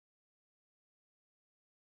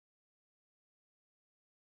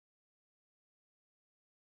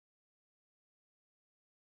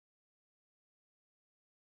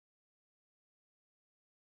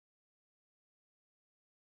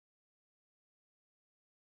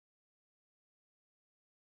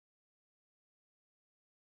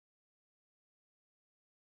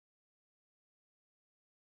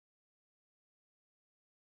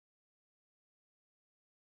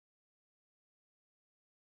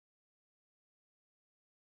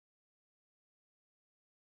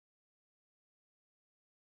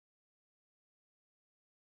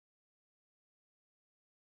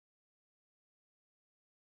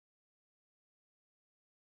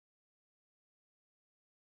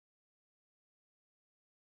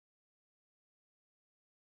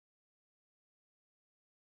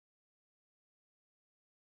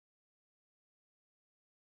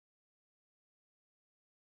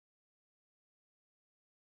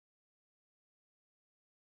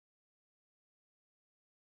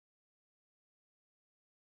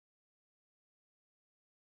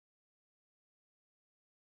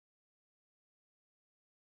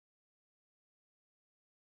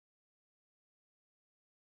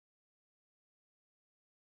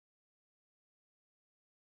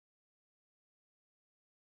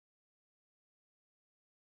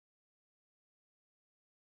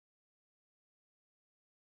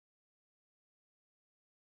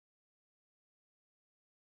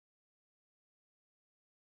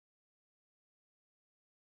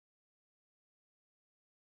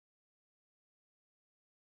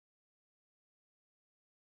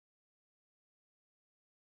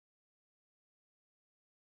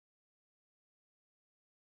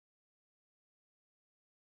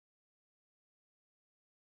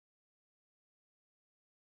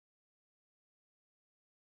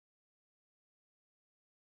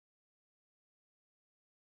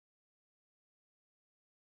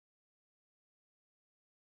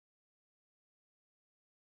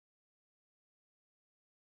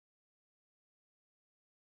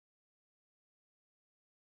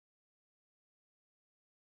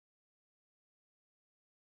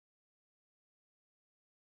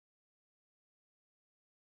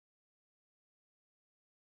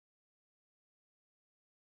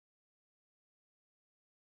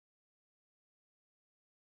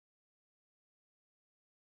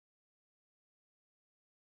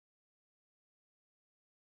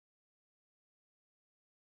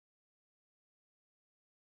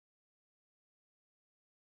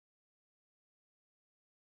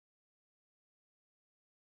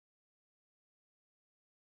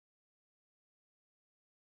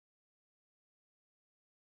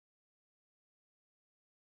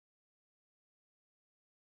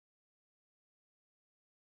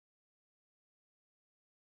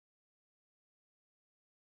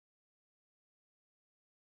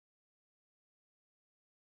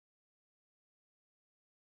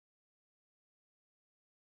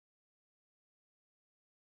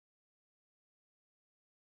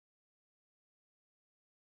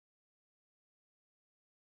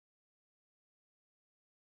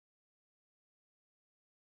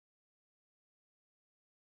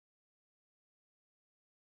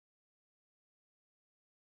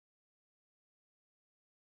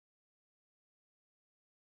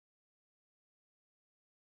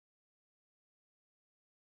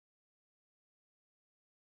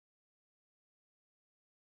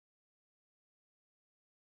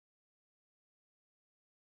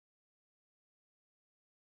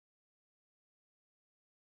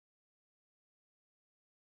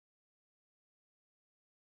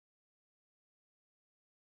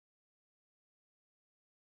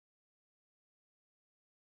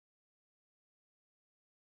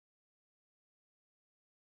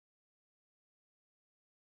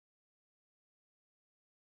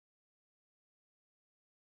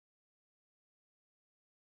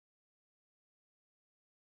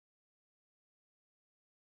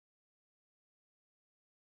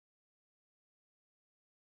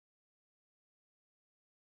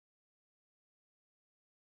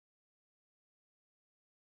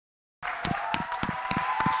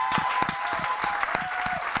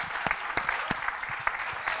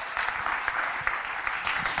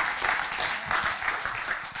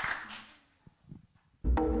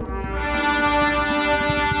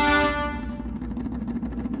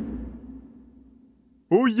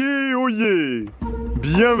Oyez, oyez!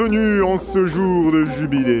 Bienvenue en ce jour de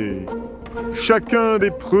jubilé. Chacun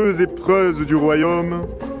des preux et preuses du royaume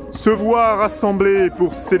se voit rassemblés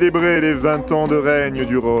pour célébrer les 20 ans de règne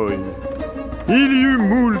du roi. Il y eut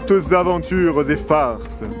moultes aventures et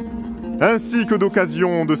farces, ainsi que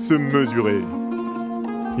d'occasions de se mesurer.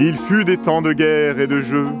 Il fut des temps de guerre et de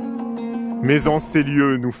jeu, mais en ces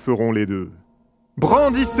lieux nous ferons les deux.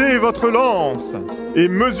 Brandissez votre lance et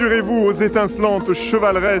mesurez-vous aux étincelantes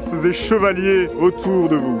chevaleresses et chevaliers autour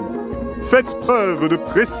de vous. Faites preuve de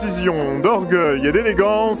précision, d'orgueil et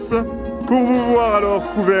d'élégance pour vous voir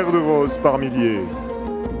alors couverts de roses par milliers.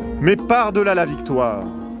 Mais par-delà la victoire,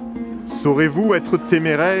 saurez-vous être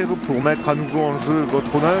téméraire pour mettre à nouveau en jeu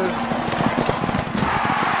votre honneur ?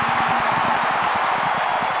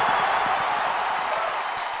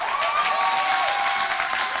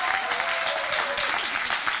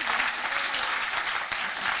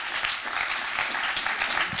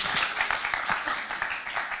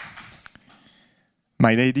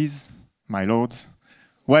 My ladies, my lords,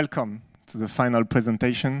 welcome to the final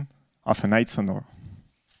presentation of A Knight's Honor.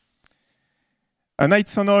 A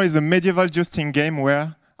Knight's Honor is a medieval jousting game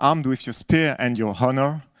where, armed with your spear and your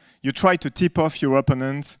honor, you try to tip off your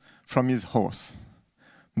opponent from his horse.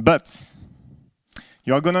 But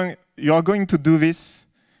you are going to do this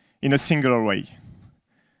in a singular way.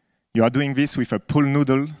 You are doing this with a pool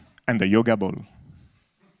noodle and a yoga ball.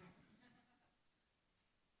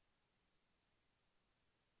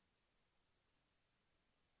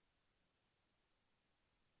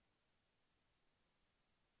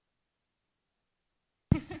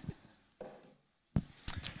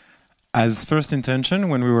 As first intention,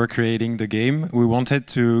 when we were creating the game, we wanted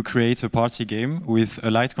to create a party game with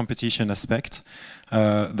a light competition aspect.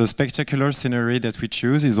 The spectacular scenery that we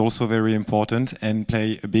choose is also very important and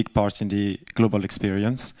play a big part in the global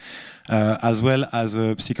experience, as well as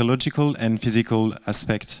a psychological and physical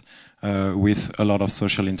aspect with a lot of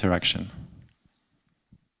social interaction.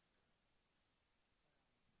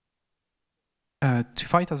 To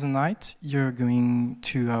fight as a knight, you're going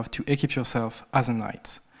to have to equip yourself as a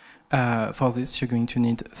knight. For this, you're going to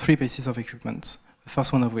need 3 pieces of equipment, the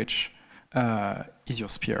first one of which is your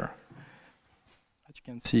spear, that you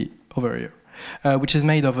can see over here, which is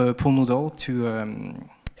made of a pool noodle,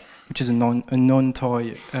 which is a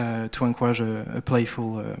non-toy to encourage a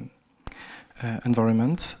playful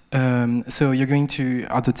environment. So you're going to,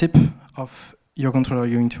 at the tip of your controller,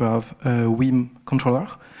 you're going to have a Wii controller,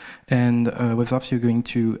 and with that you're going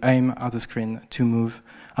to aim at the screen to move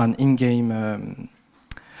an in-game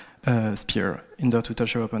spear in order to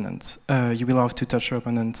touch your opponent. You will have to touch your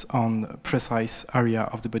opponent on a precise area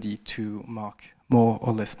of the body to mark more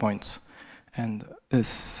or less points. And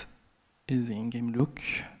this is the in-game look.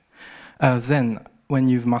 Then, when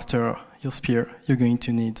you've mastered your spear, you're going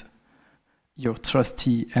to need your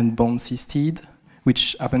trusty and bouncy steed,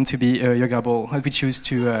 which happen to be a yoga ball, which used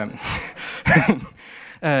to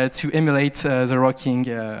to emulate the rocking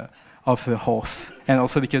of a horse, and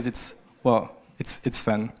also because it's, well, it's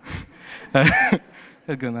fun.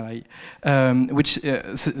 Not gonna lie.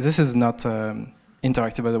 This is not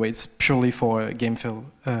interactive, by the way. It's purely for game feel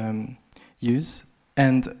use.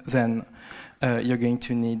 And then you're going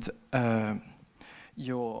to need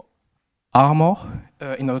your armor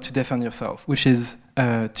in order to defend yourself, which is 2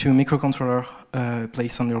 microcontrollers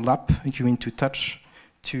placed on your lap. You're going to touch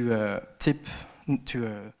to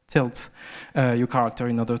tilt your character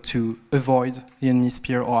in order to avoid the enemy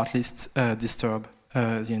spear, or at least disturb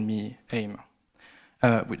the enemy aim.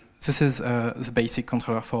 This is the basic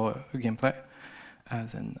controller for gameplay.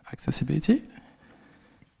 Then accessibility.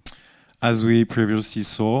 As we previously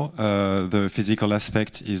saw, the physical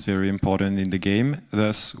aspect is very important in the game.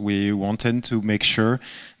 Thus, we wanted to make sure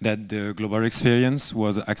that the global experience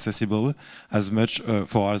was accessible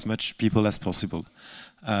for as much people as possible.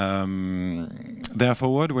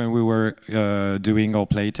 Therefore, when we were doing our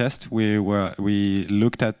playtest, we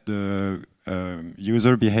looked at the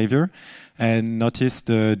user behavior and noticed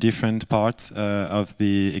the different parts of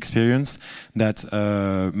the experience that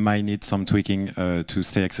might need some tweaking to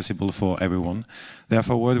stay accessible for everyone.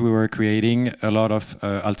 Therefore, we were creating a lot of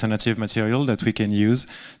alternative material that we can use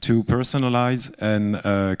to personalize and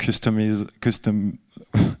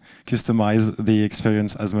customize the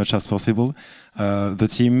experience as much as possible. The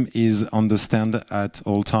team is on the stand at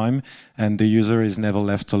all time, and the user is never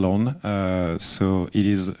left alone. So it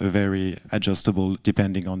is very adjustable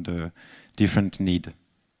depending on the different need.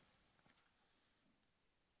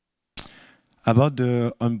 About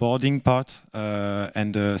the onboarding part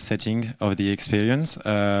and the setting of the experience,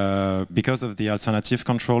 because of the alternative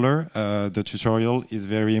controller, the tutorial is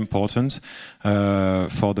very important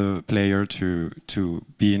for the player to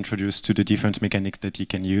be introduced to the different mechanics that he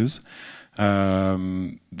can use.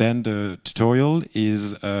 Then the tutorial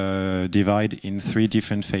is divided in 3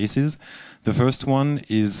 different phases. The first one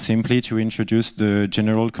is simply to introduce the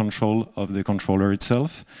general control of the controller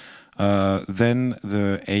itself. Then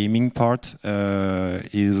the aiming part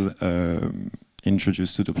is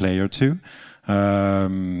introduced to the player too.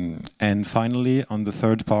 And finally, on the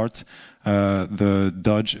third part, the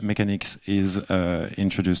dodge mechanics is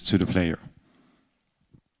introduced to the player.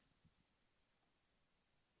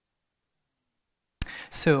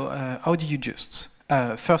 So, how do you just?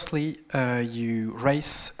 Firstly, you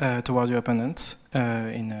race towards your opponent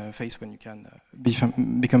in a phase when you can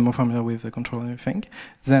become more familiar with the control and everything.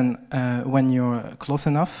 Then, when you're close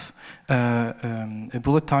enough, a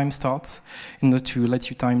bullet time starts in order to let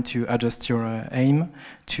you time to adjust your aim,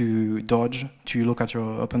 to dodge, to look at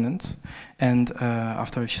your opponent. And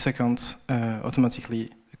after a few seconds, automatically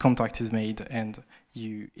contact is made and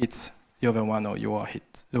it's the other one, or you are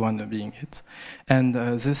hit, the one being hit. And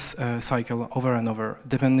this cycle over and over,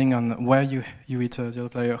 depending on where you hit the other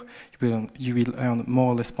player, you will earn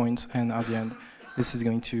more or less points, and at the end, this is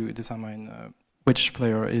going to determine which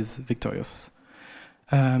player is victorious.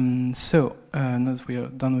 So, now that we are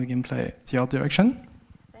done with gameplay, the art direction.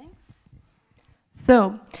 Thanks.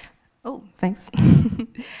 So, thanks.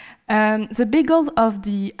 The big goal of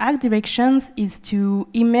the art directions is to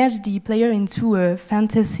immerse the player into a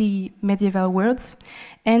fantasy medieval world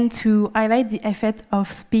and to highlight the effect of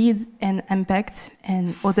speed and impact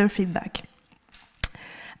and other feedback.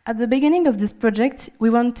 At the beginning of this project, we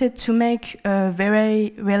wanted to make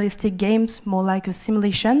very realistic games, more like a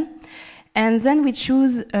simulation, and then we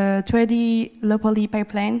choose a 3D low-poly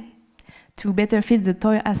pipeline to better fit the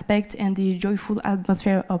toy aspect and the joyful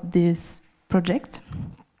atmosphere of this project.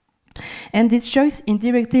 And this choice is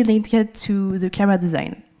directly linked to the camera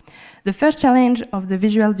design. The first challenge of the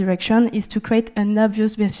visual direction is to create an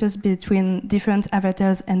obvious versus between different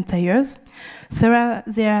avatars and players. So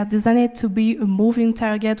they are designed to be a moving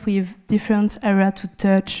target with different areas to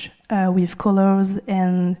touch, with colors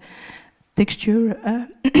and texture,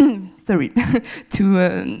 to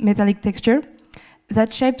metallic texture.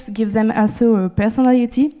 That shapes give them also a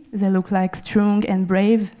personality. They look like strong and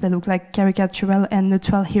brave. They look like caricatural and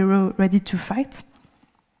neutral hero ready to fight.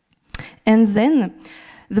 And then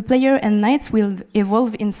the player and knights will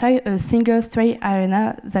evolve inside a single straight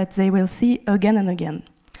arena that they will see again and again.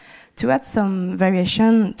 To add some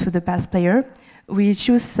variation to the past player, we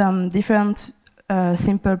choose some different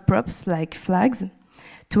simple props like flags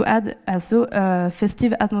to add also a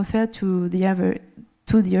festive atmosphere to the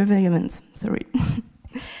environment. Sorry.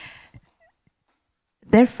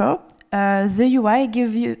 Therefore, the UI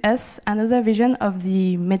gives us another vision of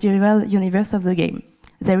the medieval universe of the game.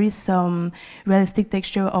 There is some realistic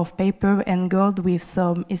texture of paper and gold with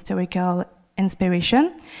some historical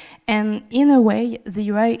inspiration. And in a way, the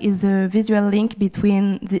UI is a visual link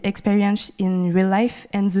between the experience in real life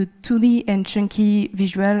and the 2D and chunky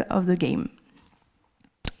visual of the game,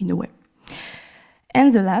 in a way.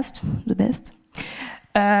 And the last, the best,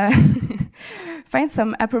 find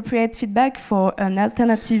some appropriate feedback for an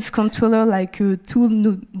alternative controller like a tool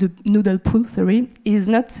noodle pool, is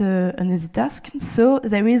not an easy task. So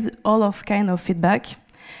there is all of kind of feedback,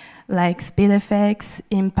 like speed effects,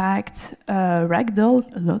 impact, ragdoll,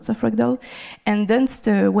 lots of ragdoll, and dance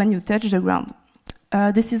when you touch the ground.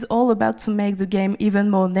 This is all about to make the game even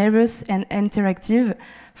more nervous and interactive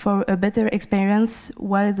for a better experience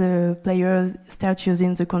while the players start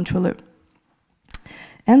using the controller.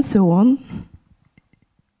 And so on.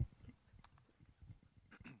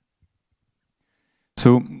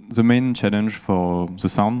 So the main challenge for the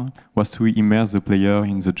sound was to immerse the player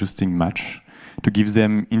in the jousting match, to give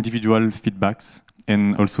them individual feedbacks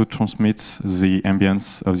and also transmit the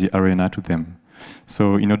ambience of the arena to them.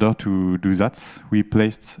 So in order to do that, we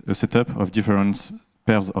placed a setup of different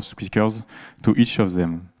pairs of speakers to each of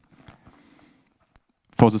them.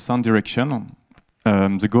 For the sound direction,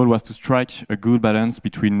 the goal was to strike a good balance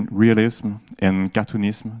between realism and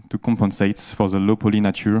cartoonism to compensate for the low poly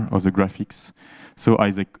nature of the graphics, so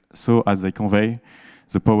as they convey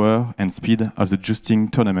the power and speed of the jousting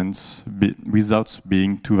tournaments without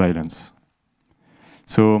being too violent.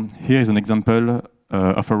 So here is an example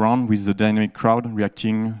of a round with the dynamic crowd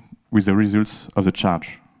reacting with the results of the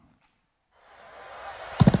charge.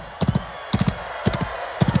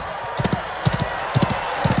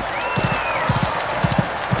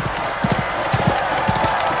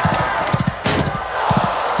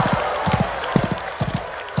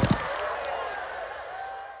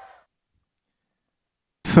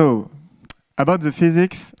 So, about the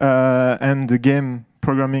physics and the game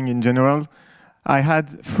programming in general, I had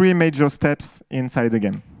 3 major steps inside the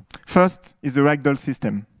game. First is the ragdoll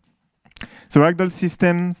system. The ragdoll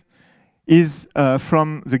system is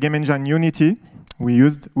from the game engine Unity we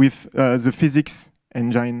used with the physics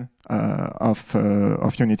engine of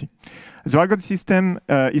Unity. The ragdoll system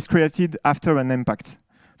is created after an impact.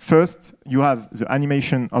 First, you have the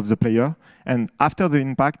animation of the player, and after the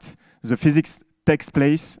impact, the physics takes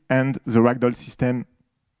place and the ragdoll system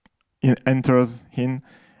enters in,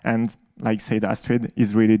 and like said Astrid,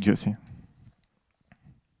 is really juicy.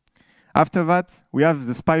 After that, we have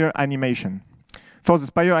the spire animation. For the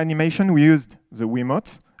spire animation, we used the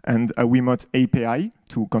Wiimote and a Wiimote API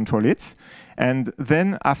to control it. And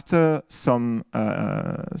then after some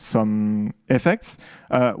effects,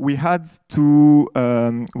 we had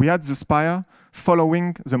the spire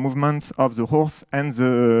following the movement of the horse and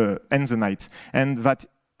the knight, and that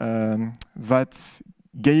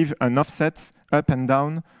gave an offset up and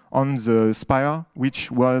down on the spire, which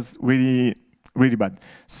was really bad.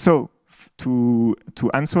 So to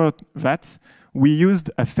answer that, we used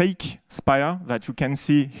a fake spire that you can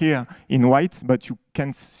see here in white, but you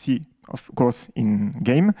can't see, of course, in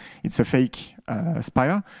game. It's a fake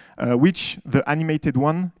spire, which the animated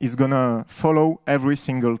one is gonna follow every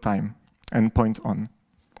single time and point on.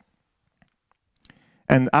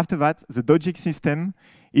 And after that, the Dogic system,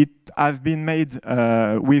 it has been made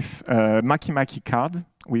with a Maki card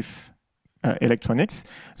with electronics.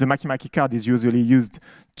 The Maki card is usually used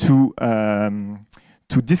to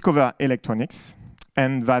discover electronics,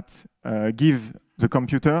 and that give the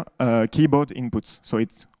computer keyboard inputs. So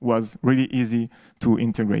it was really easy to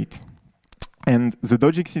integrate. And the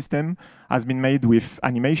Dogic system has been made with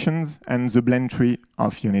animations and the blend tree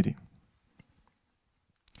of Unity.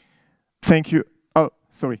 Thank you. Oh,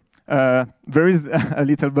 sorry. There is a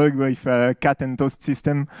little bug with cat and toast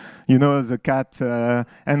system. You know, the cat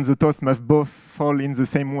and the toast must both fall in the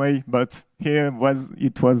same way, but here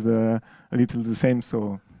it was a little the same,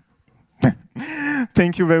 so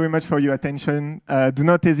thank you very much for your attention. Do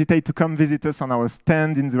not hesitate to come visit us on our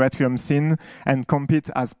stand in the atrium scene and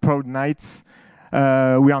compete as proud knights.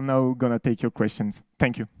 We are now gonna take your questions.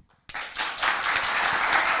 Thank you.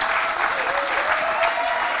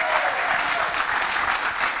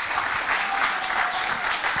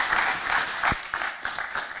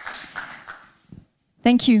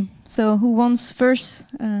 Thank you. So who wants first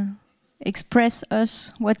express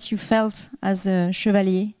us what you felt as a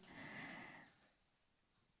chevalier?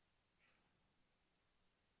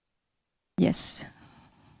 Yes.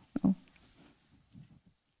 Oh.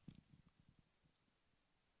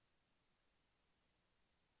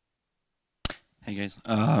 Hey guys,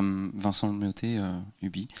 Vincent Meauté,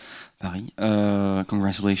 UB, Paris.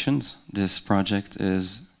 Congratulations. This project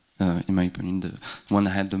is, in my opinion, the one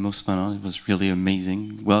I had the most fun on. It was really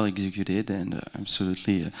amazing, well executed, and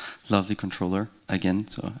absolutely a lovely controller again.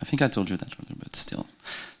 So I think I told you that earlier, but still,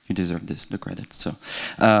 you deserve this, the credit. So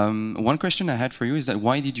one question I had for you is that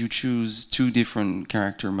why did you choose 2 different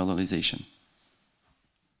character modelization?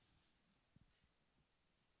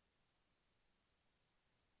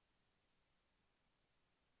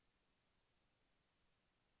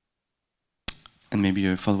 And maybe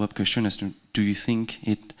a follow-up question as to, do you think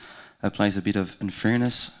it applies a bit of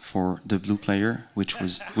unfairness for the blue player, which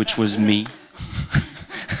was me?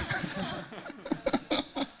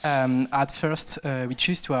 At first, we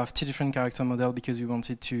chose to have 2 different character models because we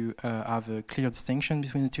wanted to have a clear distinction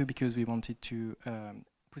between the 2, because we wanted to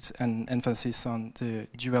put an emphasis on the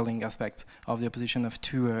dueling aspect of the opposition of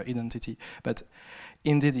 2 identity. But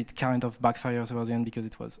indeed, it kind of backfires towards the end because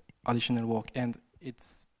it was additional work, and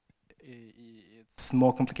it's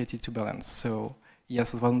more complicated to balance. So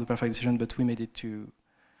yes, it wasn't the perfect decision, but we made it to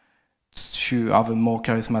have a more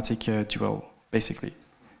charismatic duel, basically.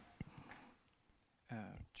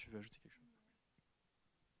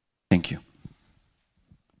 Thank you.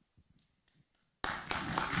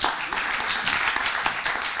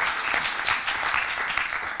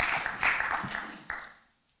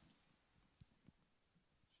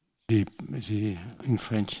 J'ai une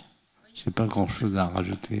French. J'ai pas grand-chose à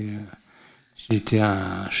rajouter. J'ai été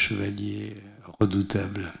un chevalier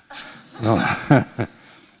redoutable. Non.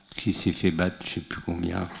 Qui s'est fait battre, je ne sais plus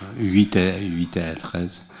combien, 8 à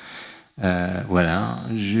 13. Voilà.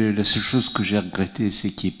 La seule chose que j'ai regretté,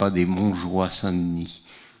 c'est qu'il n'y ait pas des Montjoie Saint-Denis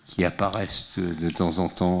qui apparaissent de temps en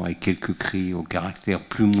temps avec quelques cris au caractère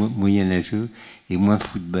plus moyenâgeux et moins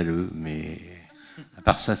footballeux. Mais à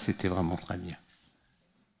part ça, c'était vraiment très bien.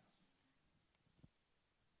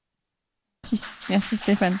 Merci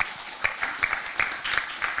Stéphane.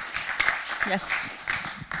 Yes.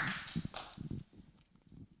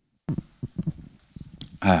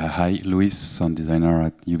 Hi, Luis, sound designer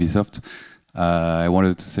at Ubisoft. I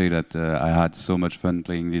wanted to say that I had so much fun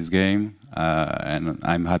playing this game, and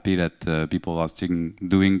I'm happy that people are still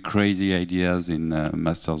doing crazy ideas in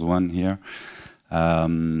Masters 1 here.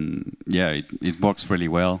 Yeah, it works really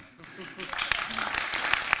well.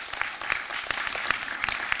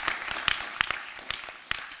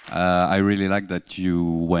 I really like that you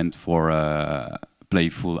went for a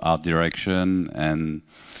playful art direction, and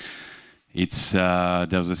it's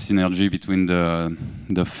there's a synergy between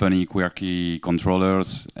the funny, quirky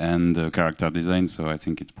controllers and the character design. So I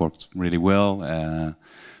think it worked really well.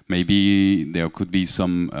 Maybe there could be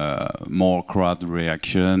some more crowd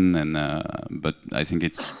reaction, and but I think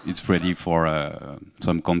it's ready for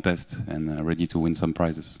some contest and ready to win some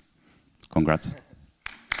prizes. Congrats.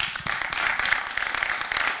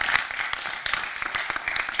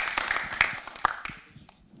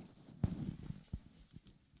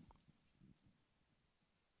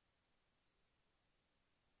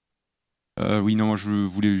 Oui, non, moi je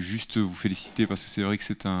voulais juste vous féliciter parce que c'est vrai que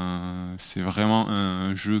c'est vraiment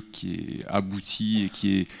un jeu qui est abouti et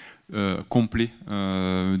qui est complet.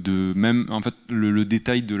 Même en fait le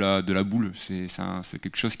détail de la boule, c'est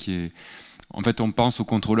quelque chose qui est. En fait, on pense au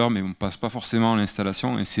contrôleur, mais on passe pas forcément à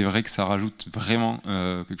l'installation. Et c'est vrai que ça rajoute vraiment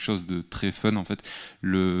quelque chose de très fun. En fait,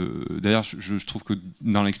 d'ailleurs, je trouve que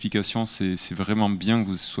dans l'explication, c'est vraiment bien que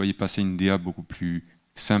vous soyez passé une DA beaucoup plus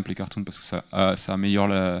simple et cartoon parce que ça améliore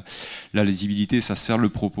la lisibilité, ça sert le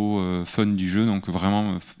propos fun du jeu, donc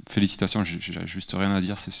vraiment félicitations, j'ai juste rien à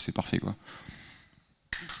dire, c'est parfait quoi.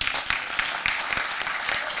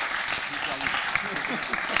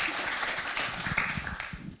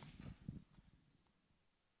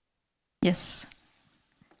 Yes,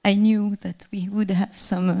 I knew that we would have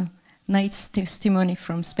some nice testimony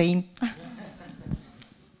from Spain.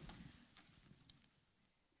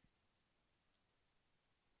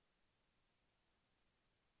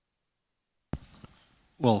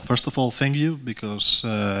 Well, first of all, thank you, because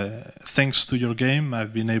thanks to your game,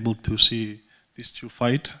 I've been able to see these two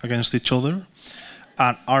fight against each other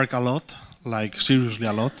and arc a lot, like seriously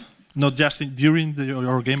a lot. Not just during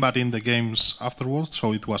your game, but in the games afterwards,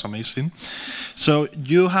 so it was amazing. So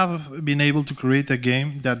you have been able to create a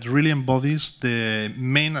game that really embodies the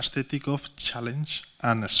main aesthetic of challenge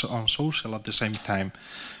and on social at the same time.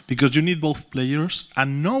 Because you need both players,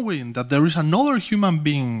 and knowing that there is another human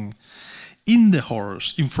being in the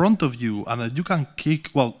horse in front of you, and that you can kick,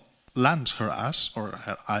 well, lands her ass or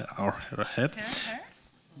her eye or her head.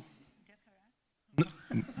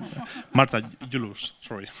 Marta, you lose.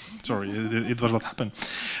 Sorry, it was what happened.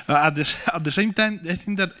 At the same time, I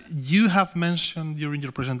think that you have mentioned during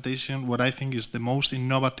your presentation what I think is the most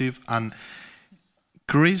innovative and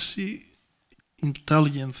crazy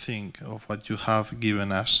intelligent thing of what you have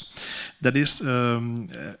given us. That is,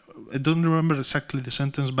 I don't remember exactly the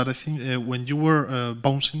sentence, but I think when you were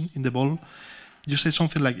bouncing in the ball, you said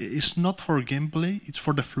something like, it's not for gameplay, it's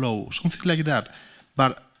for the flow, something like that.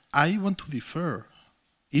 But I want to differ.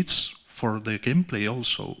 It's for the gameplay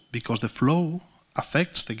also, because the flow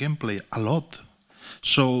affects the gameplay a lot.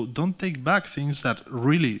 So don't take back things that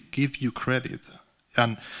really give you credit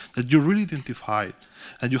and that you really identify.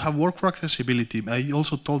 And you have work for accessibility. I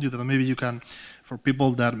also told you that maybe you can, for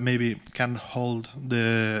people that maybe can hold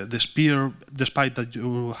the spear, despite that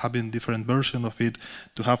you having different version of it,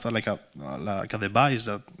 to have like a device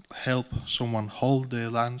that help someone hold the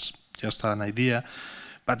lance, just an idea.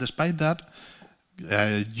 But despite that,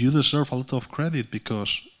 you deserve a lot of credit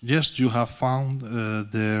because yes, you have found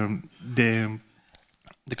the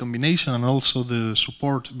combination and also the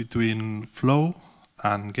support between flow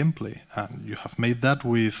and gameplay, and you have made that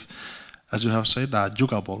with, as you have said, a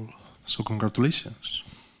jugable. So congratulations.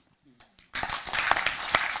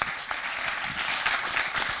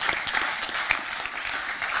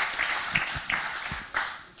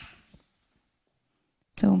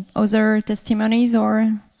 So, other testimonies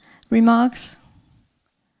or remarks?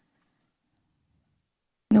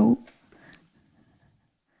 No?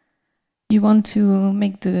 You want to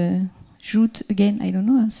make the joute again? I don't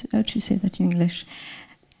know how to say that in English.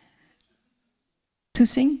 To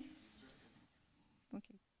sing?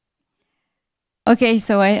 Okay. Okay,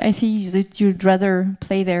 so I think that you'd rather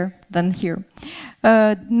play there than here.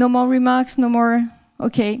 No more remarks, no more.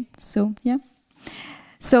 Okay, so yeah.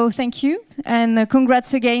 So thank you, and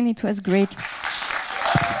congrats again, it was great.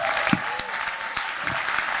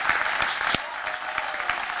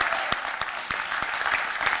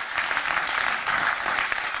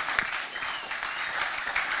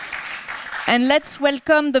 And let's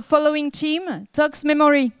welcome the following team, Togs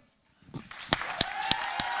Memory.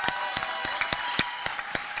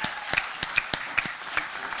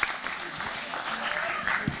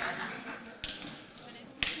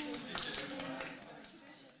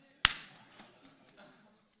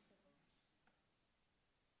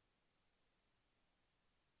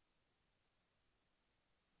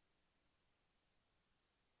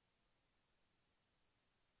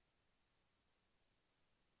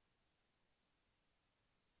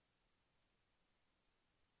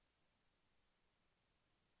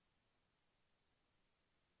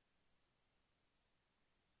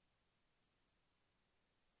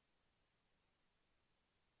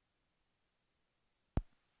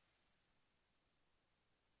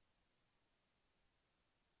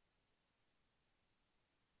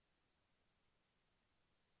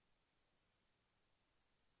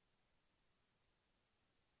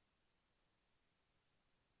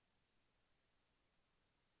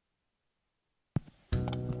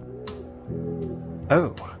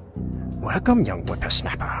 Oh, welcome, young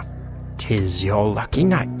whippersnapper. 'Tis your lucky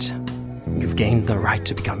night. You've gained the right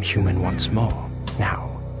to become human once more.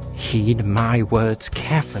 Now, heed my words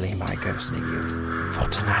carefully, my ghostly youth, for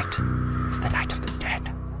tonight is the night of the dead,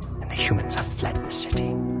 and the humans have fled the city.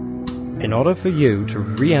 In order for you to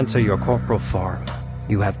re-enter your corporal form,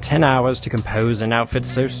 you have 10 hours to compose an outfit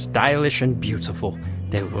so stylish and beautiful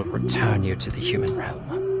that it will return you to the human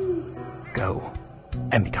realm. Go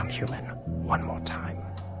and become human one more time.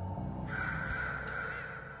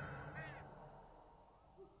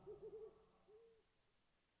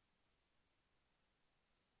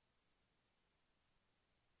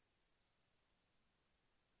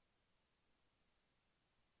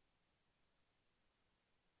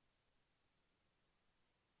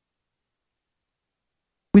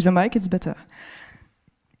 With a mic, it's better.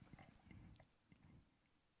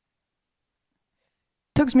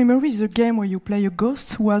 Togs Memory is a game where you play a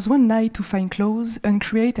ghost who has one night to find clothes and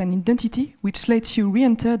create an identity which lets you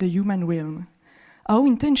re-enter the human realm. Our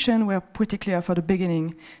intention were pretty clear for the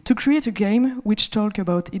beginning, to create a game which talks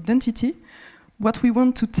about identity, what we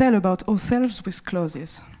want to tell about ourselves with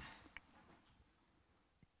clothes.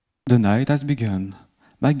 The night has begun.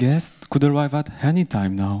 My guest could arrive at any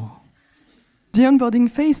time now. The onboarding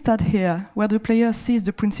phase starts here, where the player sees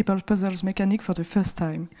the principal puzzles mechanic for the first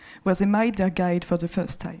time, where they meet their guide for the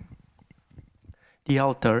first time. The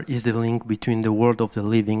altar is the link between the world of the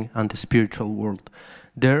living and the spiritual world.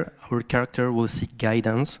 There, our character will seek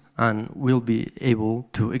guidance and will be able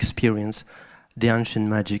to experience the ancient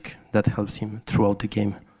magic that helps him throughout the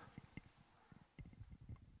game.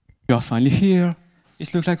 You are finally here.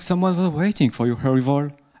 It looks like someone was waiting for your arrival,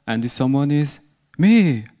 and this someone is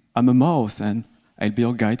me. I'm a mouse, and I'll be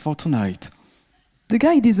your guide for tonight. The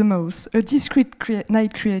guide is a mouse, a discrete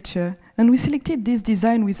night creature, and we selected this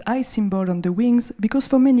design with eye symbol on the wings because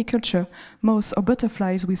for many cultures, mouse or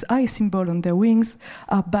butterflies with eye symbol on their wings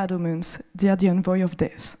are bad omens. They are the envoy of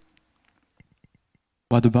death.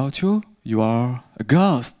 What about you? You are a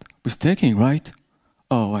ghost. Mistaken, right?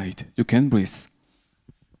 Oh, wait, you can breathe.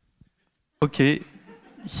 Okay,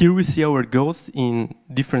 here we see our ghost in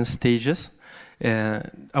different stages.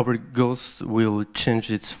 Our ghost will change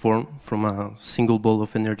its form from a single ball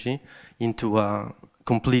of energy into a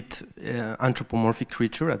complete anthropomorphic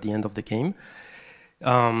creature at the end of the game.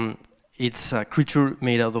 It's a creature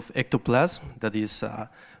made out of ectoplasm, that is a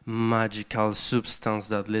magical substance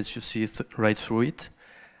that lets you see right through it.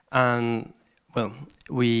 And, well,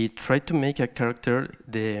 we try to make a character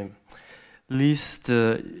the least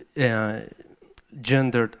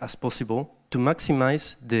gendered as possible, to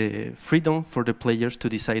maximize the freedom for the players to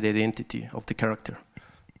decide the identity of the character.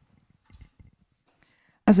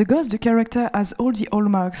 As a ghost, the character has all the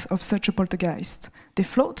hallmarks of such a poltergeist. They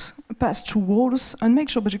float, pass through walls, and make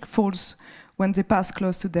sure object falls when they pass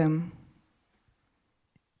close to them.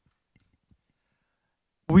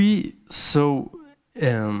 We saw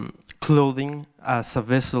clothing as a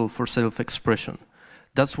vessel for self-expression.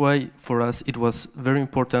 That's why, for us, it was very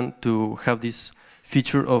important to have this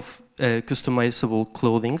feature of customizable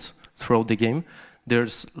clothing throughout the game.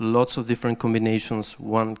 There's lots of different combinations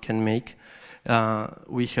one can make.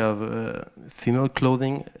 We have female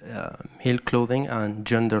clothing, male clothing, and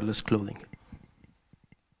genderless clothing.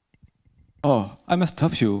 Oh, I must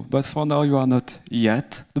stop you, but for now you are not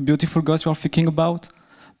yet the beautiful ghost you are thinking about,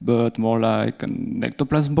 but more like an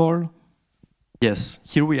ectoplasm ball. Yes,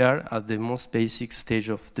 here we are at the most basic stage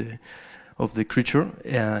of the creature.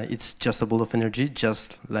 It's just a ball of energy,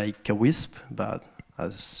 just like a wisp, but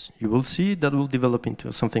as you will see, that will develop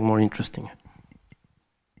into something more interesting.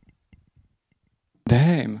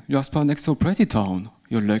 Damn, you are spawned next to a pretty town.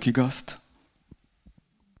 You're lucky ghost.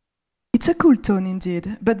 It's a cool tone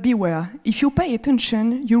indeed, but beware. If you pay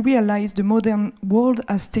attention, you realize the modern world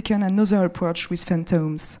has taken another approach with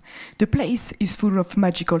phantoms. The place is full of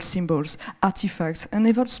magical symbols, artifacts, and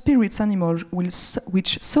evil spirits animals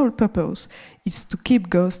which sole purpose is to keep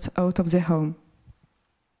ghosts out of their home.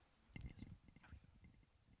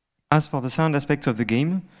 As for the sound aspects of the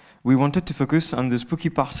game, we wanted to focus on the spooky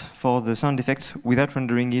part for the sound effects without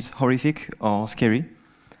rendering it horrific or scary.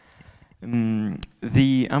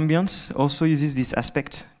 The ambience also uses this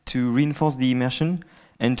aspect to reinforce the immersion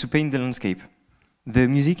and to paint the landscape. The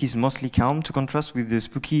music is mostly calm to contrast with the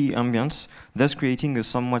spooky ambience, thus creating a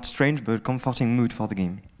somewhat strange but comforting mood for the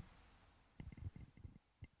game.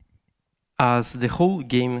 As the whole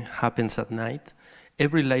game happens at night,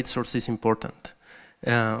 every light source is important.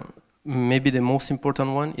 Maybe the most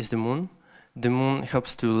important one is the moon. The moon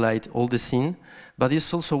helps to light all the scene, but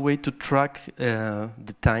it's also a way to track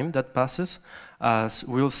the time that passes, as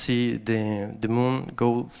we'll see the moon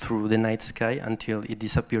go through the night sky until it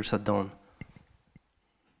disappears at dawn.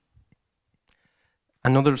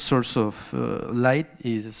 Another source of light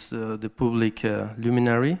is the public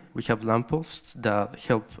luminary. We have lampposts that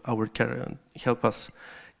help us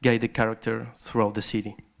guide the character throughout the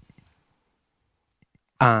city.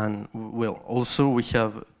 And well, also we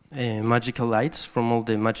have magical lights from all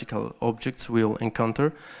the magical objects we'll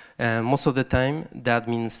encounter. Most of the time that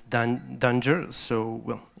means danger, so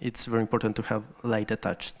well, it's very important to have light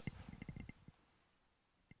attached.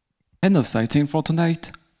 Enough sighting for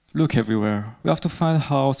tonight. Look everywhere. We have to find a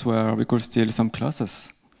house where we could steal some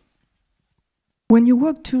clothes. When you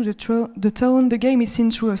walk through the town, the game is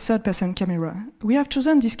seen through a third-person camera. We have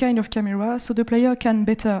chosen this kind of camera so the player can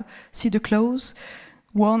better see the clothes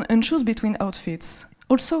worn and choose between outfits.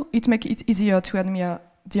 Also, it makes it easier to admire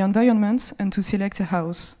the environment and to select a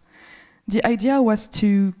house. The idea was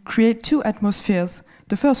to create two atmospheres.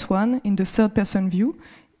 The first one, in the third-person view,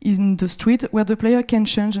 in the street where the player can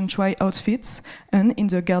change and try outfits, and in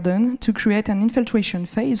the garden to create an infiltration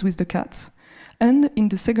phase with the cats. And in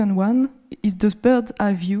the second one is the bird's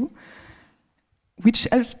eye view, which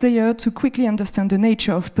helps player to quickly understand the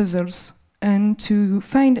nature of puzzles and to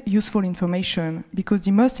find useful information, because the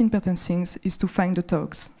most important thing is to find the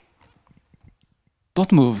togs.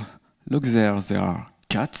 Don't move. Look there are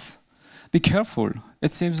cats. Be careful.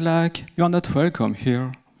 It seems like you are not welcome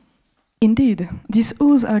here. Indeed, these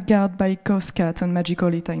owls are guarded by ghost cats and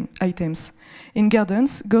magical items. In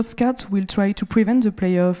gardens, ghost cats will try to prevent the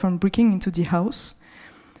player from breaking into the house.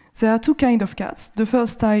 There are two kinds of cats. The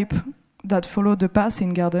first type that follow the path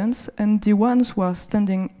in gardens, and the ones who are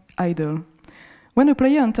standing idle. When a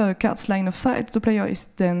player enters a cat's line of sight, the player is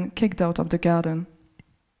then kicked out of the garden.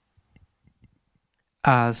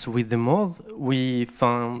 As with the mod, we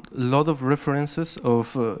found a lot of references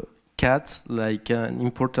of cats, like an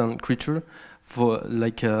important creature,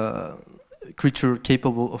 like a creature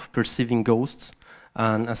capable of perceiving ghosts,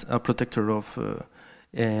 and as a protector of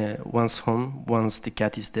one's home once the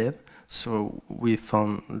cat is dead. So we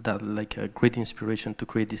found that like a great inspiration to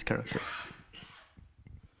create this character.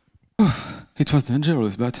 It was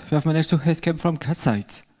dangerous, but we have managed to escape from cat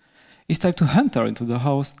sights. It's time to enter into the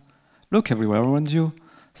house. Look everywhere around you.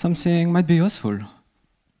 Something might be useful.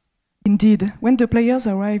 Indeed, when the players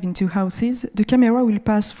arrive into houses, the camera will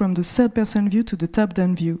pass from the third-person view to the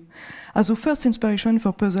top-down view. As our first inspiration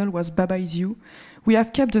for puzzle was Baba Is You, we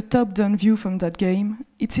have kept the top-down view from that game.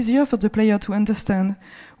 It's easier for the player to understand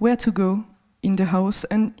where to go in the house,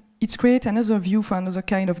 and it creates another view for another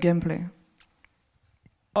kind of gameplay.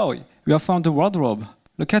 Oh, we have found the wardrobe.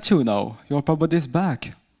 Look at you now. Your upper body is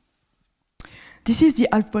back. This is the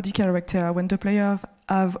half-body character when the player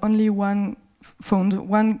have only found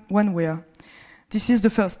one wear. This is the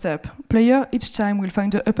first step. Player each time will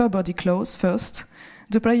find the upper body clothes first.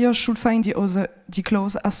 The player should find the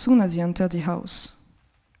clothes as soon as he enters the house.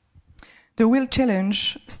 The real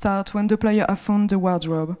challenge starts when the player has found the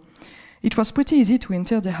wardrobe. It was pretty easy to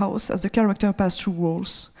enter the house as the character passed through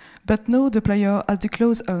walls. But now the player has the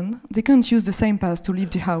clothes on, they can't use the same path to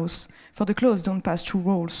leave the house, for the clothes don't pass through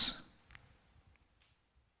walls.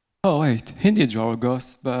 Oh wait, indeed you are a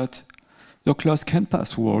ghost, but your clothes can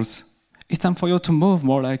pass walls. It's time for you to move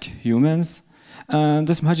more like humans. And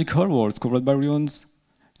these magical walls covered by runes,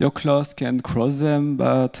 your clothes can cross them,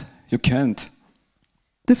 but you can't.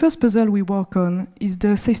 The first puzzle we work on is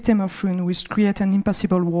the system of runes, which create an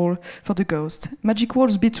impassable wall for the ghost. Magic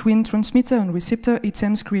walls between transmitter and receptor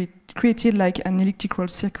items created like an electrical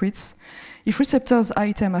circuits. If receptors'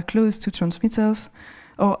 items are close to transmitters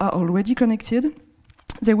or are already connected,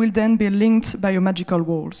 they will then be linked by magical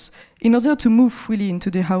walls. In order to move freely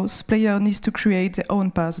into the house, player needs to create their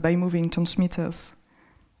own path by moving transmitters.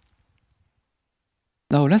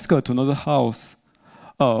 Now let's go to another house.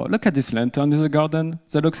 Oh, look at this lantern in the garden.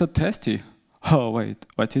 That looks so tasty. Oh, wait,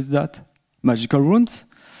 what is that? Magical runes?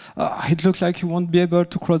 It looks like you won't be able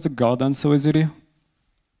to cross the garden so easily.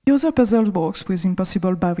 The other puzzle works with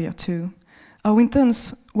impossible barrier too. Our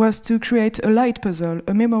intent was to create a light puzzle,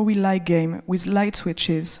 a memory-like game with light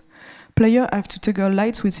switches. Players have to toggle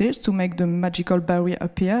light switches to make the magical barrier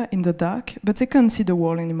appear in the dark, but they can't see the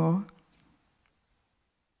wall anymore.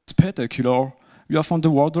 Spectacular! You have found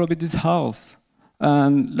the wardrobe in this house.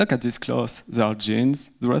 And look at these clothes. They are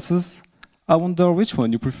jeans, dresses. I wonder which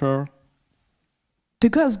one you prefer. The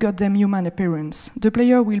ghosts got them human appearance. The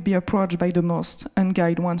player will be approached by the most and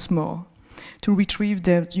guided once more to retrieve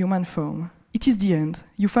their human form. It is the end.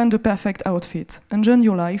 You find the perfect outfit. Enjoy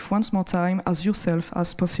your life once more time as yourself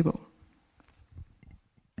as possible.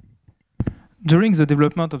 during the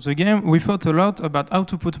development of the game, we thought a lot about how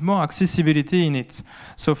to put more accessibility in it.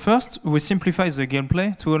 So first, we simplified the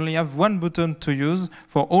gameplay to only have one button to use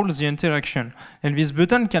for all the interaction. And this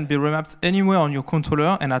button can be remapped anywhere on your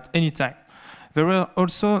controller and at any time. There were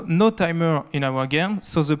also no timer in our game,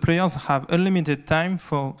 so the players have unlimited time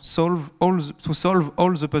to solve all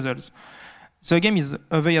the puzzles. The game is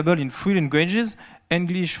available in 3 languages,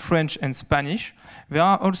 English, French, and Spanish. There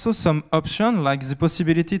are also some options, like the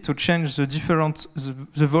possibility to change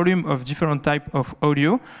the volume of different type of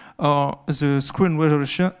audio, or the screen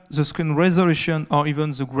resolution, or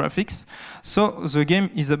even the graphics. So the game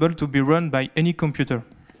is able to be run by any computer.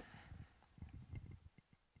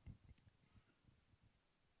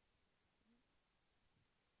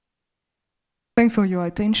 Thanks for your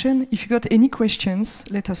attention. If you got any questions,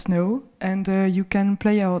 let us know, and you can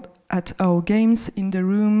play out at our games in the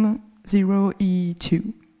room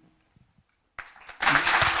 0E2.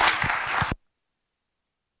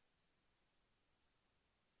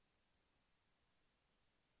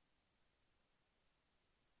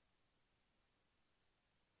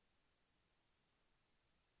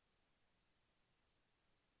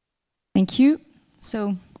 Thank you.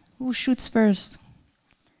 So, who shoots first?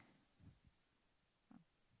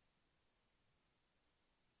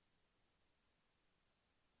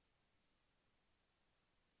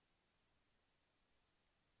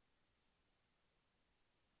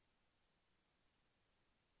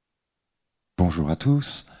 Bonjour à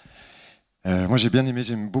tous. Moi j'ai bien aimé,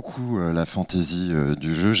 j'aime beaucoup la fantaisie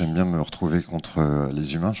du jeu, j'aime bien me retrouver contre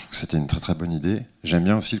les humains, je trouve que c'était une très très bonne idée. J'aime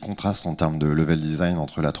bien aussi le contraste en termes de level design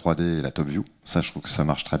entre la 3D et la top view, ça je trouve que ça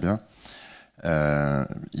marche très bien.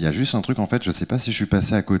 Il y a juste un truc en fait, je sais pas si je suis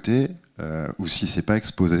passé à côté ou si c'est pas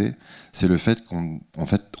exposé, c'est le fait qu'on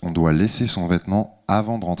doit laisser son vêtement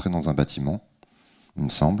avant de rentrer dans un bâtiment, il me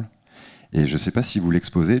semble. Et je sais pas si vous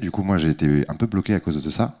l'exposez, du coup moi j'ai été un peu bloqué à cause de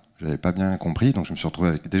ça. J'avais pas bien compris, donc je me suis retrouvé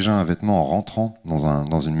avec déjà un vêtement en rentrant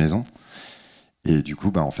dans une maison. Et du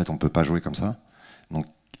coup, bah, en fait, on peut pas jouer comme ça. Donc,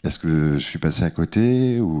 est-ce que je suis passé à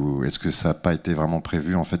côté ou est-ce que ça n'a pas été vraiment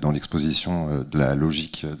prévu en fait dans l'exposition de la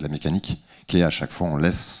logique de la mécanique, qui est à chaque fois on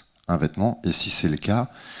laisse un vêtement. Et si c'est le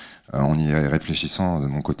cas, en y réfléchissant de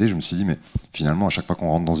mon côté, je me suis dit mais finalement à chaque fois qu'on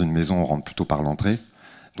rentre dans une maison, on rentre plutôt par l'entrée.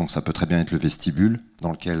 Donc ça peut très bien être le vestibule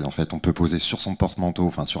dans lequel en fait on peut poser sur son porte-manteau,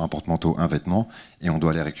 enfin sur un porte-manteau un vêtement et on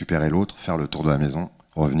doit aller récupérer l'autre, faire le tour de la maison,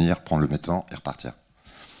 revenir, prendre le vêtement et repartir.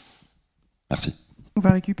 Merci. On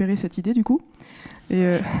va récupérer cette idée du coup.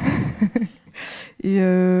 Et,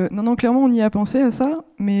 non, clairement on y a pensé à ça,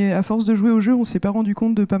 mais à force de jouer au jeu, on s'est pas rendu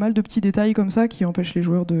compte de pas mal de petits détails comme ça qui empêchent les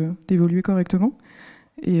joueurs d'évoluer correctement.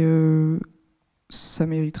 Et ça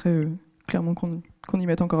mériterait clairement qu'on y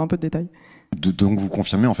mette encore un peu de détails. Donc vous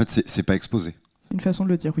confirmez, en fait, c'est pas exposé. C'est une façon de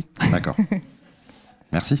le dire, oui. D'accord.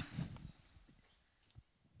 Merci.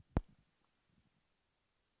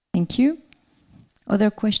 Thank you.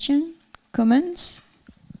 Other question? Comments?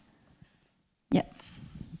 Yeah.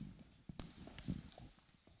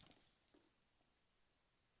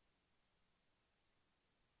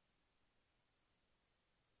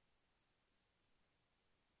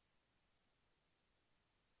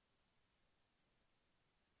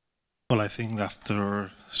 Well, I think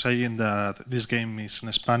after saying that this game is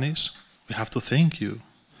in Spanish, we have to thank you.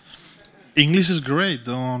 English is great,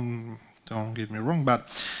 don't get me wrong, but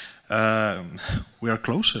we are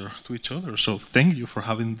closer to each other, so thank you for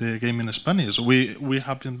having the game in Spanish. We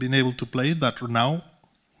haven't been able to play it, but now,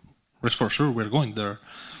 rest for sure, we're going there.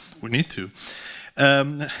 We need to.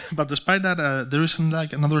 But despite that, there is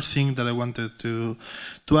like another thing that I wanted to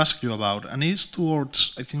ask you about, and it's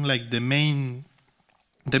towards, I think, like the main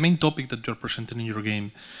topic that you're presenting in your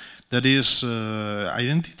game, that is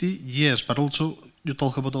identity, yes, but also you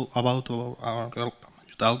talk a lot about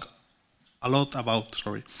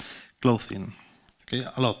clothing, okay,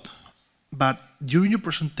 a lot. But during your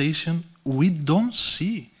presentation, we don't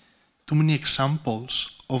see too many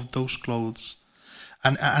examples of those clothes,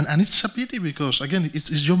 and it's a pity because again,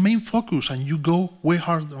 it's your main focus, and you go way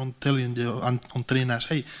hard on telling us,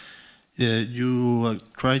 hey. You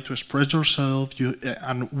try to express yourself,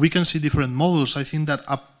 and we can see different models. I think that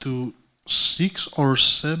up to 6 or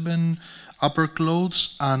 7 upper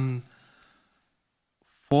clothes and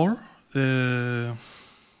 4.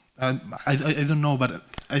 I don't know, but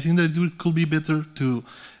I think that it could be better to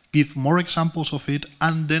give more examples of it.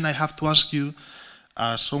 And then I have to ask you,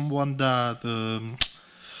 as someone that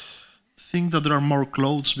think that there are more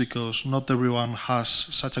clothes because not everyone has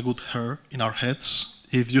such a good hair in our heads,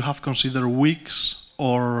 if you have considered wigs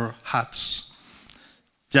or hats.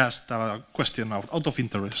 Just a question out of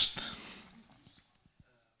interest.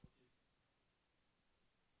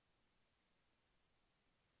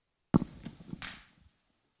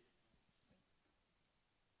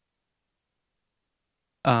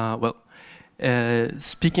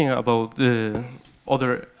 Speaking about the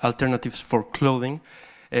other alternatives for clothing,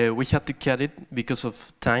 we had to cut it because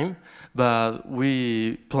of time, but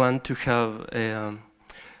we plan to have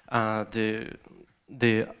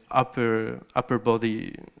the upper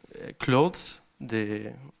body clothes,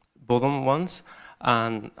 the bottom ones,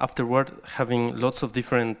 and afterward having lots of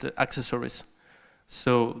different accessories.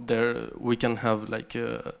 So there we can have like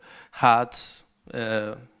hats,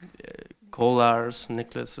 collars,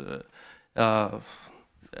 necklace, well,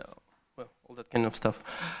 all that kind of stuff.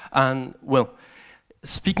 And well,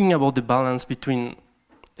 speaking about the balance between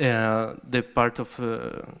the part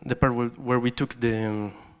where we took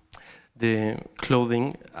the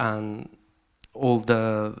clothing and all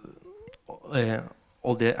the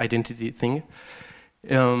identity thing,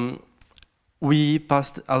 we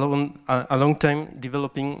passed a long time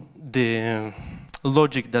developing the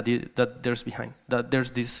logic that there's behind. That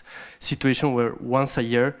there's this situation where once a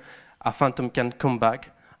year a phantom can come back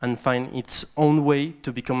and find its own way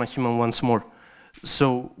to become a human once more.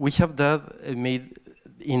 So we have that made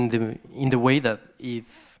in the way that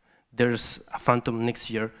if there's a phantom next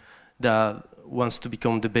year that wants to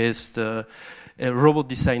become the best robot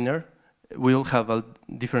designer, we'll have a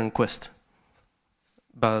different quest.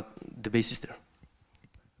 But the base is there.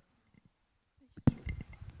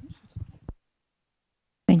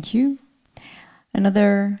 Thank you.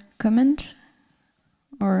 Another comment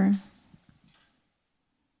or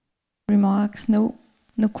remarks? No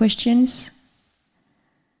questions.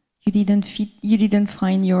 You didn't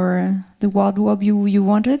find the wardrobe you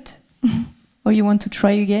wanted, or you want to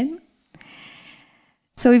try again.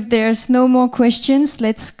 So if there's no more questions,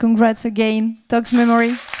 let's congrats again, Togs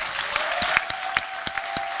Memory.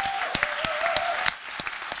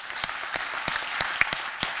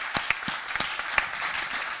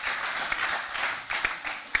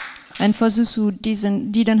 And for those who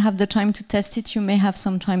didn't have the time to test it, you may have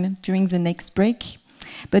some time during the next break.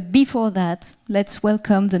 But before that, let's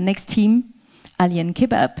welcome the next team, Alien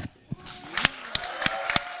Kebab.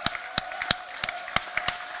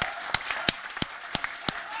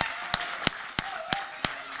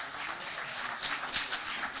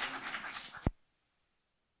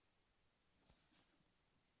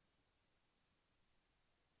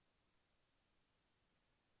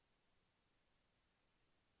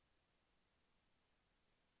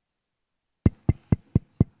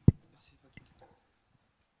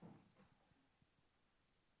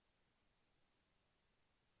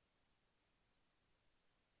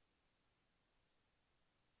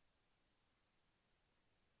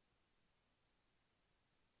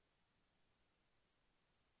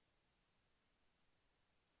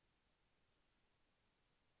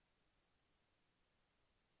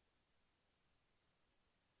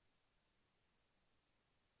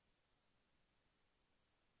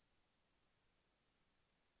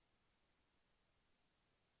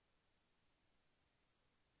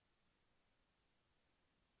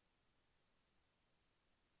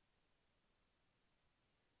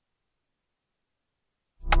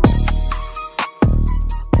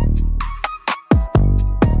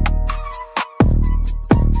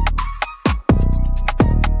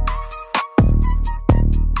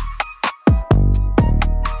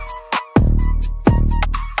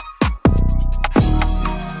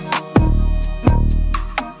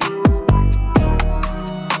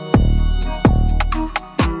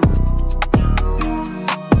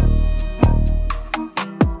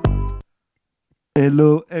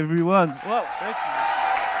 Hello, everyone. Wow,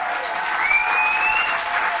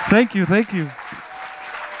 thank you. Thank you.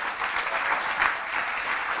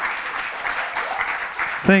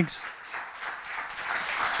 Thanks.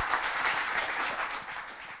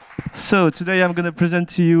 So today I'm going to present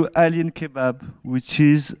to you Alien Kebab, which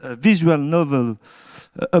is a visual novel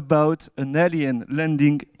about an alien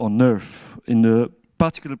landing on Earth in a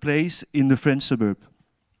particular place in the French suburb.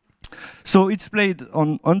 So it's played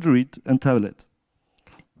on Android and tablet.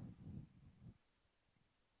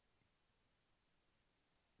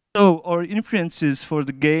 So our influences for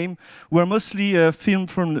the game were mostly French film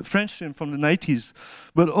from the 90s,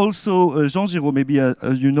 but also Jean Giraud, maybe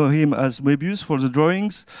you know him as Moebius for the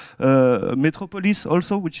drawings, Metropolis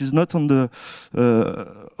also, which is not on the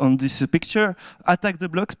on this picture, Attack the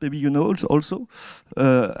Blocks, maybe you know also,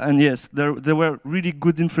 and yes, there were really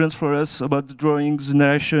good influence for us about the drawings, the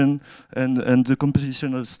narration, and the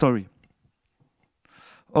composition of the story.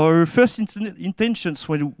 Our first intentions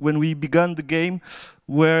when we began the game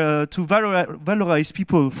were to valorize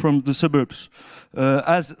people from the suburbs,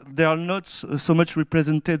 as they are not so much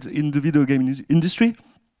represented in the video game industry,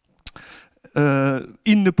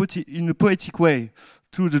 in a poetic way,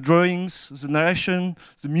 through the drawings, the narration,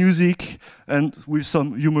 the music, and with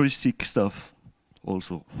some humoristic stuff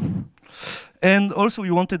also. And also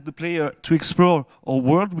we wanted the player to explore our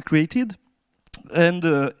world we created,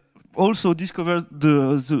 and also discover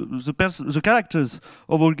the characters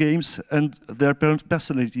of our games and their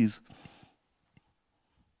personalities.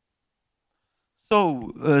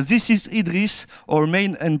 So this is Idris, our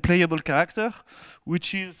main and playable character,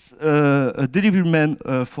 which is a delivery man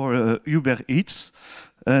for Uber Eats.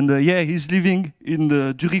 And yeah, he's living in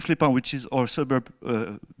the Durif-les-Pins, which is our suburb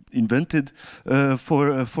invented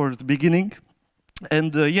for the beginning.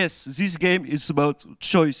 And yes, this game is about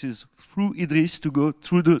choices through Idris to go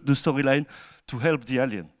through the storyline to help the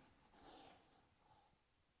alien.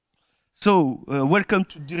 So, welcome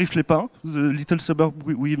to Durif-les-Pins, the little suburb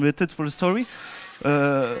we invented for the story.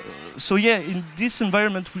 So yeah, in this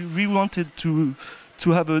environment, we wanted to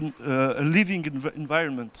have a living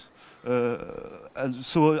environment. And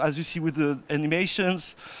so, as you see with the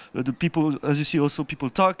animations, the people, as you see also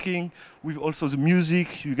people talking, with also the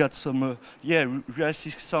music, you got some yeah,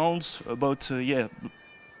 realistic sounds about yeah,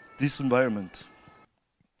 this environment.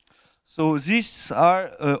 So these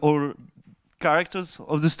are our characters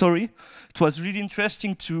of the story. It was really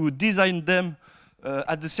interesting to design them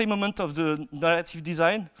at the same moment of the narrative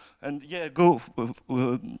design, and yeah, go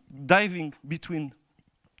diving between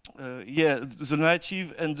yeah, the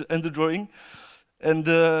narrative and the drawing. And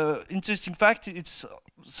interesting fact, it's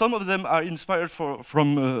some of them are inspired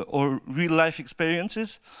from our real life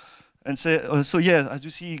experiences. And so yeah, as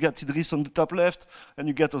you see, you got Idris on the top left, and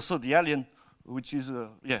you get also the alien, which is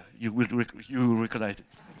yeah, you will recognize it.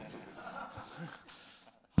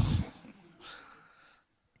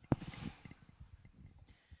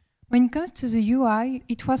 When it comes to the UI,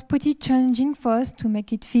 it was pretty challenging for us to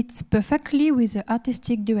make it fit perfectly with the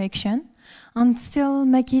artistic direction and still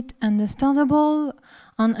make it understandable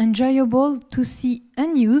and enjoyable to see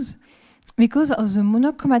and use because of the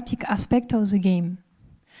monochromatic aspect of the game.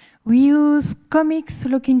 We use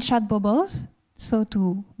comics-looking chat bubbles, so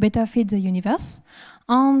to better fit the universe,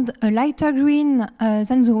 and a lighter green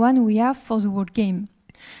than the one we have for the world game.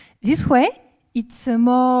 This way, it's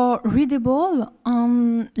more readable,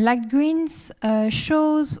 and light greens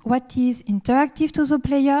shows what is interactive to the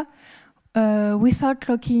player without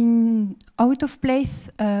looking out of place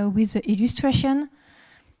with the illustration,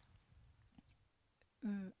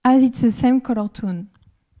 as it's the same color tone.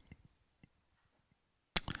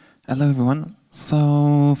 Hello everyone.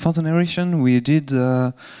 So for the narration, we did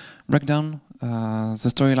break down the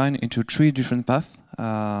storyline into 3 different paths.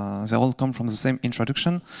 They all come from the same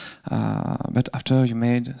introduction, but after you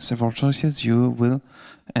made several choices, you will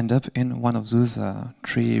end up in one of those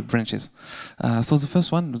 3 branches. So the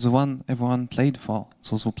first one, the one everyone played, for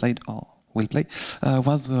those who played or will play,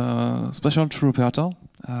 was a special true operator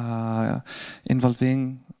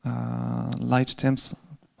involving light themes,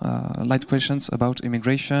 light questions about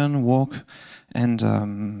immigration, work, and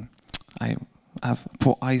I have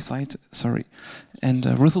poor eyesight, sorry, and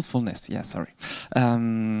resourcefulness, yeah, sorry.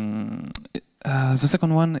 The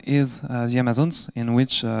second one is the Amazons, in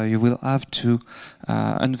which you will have to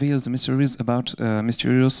unveil the mysteries about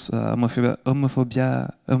mysterious homophobic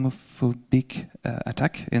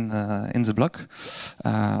attack in the block,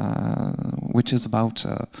 which is about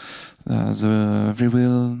the free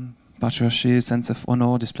will, patriarchy, sense of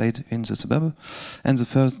honor displayed in the suburb. And the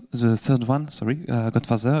third one, sorry,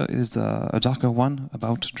 Godfather, is a darker one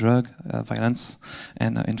about drug, violence,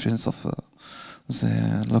 and influence of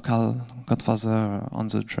the local Godfather on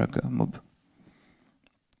the drug mob.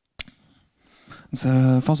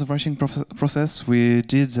 For the writing process, we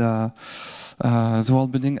did the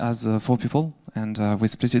world building as 4 people, and we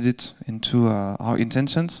split it into our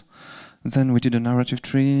intentions. Then we did a narrative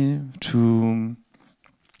tree to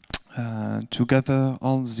gather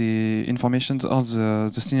all the information, all the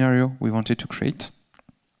scenario we wanted to create.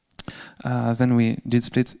 Then we did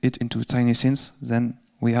split it into tiny scenes. Then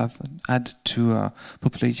we have had to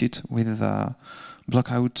populate it with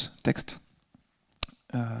block out text.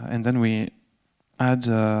 And then we had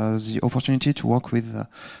the opportunity to work with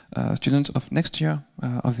students of next year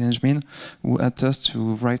of the NORTON, who helped us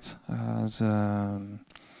to write the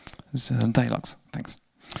dialogues. Thanks.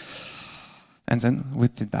 And then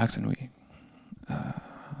with feedbacks,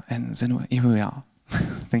 and then here we are.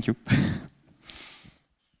 Thank you.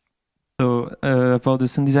 So for the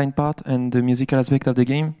sound design part and the musical aspect of the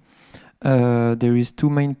game, there is 2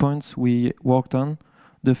 main points we worked on.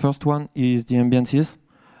 The first one is the ambiances.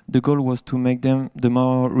 The goal was to make them the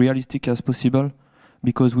more realistic as possible,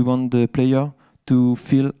 because we want the player to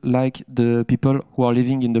feel like the people who are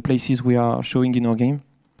living in the places we are showing in our game.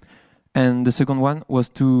 And the second one was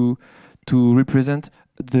to represent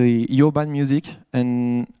the urban music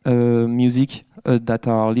and music that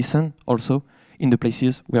are listened also in the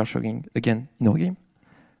places we are showing again in our game.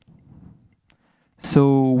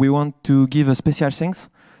 So we want to give a special thanks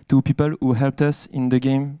to people who helped us in the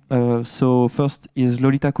game. So first is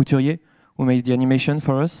Lolita Couturier, who made the animation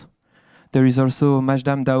for us. There is also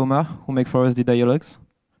Majdam Daoma, who make for us the dialogues.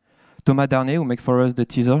 Thomas Darnay, who make for us the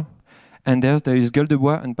teaser. And there is Gueule de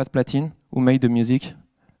Bois and Pat Platine, who made the music.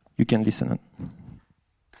 You can listen on.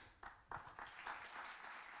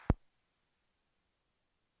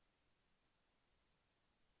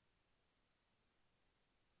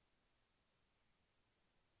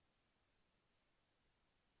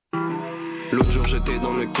 L'autre jour j'étais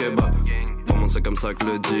dans le kebab. Vraiment c'est comme ça que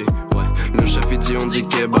le dit. Ouais, le chef il dit on dit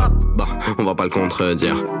kebab. Bah, on va pas le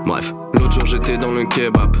contredire. Bref, l'autre jour j'étais dans le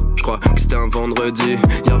kebab. Je crois que c'était un vendredi.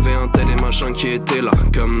 Y'avait un tel et machin qui était là,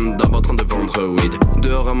 comme d'abord en train de vendre weed.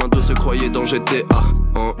 Dehors un main se croyait dans GTA.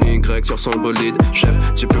 En Y sur son bolide.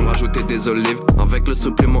 Chef, tu peux me rajouter des olives avec le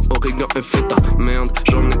supplément origan et feta. Merde,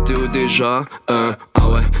 j'en étais où déjà? Ah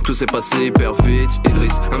ouais, tout s'est passé hyper vite.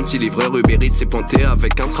 Idriss, un petit livreur Uber Eats s'est pointé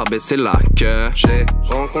avec un rabat, c'est là que j'ai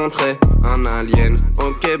rencontré un alien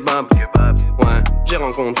au kebab. Ouais, j'ai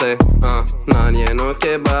rencontré un alien au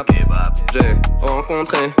kebab. J'ai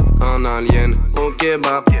rencontré un alien au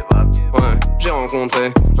kebab. Ouais, j'ai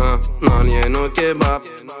rencontré un alien au kebab.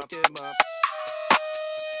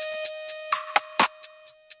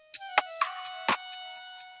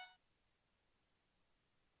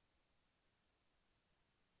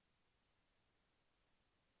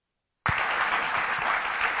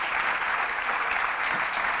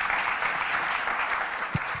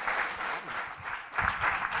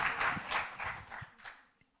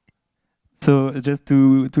 So just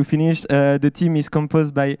to finish, the team is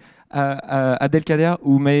composed by Abdelkader,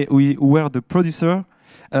 who were the producer,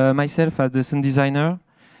 myself as the sound designer.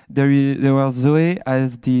 There was Zoe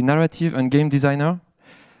as the narrative and game designer.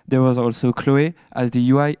 There was also Chloé as the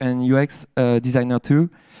UI and UX designer too.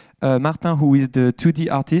 Martin, who is the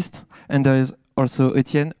 2D artist, and there is also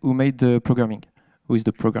Etienne, who made the programming, who is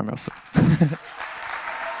the programmer. So.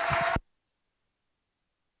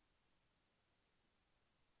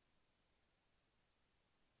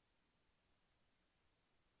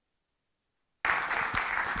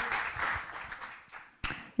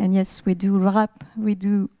 And yes, we do rap,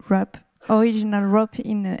 original rap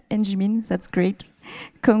in Enjmin, that's great.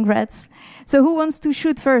 Congrats. So who wants to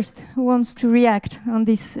shoot first? Who wants to react on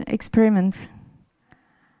this experiment?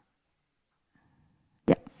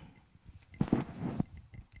 Yeah.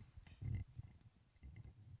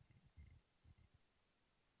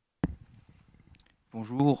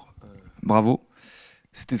 Bonjour, bravo,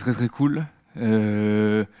 c'était très cool.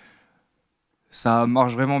 Ça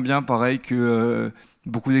marche vraiment bien, pareil que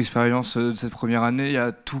beaucoup d'expérience de cette première année. Il y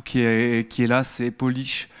a tout qui est là, c'est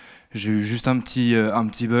polish. J'ai eu juste un petit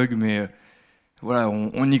bug, mais voilà,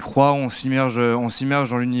 on y croit, on s'immerge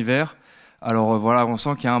dans l'univers. Alors voilà, on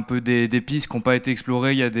sent qu'il y a un peu des pistes qui n'ont pas été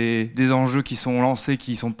explorées, il y a des enjeux qui sont lancés,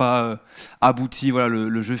 qui ne sont pas aboutis. Voilà,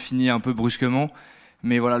 le jeu finit un peu brusquement.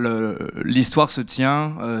 Mais voilà, l'histoire se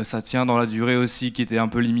tient, ça tient dans la durée aussi qui était un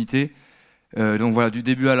peu limitée. Donc voilà, du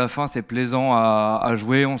début à la fin, c'est plaisant à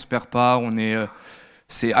jouer, on se perd pas,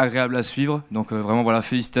 c'est agréable à suivre. Donc vraiment, voilà,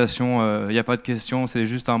 félicitations, il n'y a pas de question, c'est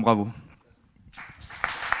juste un bravo.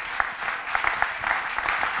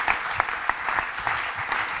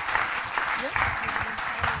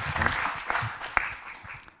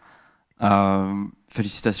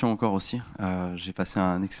 Félicitations encore aussi, j'ai passé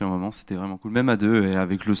un excellent moment, c'était vraiment cool, même à deux et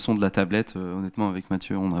avec le son de la tablette, honnêtement avec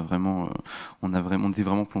Mathieu on était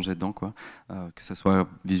vraiment plongé dedans quoi, que ce soit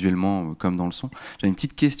visuellement comme dans le son. J'avais une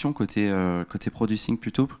petite question côté producing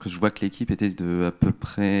plutôt, parce que je vois que l'équipe était de à peu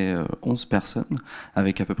près 11 personnes,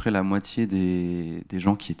 avec à peu près la moitié des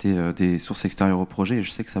gens qui étaient des sources extérieures au projet, et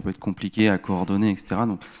je sais que ça peut être compliqué à coordonner, etc.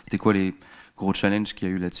 Donc c'était quoi les gros challenges qu'il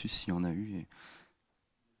y a eu là-dessus, s'il y en a eu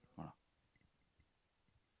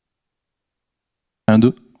Un,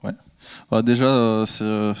 deux, ouais. Bah, déjà,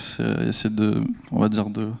 c'est essayer de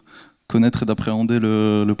connaître et d'appréhender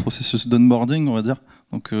le processus d'onboarding, on va dire.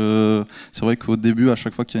 Donc c'est vrai qu'au début, à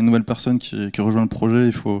chaque fois qu'il y a une nouvelle personne qui rejoint le projet,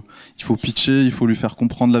 il faut pitcher, il faut lui faire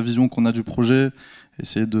comprendre la vision qu'on a du projet,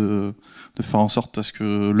 essayer de faire en sorte à ce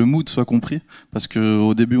que le mood soit compris, parce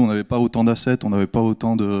qu'au début on n'avait pas autant d'assets, on n'avait pas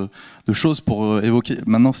autant de choses pour évoquer.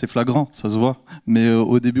 Maintenant c'est flagrant, ça se voit, mais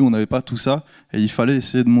au début on n'avait pas tout ça, et il fallait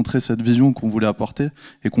essayer de montrer cette vision qu'on voulait apporter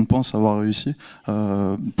et qu'on pense avoir réussi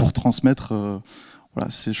pour transmettre voilà,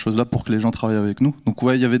 ces choses-là pour que les gens travaillent avec nous. Donc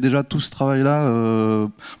ouais, il y avait déjà tout ce travail-là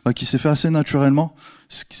qui s'est fait assez naturellement.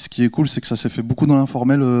 Ce qui est cool, c'est que ça s'est fait beaucoup dans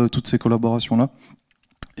l'informel, toutes ces collaborations-là.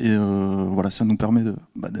 Et voilà, ça nous permet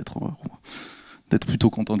d'être plutôt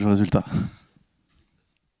content du résultat.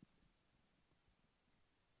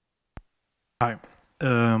 Hi.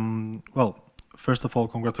 Well, first of all,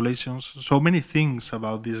 congratulations. So many things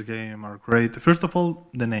about this game are great. First of all,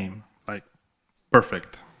 the name, like,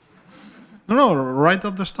 perfect. No, right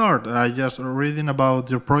at the start, I just reading about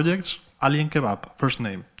your projects, Alien Kebab, first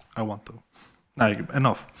name, I want to. Like,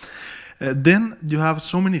 enough. Then you have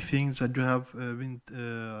so many things that you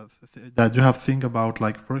have think about,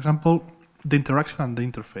 like, for example, the interaction and the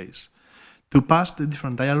interface. To pass the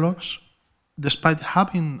different dialogues, despite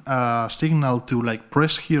having a signal to like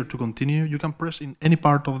press here to continue, you can press in any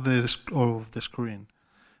part of the screen.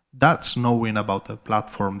 That's knowing about the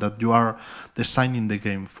platform that you are designing the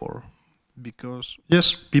game for. Because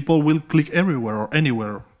yes, people will click everywhere or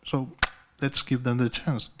anywhere. So let's give them the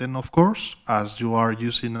chance. Then of course, as you are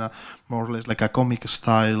using more or less like a comic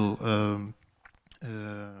style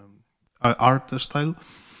art style,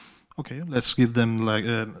 okay, let's give them like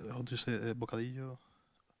how do you say bocadillo?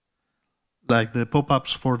 Like the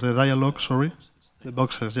pop-ups for the dialogue, sorry. The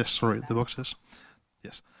boxes, yes, sorry, the boxes.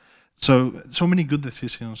 Yes. So many good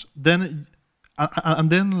decisions. Then, and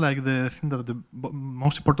then like the thing that the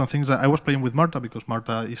most important thing is that I was playing with Marta because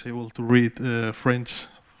Marta is able to read French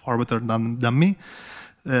far better than me.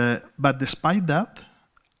 But despite that,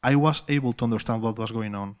 I was able to understand what was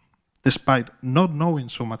going on. Despite not knowing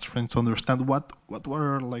so much French to understand what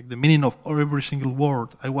were like the meaning of every single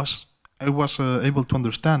word, I was able to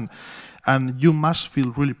understand. And you must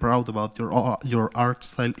feel really proud about your art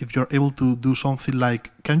style if you're able to do something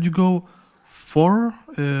like, can you go 4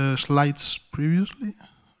 slides previously,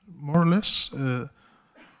 more or less?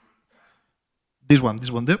 This one,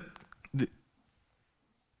 this one.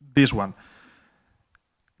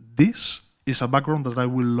 This is a background that I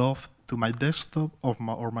will love to my desktop or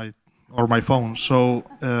my phone. So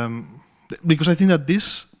because I think that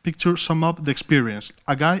this picture sums up the experience.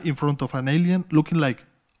 A guy in front of an alien looking like,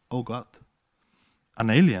 oh God, an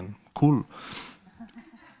alien, cool.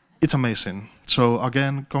 It's amazing. So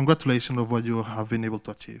again, congratulations of what you have been able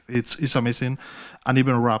to achieve. It's amazing, and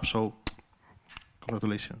even rap. So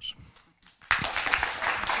congratulations.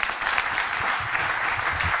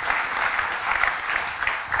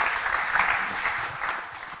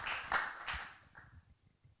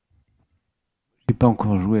 J'ai pas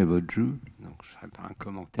encore joué à votre jeu, donc je ferai pas un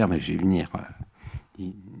commentaire, mais je vais venir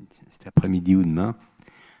cet après-midi ou demain.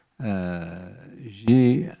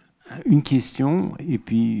 J'ai une question et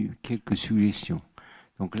puis quelques suggestions.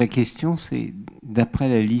 Donc la question, c'est d'après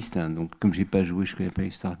la liste, hein, donc comme j'ai pas joué, je connais pas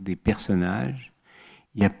l'histoire des personnages.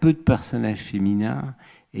 Il y a peu de personnages féminins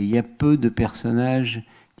et il y a peu de personnages,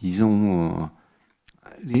 disons,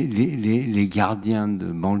 les gardiens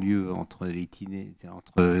de banlieue entre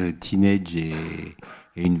teenage et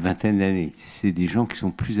une vingtaine d'années. C'est des gens qui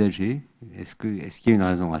sont plus âgés. Est-ce qu'il y a une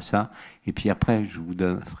raison à ça? Et puis après, je vous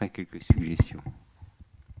ferai quelques suggestions.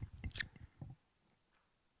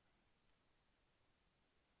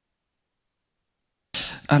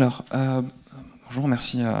 Alors, bonjour,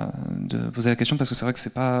 merci de poser la question parce que c'est vrai que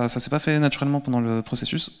ça s'est pas fait naturellement pendant le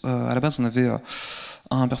processus. À la base, on avait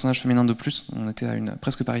un personnage féminin de plus, on était à une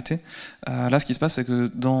presque parité. Là, ce qui se passe, c'est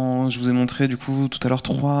que je vous ai montré du coup tout à l'heure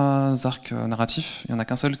 3 arcs narratifs. Il n'y en a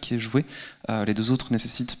qu'un seul qui est joué. Les 2 autres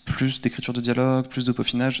nécessitent plus d'écriture de dialogue, plus de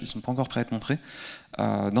peaufinage. Ils ne sont pas encore prêts à être montrés.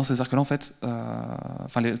 Dans ces arcs-là, en fait,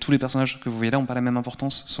 tous les personnages que vous voyez là n'ont pas la même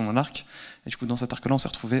importance selon l'arc. Et du coup, dans cet arc-là, on s'est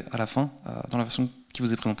retrouvé à la fin, dans la version qui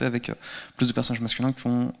vous est présentée, avec plus de personnages masculins qui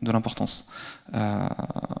ont de l'importance.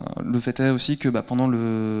 Le fait est aussi que pendant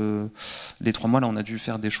les 3 mois, là, on a dû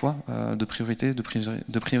faire des choix de priorité,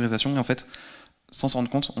 de priorisation. Et en fait, sans s'en rendre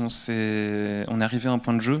compte, on est arrivé à un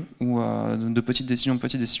point de jeu où, de petites décisions,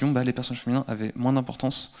 les personnages féminins avaient moins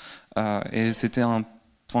d'importance. Et c'était un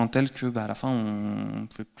point tel que, à la fin, on ne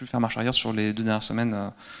pouvait plus faire marche arrière sur les 2 dernières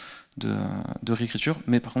semaines de réécriture.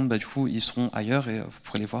 Mais par contre, du coup, ils seront ailleurs et vous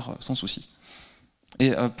pourrez les voir sans souci.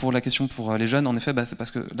 Et pour la question pour les jeunes, en effet, c'est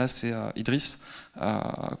parce que là, c'est Idriss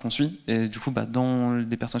qu'on suit. Et du coup, dans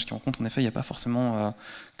les personnages qu'ils rencontrent, en effet, il n'y a pas forcément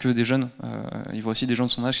que des jeunes. Il voit aussi des gens de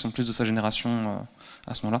son âge qui sont plus de sa génération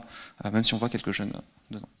à ce moment-là, même si on voit quelques jeunes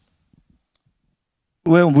dedans.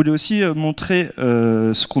 Ouais, on voulait aussi montrer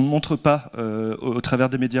ce qu'on ne montre pas au travers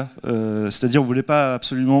des médias. C'est-à-dire, on voulait pas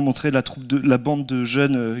absolument montrer la bande de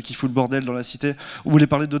jeunes qui fout le bordel dans la cité. On voulait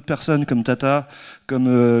parler d'autres personnes comme Tata, comme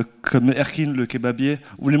Erkin, le kebabier.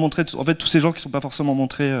 On voulait montrer en fait tous ces gens qui ne sont pas forcément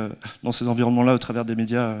montrés dans ces environnements-là au travers des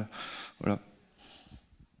médias. Voilà.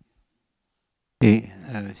 Et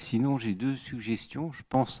sinon, j'ai deux suggestions. Je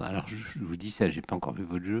pense, alors je vous dis ça, j'ai pas encore vu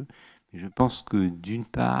votre jeu, mais je pense que d'une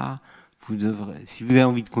part, vous devrez, si vous avez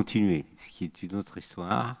envie de continuer, ce qui est une autre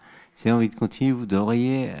histoire, si vous avez envie de continuer, vous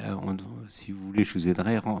devriez, si vous voulez, je vous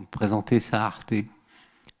aiderai à présenter ça à Arte,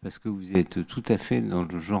 parce que vous êtes tout à fait dans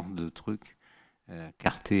le genre de truc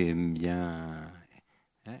qu'Arte aime bien.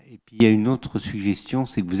 Et puis il y a une autre suggestion,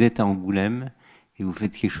 c'est que vous êtes à Angoulême et vous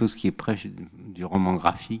faites quelque chose qui est près du roman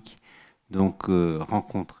graphique. Donc,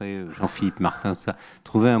 rencontrer Jean-Philippe Martin, tout ça,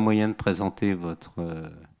 trouver un moyen de présenter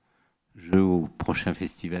votre jeu au prochain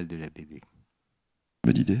festival de la BD.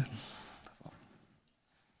 Bonne idée.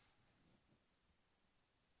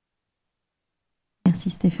 Merci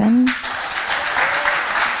Stéphane.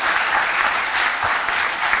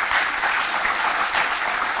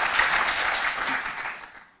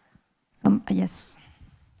 Yes.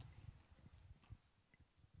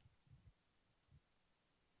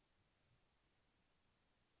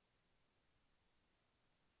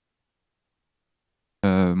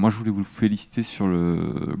 Moi, je voulais vous féliciter sur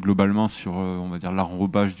globalement sur, on va dire,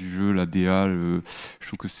 l'enrobage du jeu, la DA. Je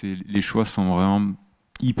trouve que les choix sont vraiment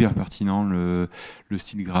hyper pertinents. Le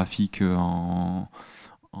style graphique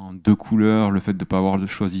en deux couleurs, le fait de ne pas avoir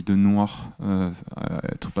choisi de noir,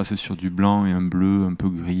 être passé sur du blanc et un bleu un peu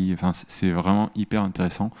gris. Enfin, c'est vraiment hyper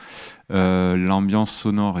intéressant. L'ambiance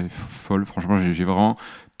sonore est folle. Franchement, j'ai vraiment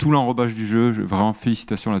tout l'enrobage du jeu, vraiment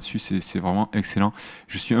félicitations là-dessus, c'est vraiment excellent.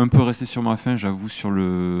 Je suis un peu resté sur ma faim, j'avoue, sur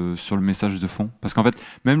le message de fond. Parce qu'en fait,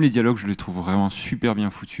 même les dialogues, je les trouve vraiment super bien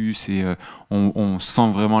foutus. On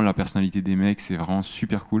sent vraiment la personnalité des mecs, c'est vraiment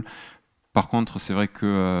super cool. Par contre, c'est vrai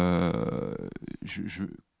que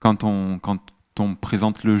quand on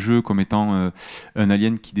présente le jeu comme étant un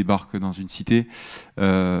alien qui débarque dans une cité,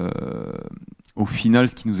 au final,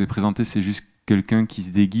 ce qui nous est présenté, c'est juste quelqu'un qui se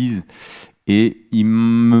déguise. Et il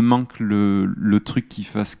me manque le truc qui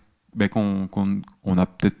fasse qu'on a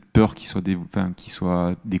peut-être peur qu'il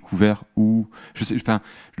soit découvert, ou je sais,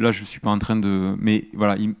 là je suis pas en train de, mais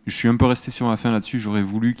voilà, je suis un peu resté sur ma fin là-dessus. J'aurais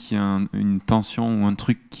voulu qu'il y ait une tension ou un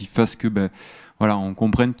truc qui fasse que voilà, on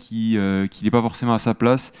comprenne qu'il n'est pas forcément à sa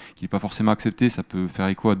place, qu'il n'est pas forcément accepté. Ça peut faire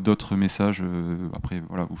écho à d'autres messages. Après,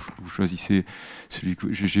 voilà, vous choisissez celui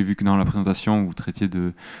que j'ai vu que dans la présentation vous traitiez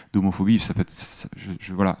d'homophobie. Ça peut être,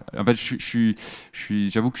 voilà. En fait,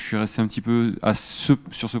 j'avoue que je suis resté un petit peu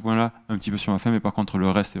sur ce point-là, un petit peu sur ma fin, mais par contre le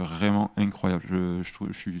reste est vraiment incroyable. Je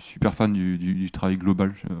suis super fan du travail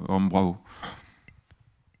global. Vraiment bravo.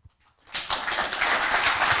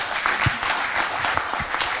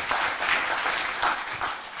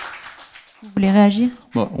 Vous voulez réagir?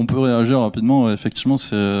 On peut réagir rapidement. Effectivement,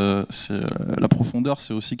 la profondeur,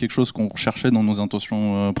 c'est aussi quelque chose qu'on recherchait dans nos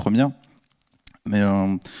intentions premières. Mais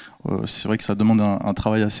c'est vrai que ça demande un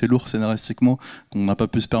travail assez lourd scénaristiquement, qu'on n'a pas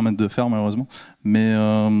pu se permettre de faire malheureusement. Mais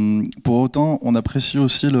pour autant, on apprécie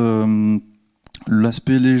aussi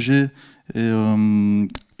l'aspect léger et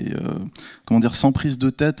comment dire, sans prise de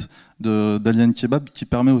tête d'Alien Kebab, qui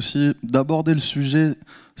permet aussi d'aborder le sujet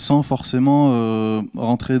sans forcément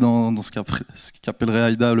rentrer dans ce qu'appellerait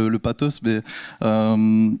Aïda le pathos. Mais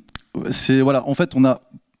voilà, en fait, on a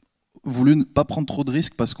voulu ne pas prendre trop de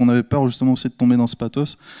risques parce qu'on avait peur justement aussi de tomber dans ce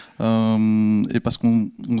pathos, et parce qu'on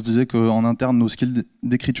se disait qu'en interne, nos skills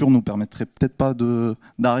d'écriture nous permettraient peut-être pas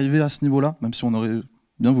d'arriver à ce niveau-là, même si on aurait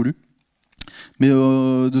bien voulu. Mais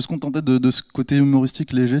de se contenter de ce côté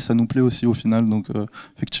humoristique léger, ça nous plaît aussi au final. Donc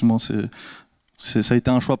effectivement, ça a été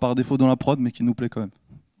un choix par défaut dans la prod, mais qui nous plaît quand même.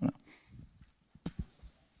 Voilà.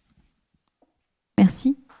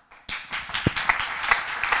 Merci.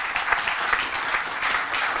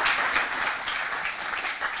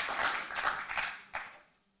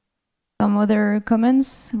 Some other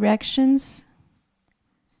comments, reactions?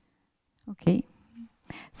 Okay.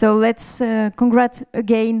 So let's congratulate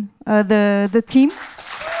again the team.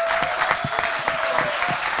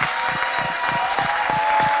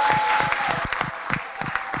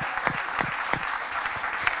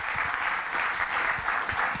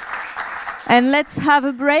 And let's have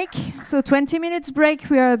a break. So 20 minutes break.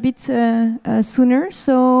 We are a bit sooner.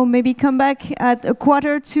 So maybe come back at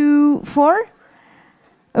 3:45.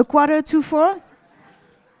 3:45.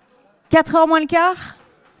 4h moins le quart.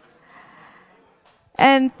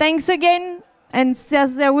 And thanks again. And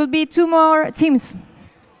there will be 2 more teams.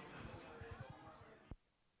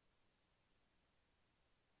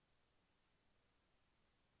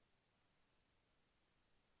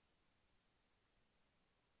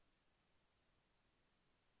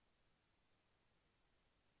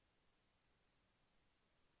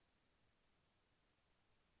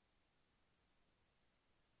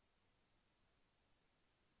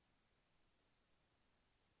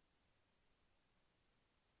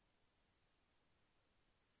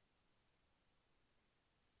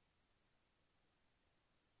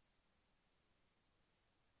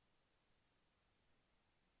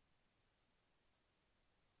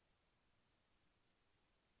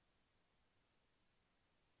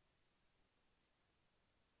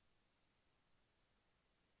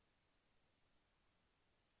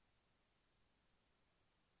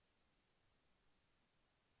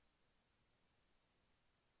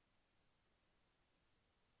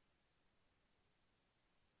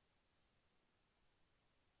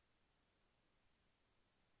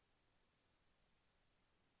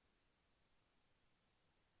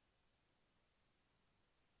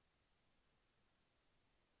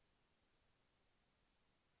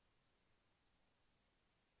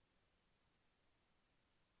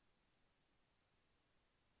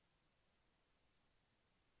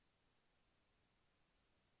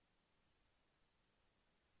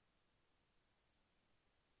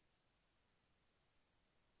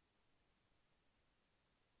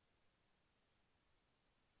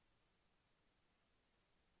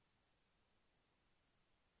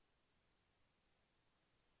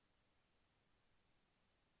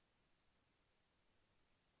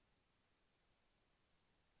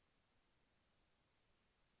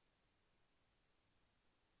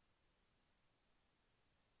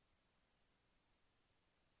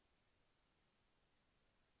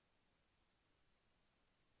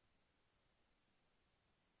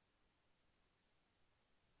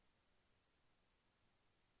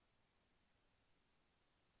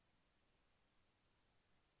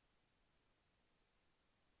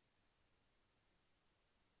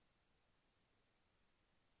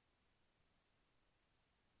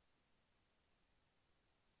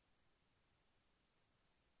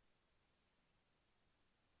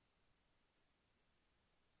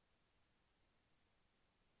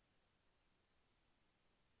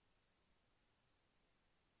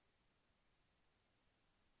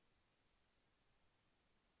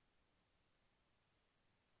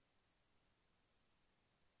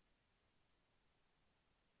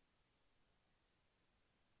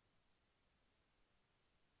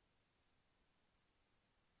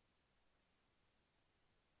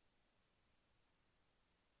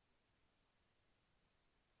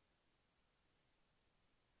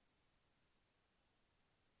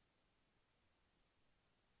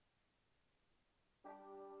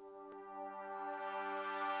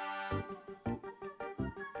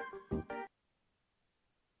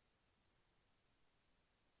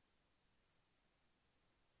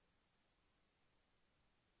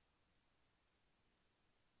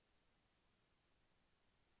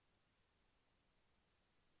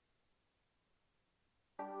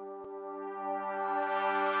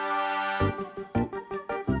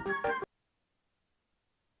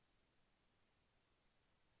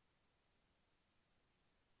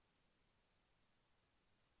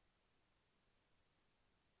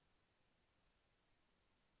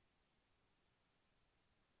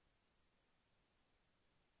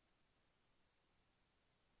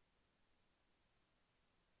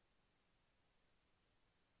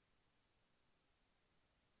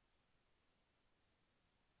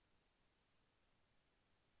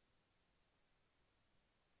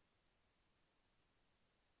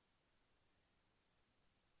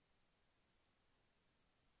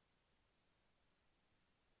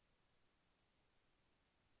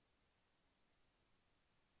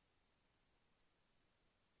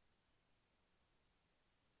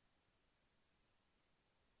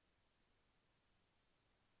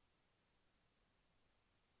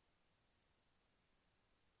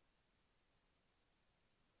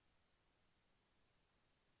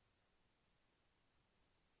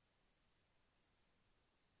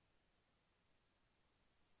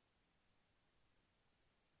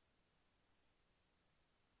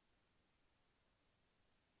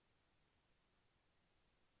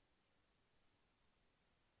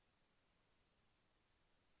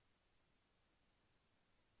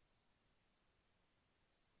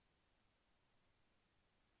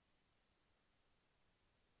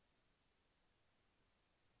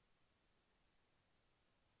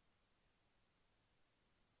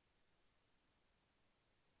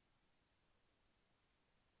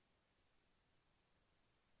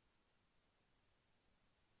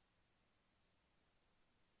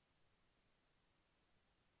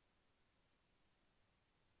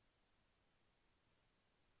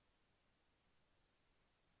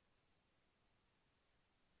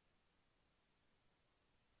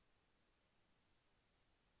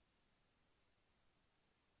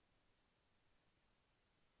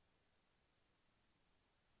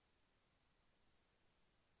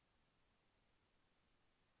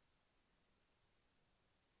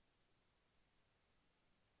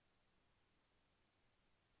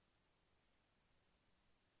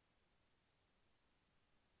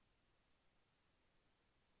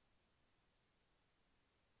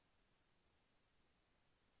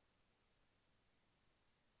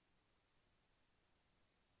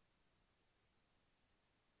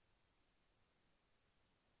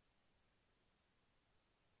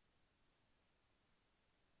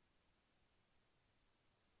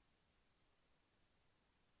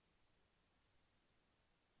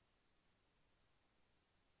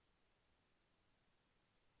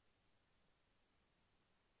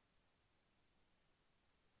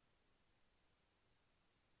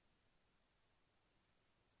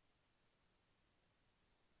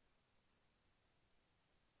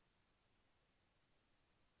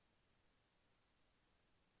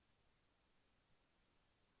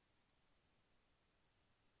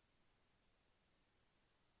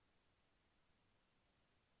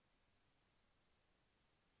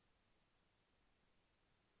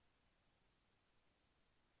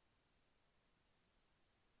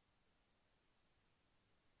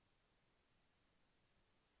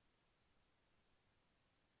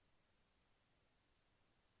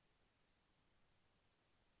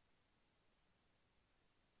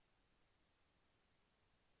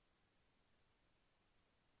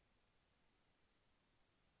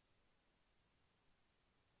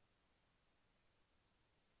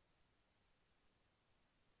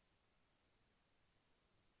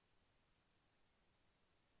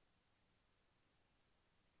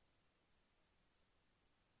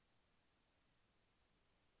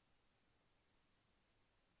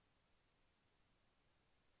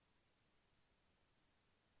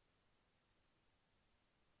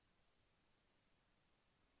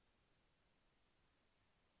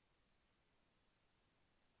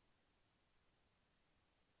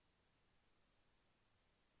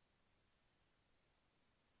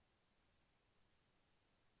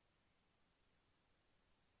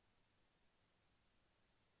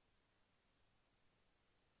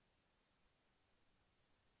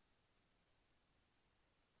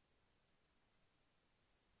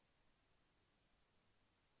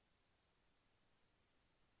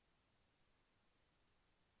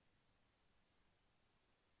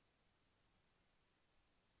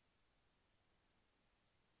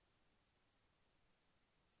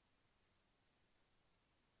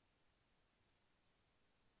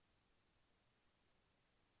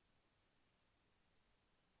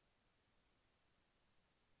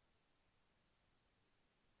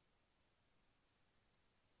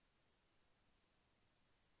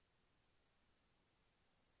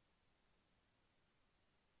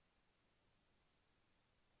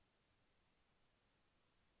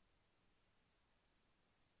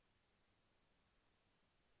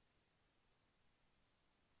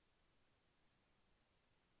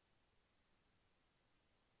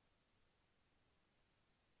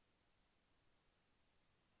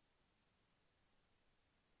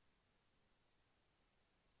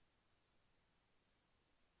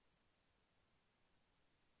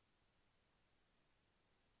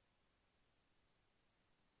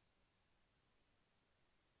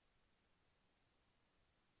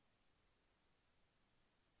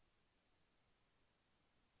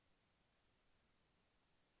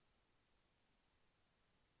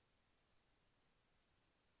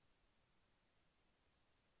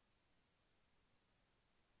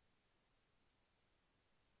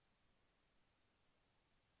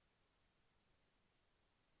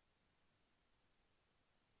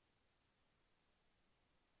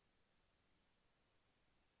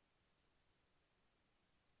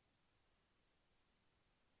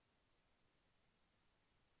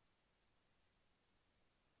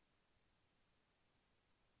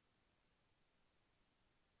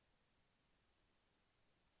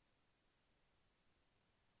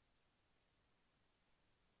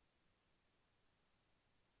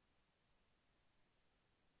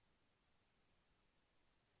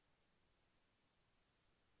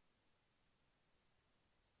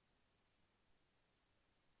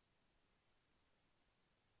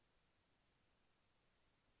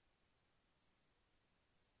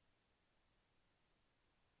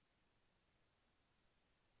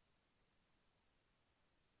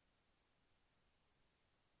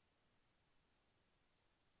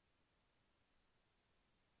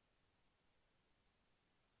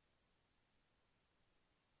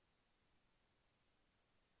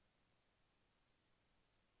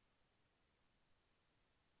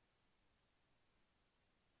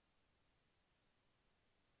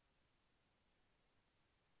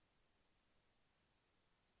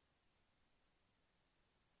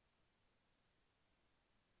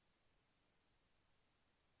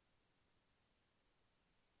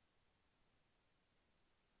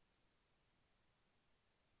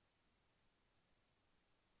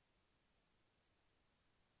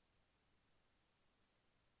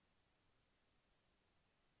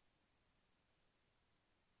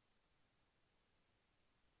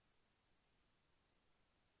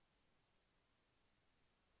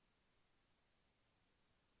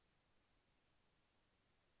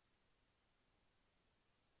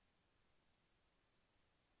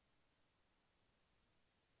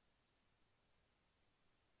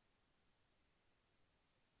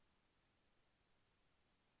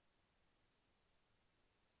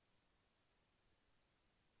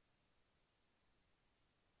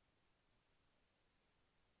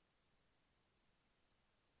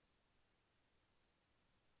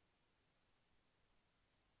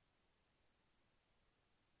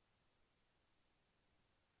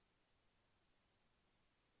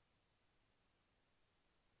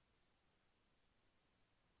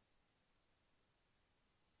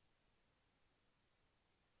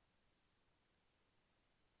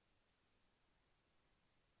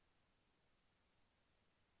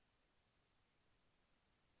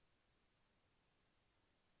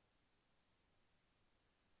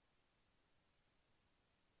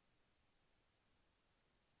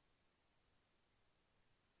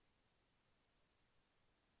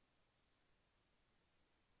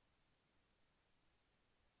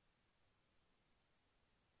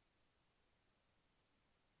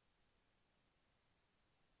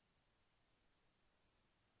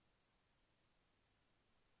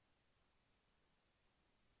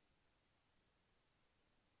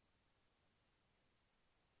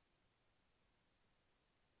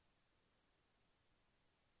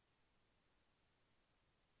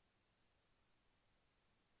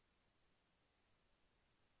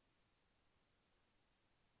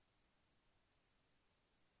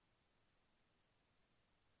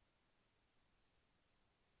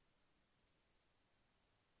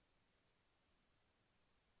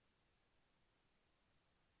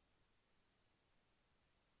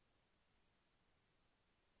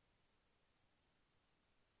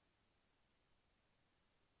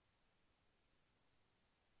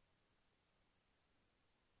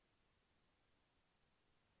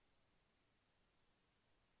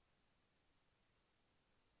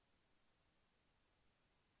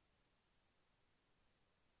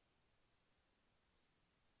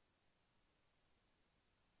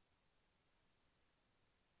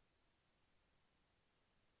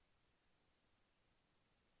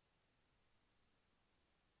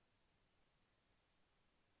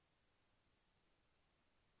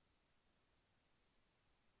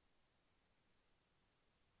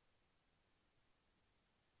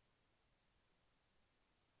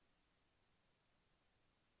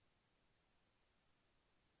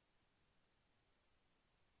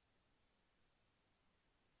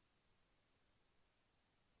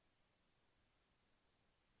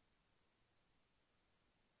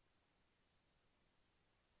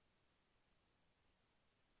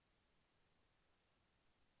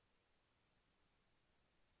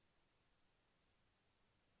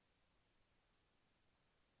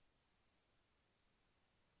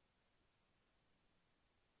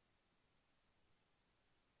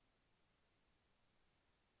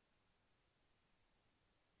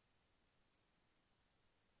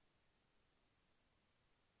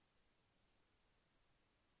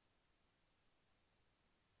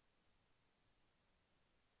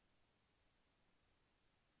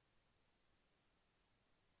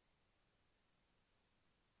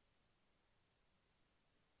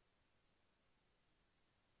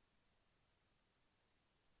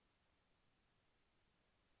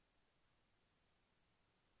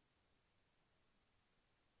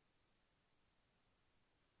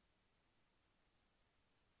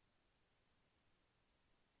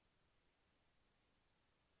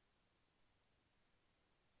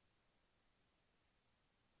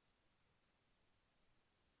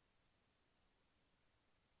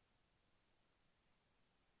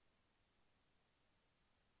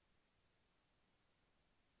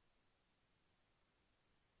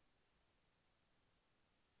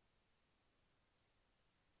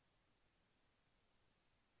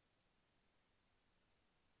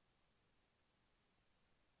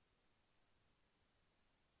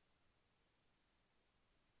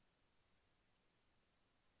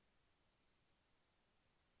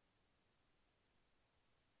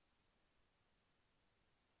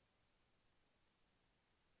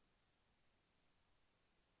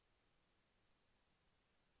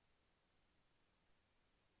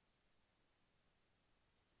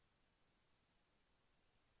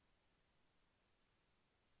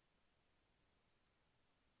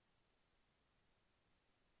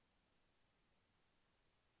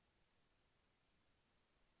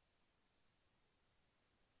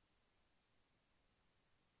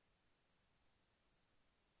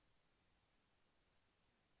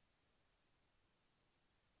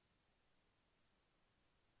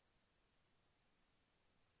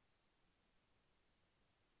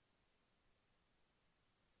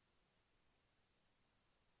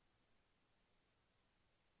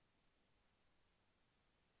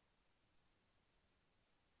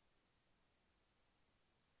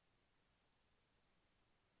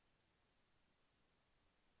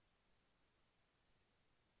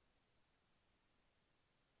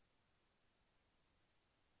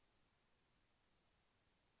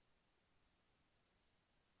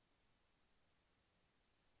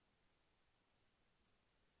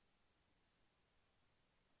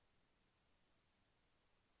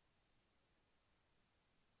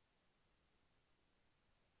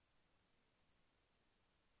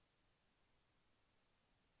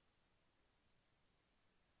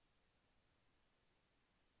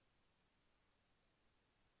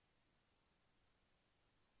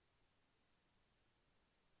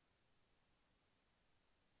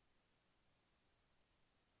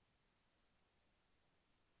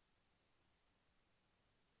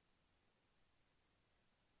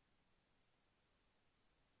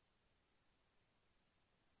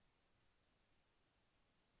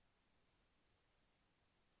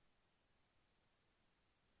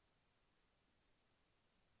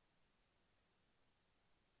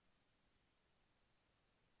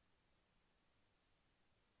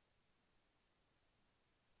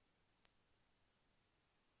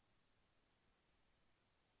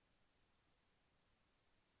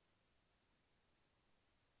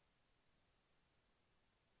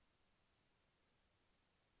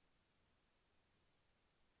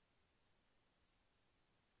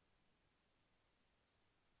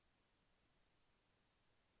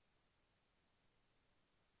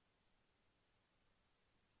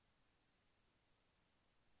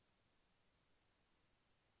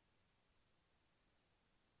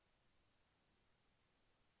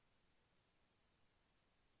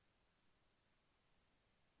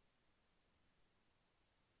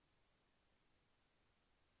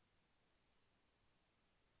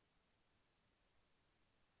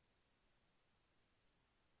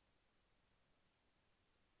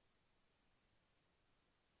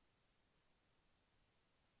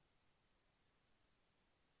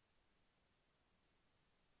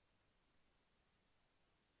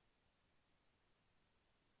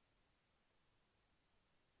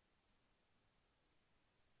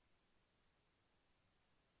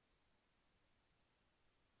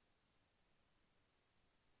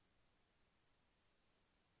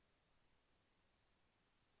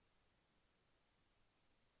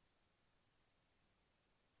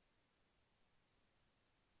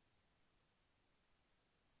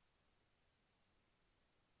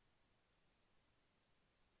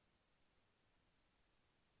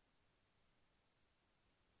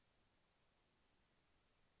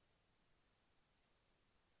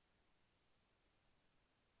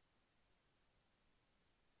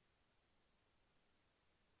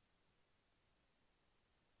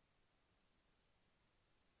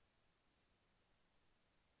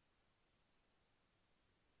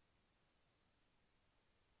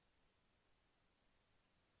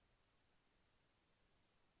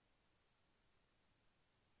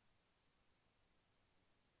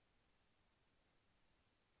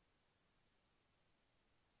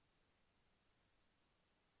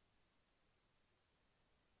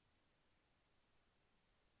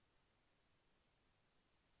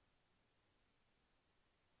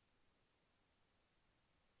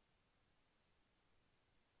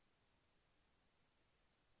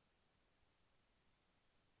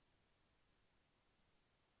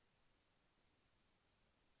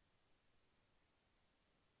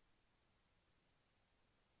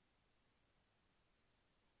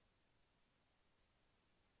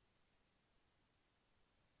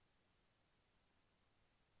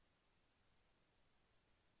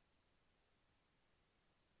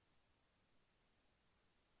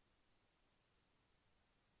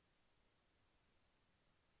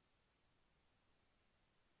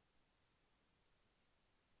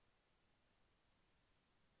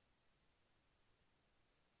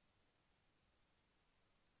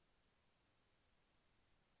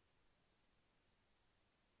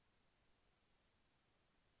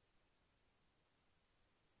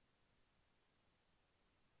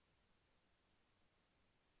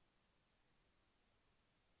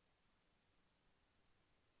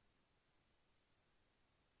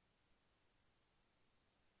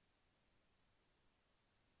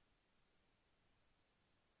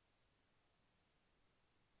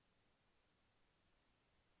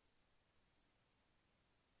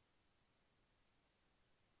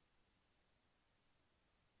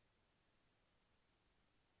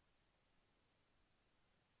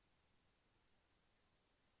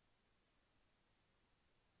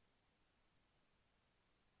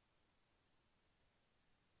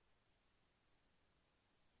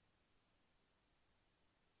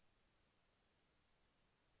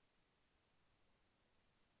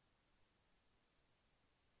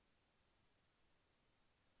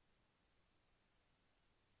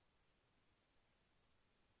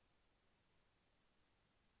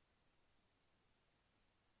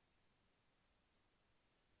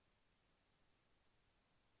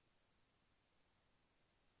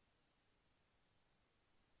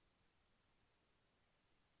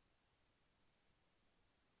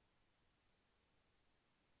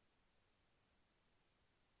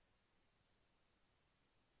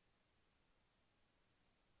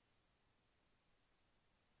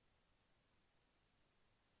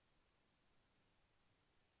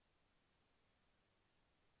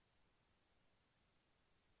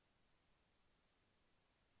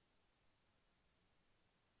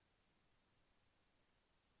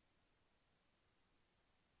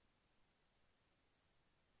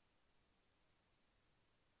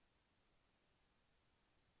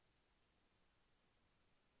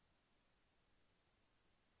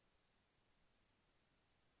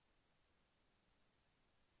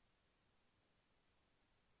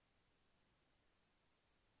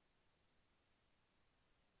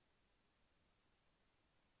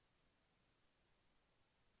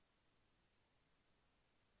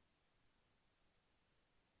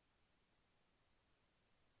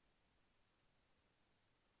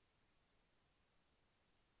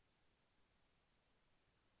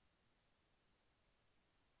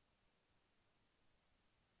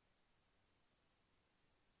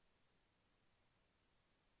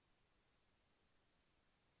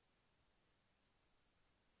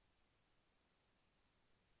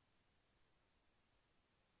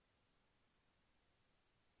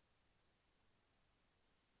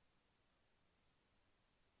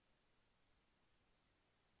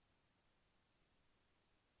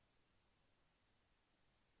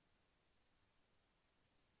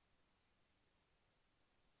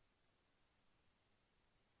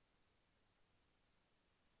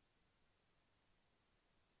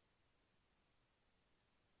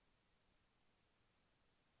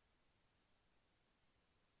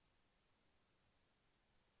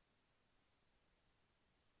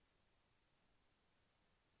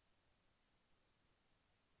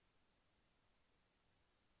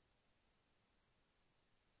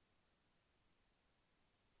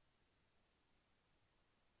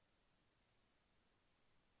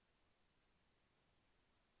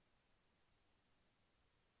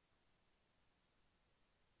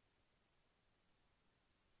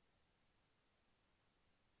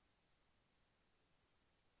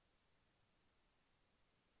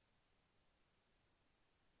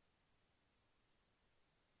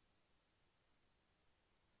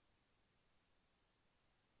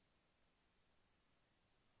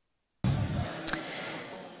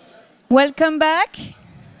 Welcome back.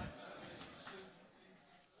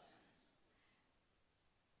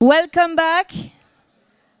 Welcome back.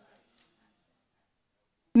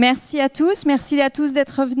 Merci à tous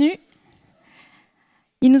d'être venus.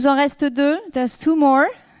 Il nous en reste 2. There's 2 more.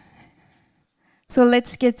 So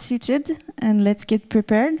let's get seated and let's get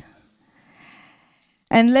prepared.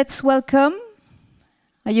 And let's welcome,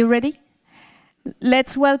 are you ready?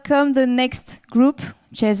 Let's welcome the next group,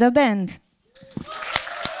 Jazz Band.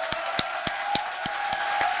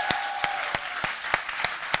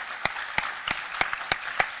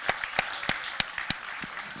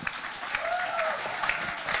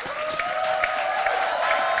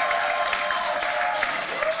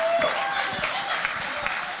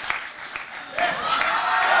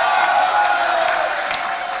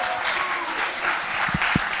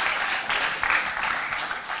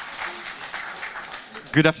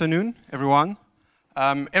 Good afternoon, everyone.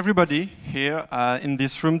 Everybody here in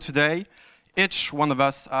this room today, each one of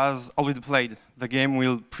us has already played the game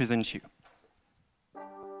we'll present you.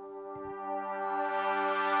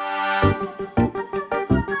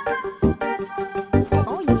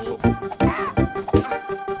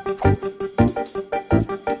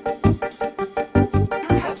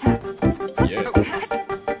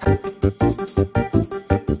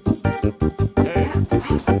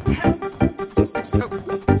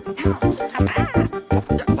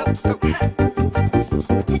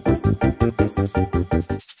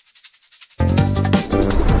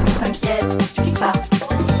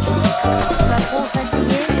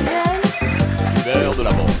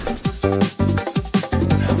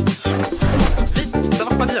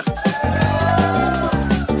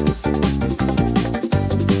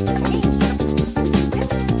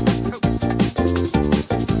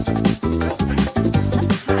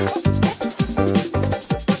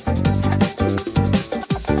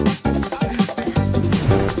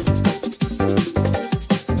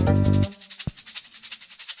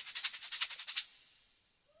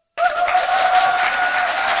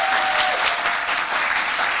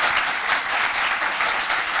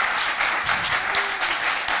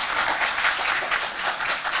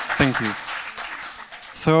 Thank you.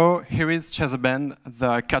 So here is Chess Band,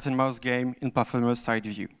 the cat and mouse game in performer side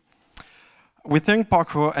view. We think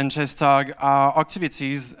parkour and chess tag are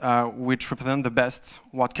activities which represent the best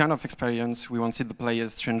what kind of experience we wanted the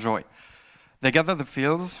players to enjoy. They gather the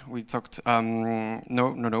fields. We talked, we'll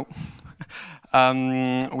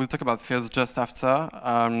talk about fields just after,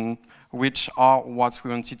 which are what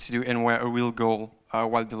we wanted to do and were a real goal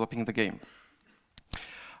while developing the game.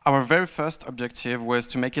 Our very first objective was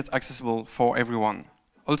to make it accessible for everyone.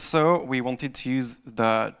 Also, we wanted to use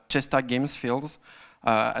the chess tag games fields,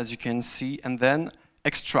 as you can see, and then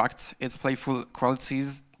extract its playful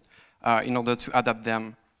qualities in order to adapt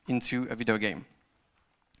them into a video game.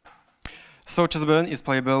 So Chessboard is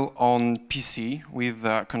playable on PC with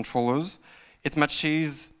controllers. It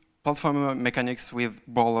matches platformer mechanics with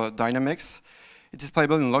brawler dynamics. It is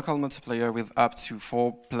playable in local multiplayer with up to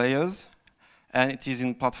 4 players. And it is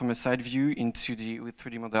in platformer side view in 2D with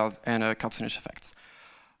 3D models and cartoonish effects.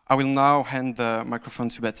 I will now hand the microphone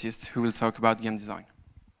to Baptiste, who will talk about game design.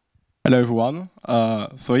 Hello, everyone.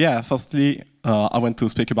 Firstly, I want to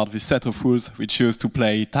speak about this set of rules we choose to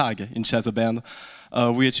play tag in Chess Band.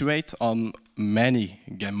 We iterate on many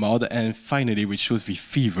game modes, and finally we choose the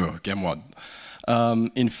Fever game mode.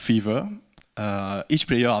 In Fever, each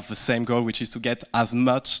player has the same goal, which is to get as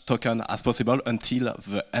much token as possible until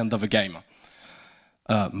the end of the game.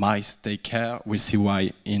 Mice take care, we'll see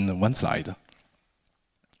why in one slide.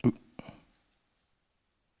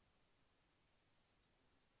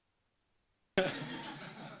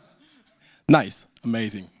 Nice,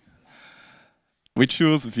 amazing. We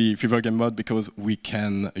choose the Fever game mode because we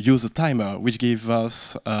can use a timer which gave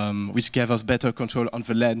us better control on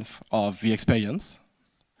the length of the experience.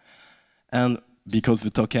 And because the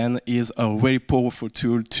token is a very powerful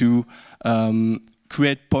tool to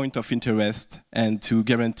create point of interest and to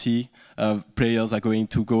guarantee players are going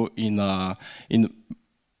to go in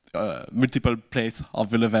multiple places of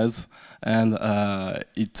the levels, and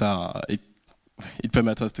it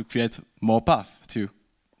permits us to create more paths too.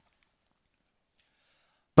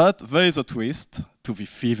 But there is a twist to the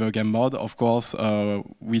Fever game mode. Of course,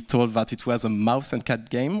 we thought that it was a mouse and cat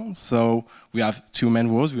game, so we have 2 main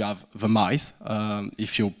rules. We have the mice.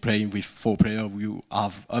 If you're playing with 4 players, you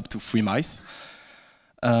have up to 3 mice.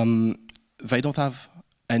 They don't have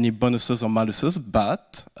any bonuses or maluses,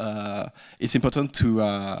 but it's important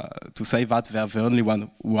to say that they're the only one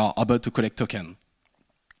who are able to collect token.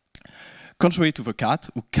 Contrary to the cat,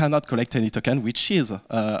 who cannot collect any token, which is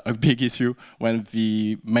a big issue when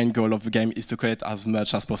the main goal of the game is to collect as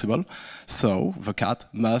much as possible. So the cat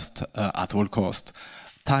must, at all cost,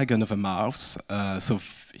 tag another mouse, so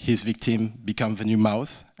his victim becomes the new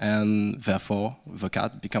mouse, and therefore the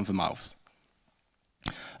cat becomes the mouse.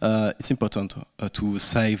 It's important to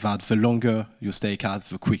say that the longer you stay cat,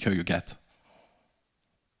 the quicker you get.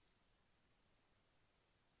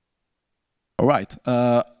 All right,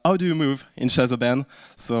 how do you move in Chess the Band?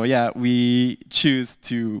 So yeah, we choose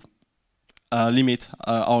to limit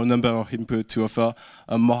our number of input to offer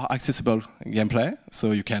a more accessible gameplay.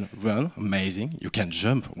 So you can run, amazing, you can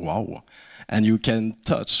jump, wow, and you can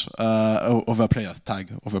touch other players, tag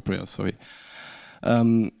other players, sorry.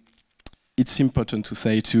 It's important to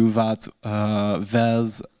say too that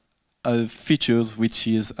there's features which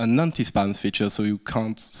is an anti-spam feature, so you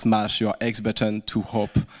can't smash your X button to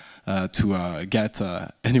hope to get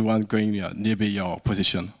anyone going nearby your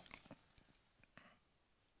position.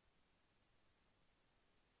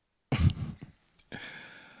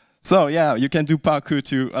 So yeah, you can do parkour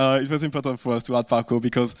too. It was important for us to add parkour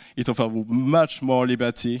because it offers much more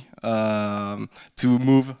liberty to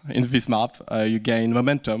move in this map. You gain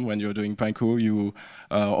momentum when you're doing parkour. You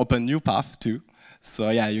open new paths too.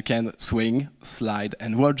 So yeah, you can swing, slide,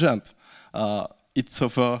 and wall jump. It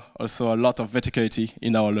offers also a lot of verticality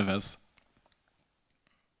in our levels.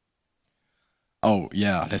 Oh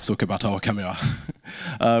yeah, let's talk about our camera.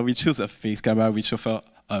 We choose a fixed camera which offers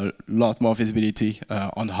a lot more visibility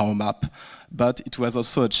on our map, but it was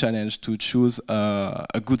also a challenge to choose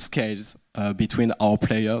a good scale between our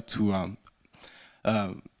player to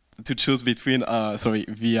choose between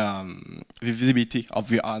the visibility of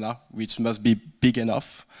the arena, which must be big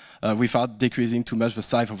enough without decreasing too much the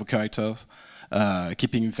size of the characters,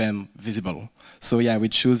 keeping them visible. So yeah, we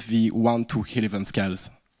choose the 1:11 scales.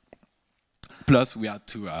 Plus, we had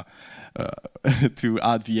to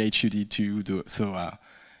add the HUD to do so.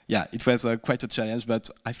 Yeah, it was quite a challenge, but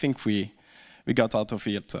I think we got out of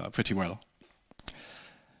it pretty well.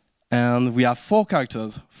 And we have 4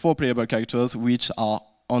 characters, 4 playable characters, which are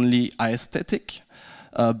only aesthetic,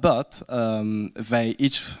 but they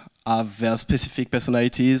each have their specific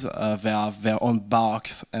personalities. They have their own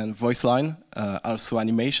barks and voice line, also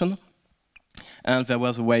animation. And there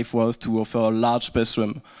was a way for us to offer a large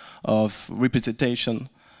spectrum of representation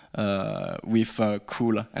with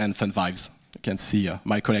cool and fun vibes. You can see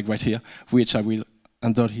my colleague right here, which I will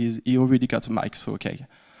handle. He already got a mic, so okay.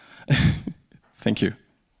 Thank you.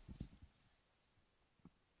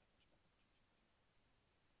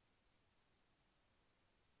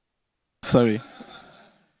 Sorry.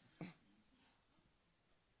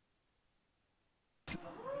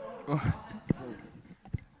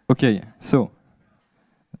 Okay, so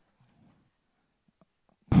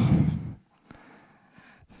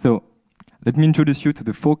let me introduce you to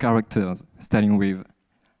the 4 characters, starting with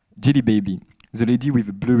Jelly Baby, the lady with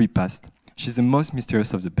a blurry past. She's the most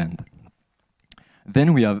mysterious of the band.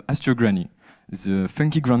 Then we have Astro Granny, the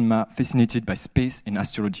funky grandma fascinated by space and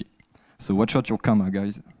astrology. So watch out your camera,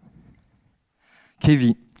 guys.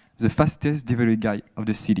 KV, the fastest delivery guy of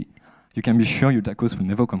the city. You can be sure your tacos will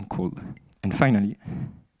never come cold. And finally,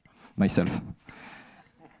 myself.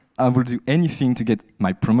 I will do anything to get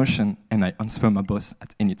my promotion, and I answer my boss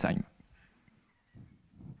at any time.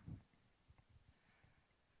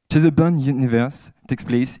 Chess the Band universe takes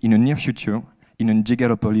place in a near future in a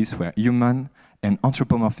gigalopolis where human and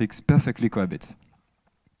anthropomorphics perfectly cohabit.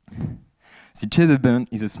 The Chess the Band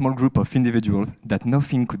is a small group of individuals that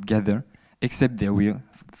nothing could gather except their will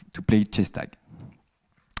to play chess tag.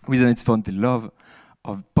 Whether it's for the love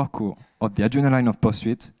of parkour or the adrenaline of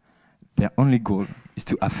pursuit, their only goal is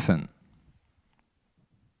to have fun.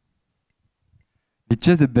 The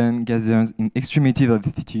Chess the Band gathers in extremities of the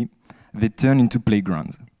city. They turn into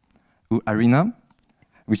playgrounds. Arena,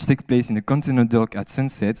 which takes place in a container dock at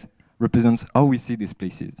sunset, represents how we see these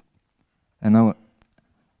places. And now,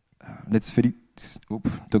 let's Félix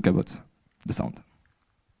talk about the sound.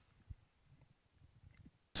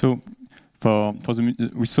 So,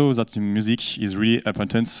 we saw that the music is really a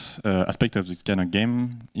important aspect of this kind of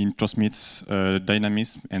game. It transmits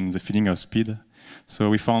dynamism and the feeling of speed. So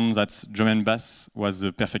we found that drum and bass was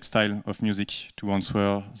the perfect style of music to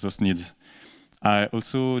answer those needs. I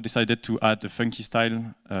also decided to add a funky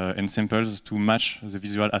style and samples to match the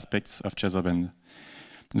visual aspects of Chess the Band.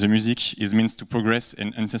 The music is meant to progress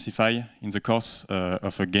and intensify in the course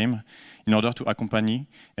of a game in order to accompany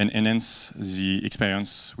and enhance the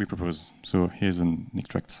experience we propose. So here's an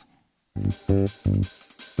extract.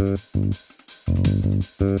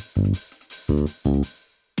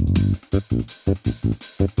 Okay,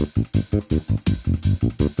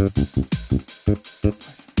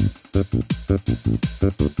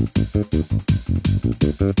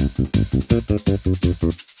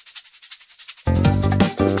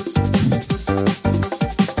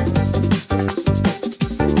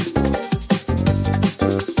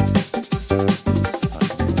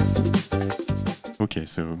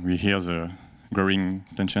 so we hear the growing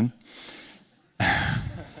tension.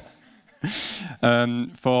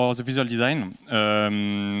 For the visual design,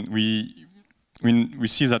 we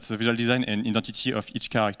see that the visual design and identity of each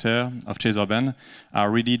character of Chaser Band are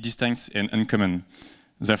really distinct and uncommon.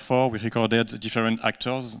 Therefore, we recorded different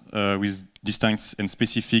actors with distinct and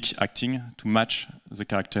specific acting to match the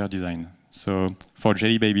character design. So for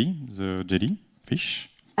Jelly Baby, the jellyfish.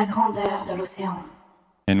 La grandeur de l'océan.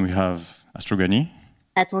 And we have Astrogani.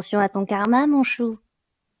 Attention à ton karma, mon chou.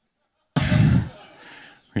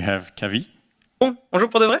 We have Kavi. Bon, on joue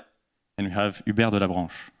pour de vrai? And we have Hubert de la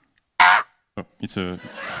Branche. Oh, it's a...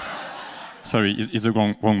 Sorry, it's the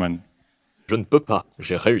wrong one. Je ne peux pas,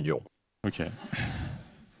 j'ai réunion. Okay.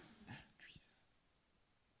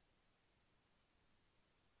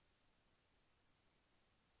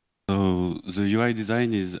 So the UI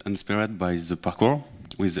design is inspired by the parkour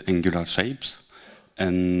with angular shapes,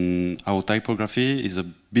 and our typography is a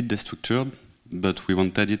bit destructured, but we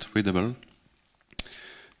wanted it readable.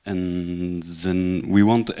 And then we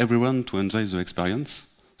want everyone to enjoy the experience,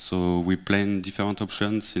 so we plan different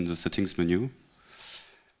options in the settings menu.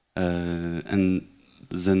 And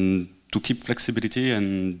then to keep flexibility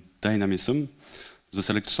and dynamism, the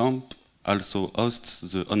select champ also hosts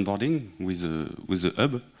the onboarding with the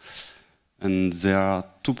hub. And there are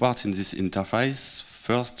two parts in this interface.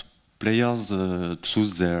 First, players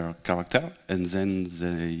choose their character, and then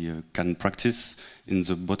they can practice in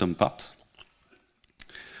the bottom part.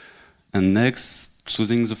 And next,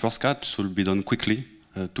 choosing the first catch should be done quickly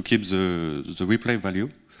to keep the replay value.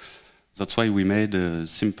 That's why we made a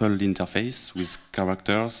simple interface with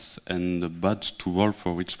characters and a badge to roll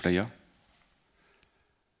for each player.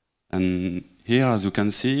 And here, as you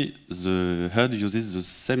can see, the HUD uses the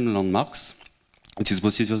same landmarks. It is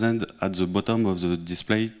positioned at the bottom of the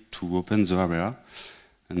display to open the area.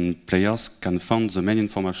 And players can find the main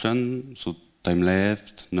information, so time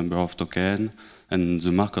left, number of tokens, and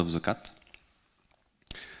the mark of the cat.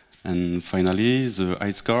 And finally, the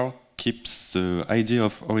high score keeps the idea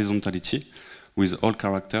of horizontality with all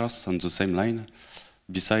characters on the same line.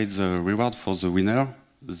 Besides the reward for the winner,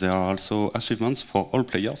 there are also achievements for all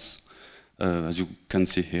players, as you can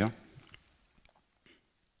see here.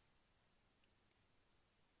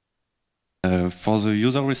 For the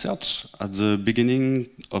user research, at the beginning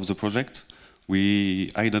of the project,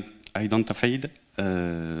 we identified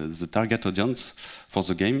the target audience for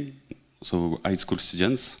the game, so high school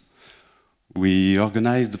students. We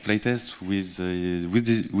organized the playtest with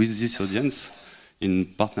this audience in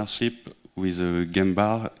partnership with a game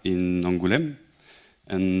bar in Angoulême.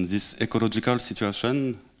 And this ecological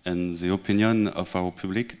situation and the opinion of our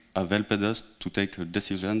public have helped us to take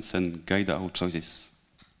decisions and guide our choices.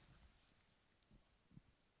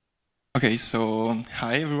 Okay, so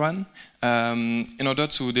hi everyone. In order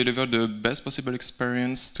to deliver the best possible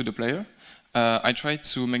experience to the player, I tried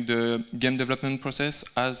to make the game development process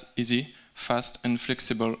as easy, fast and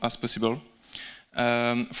flexible as possible.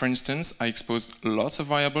 For instance, I exposed lots of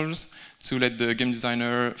variables to let the game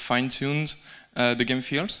designer fine-tune the game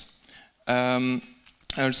fields. I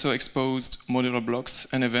also exposed modular blocks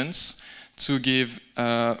and events to give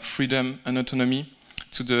freedom and autonomy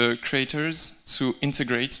to the creators to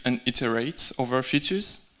integrate and iterate over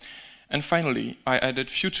features. And finally, I added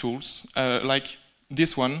few tools like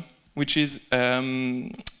this one, which is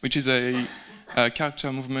a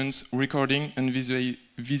character movements recording and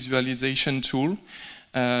visualization tool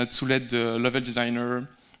to let the level designer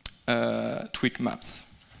tweak maps.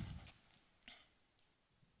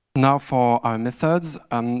 Now for our methods.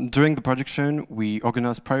 During the production, we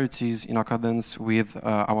organized priorities in accordance with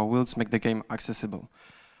our will to make the game accessible.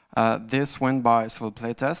 This went by several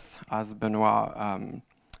playtests, as Benoit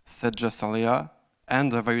said just earlier,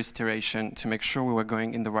 and various iterations to make sure we were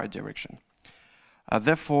going in the right direction.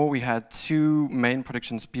 Therefore, we had two main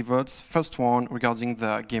production pivots. First one regarding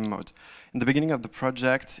the game mode. In the beginning of the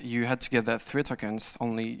project, you had to gather 3 tokens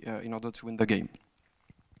only in order to win the game.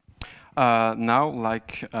 Now,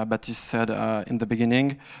 like Baptiste said in the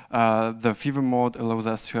beginning, the fever mode allows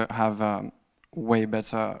us to have way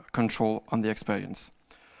better control on the experience.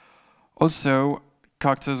 Also,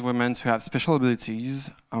 characters were meant to have special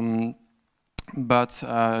abilities, but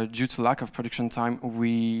due to lack of production time,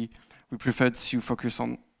 we preferred to focus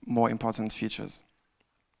on more important features.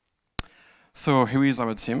 So here is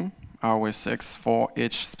our team, our 6 for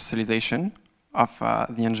each specialization of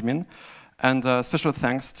the Enjmin. And special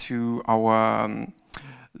thanks to our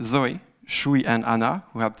Zoe, Shui and Anna,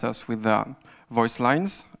 who helped us with the voice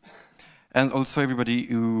lines, and also everybody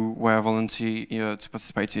who were volunteer to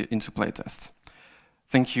participate into playtest.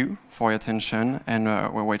 Thank you for your attention, and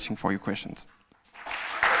we're waiting for your questions.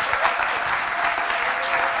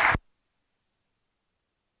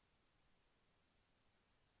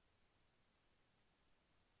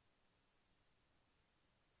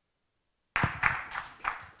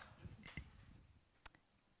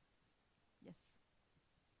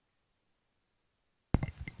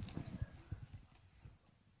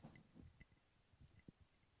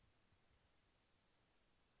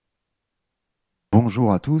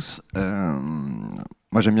 Bonjour à tous.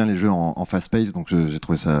 Moi j'aime bien les jeux en fast-pace, donc j'ai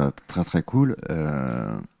trouvé ça très très cool.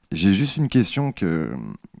 J'ai juste une question que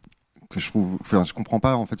je trouve, enfin, je comprends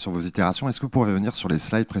pas en fait sur vos itérations. Est-ce que vous pourriez revenir sur les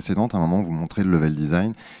slides précédentes? À un moment vous montrez le level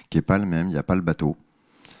design qui est pas le même, il n'y a pas le bateau.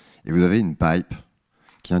 Et vous avez une pipe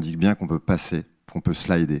qui indique bien qu'on peut passer, qu'on peut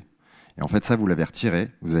slider. Et en fait ça vous l'avez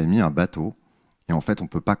retiré, vous avez mis un bateau, et en fait on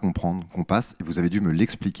peut pas comprendre qu'on passe, et vous avez dû me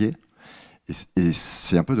l'expliquer. Et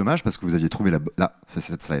c'est un peu dommage parce que vous aviez trouvé là, c'est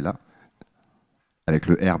cette slide-là, avec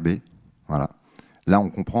le RB, voilà. Là, on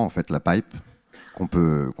comprend en fait la pipe qu'on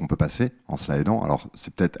peut passer en slidant. Alors,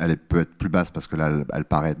 c'est peut-être, elle peut être plus basse parce que là, elle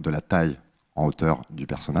paraît de la taille en hauteur du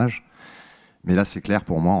personnage. Mais là, c'est clair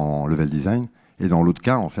pour moi en level design. Et dans l'autre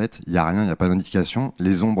cas, en fait, il n'y a rien, il n'y a pas d'indication.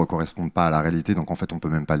 Les ombres ne correspondent pas à la réalité, donc en fait, on ne peut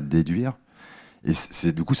même pas le déduire.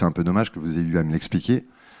 Et du coup, c'est un peu dommage que vous ayez eu à me l'expliquer.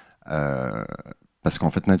 Parce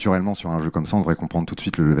qu'en fait, naturellement, sur un jeu comme ça, on devrait comprendre tout de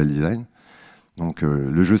suite le level design. Donc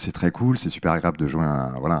le jeu, c'est très cool, c'est super agréable de jouer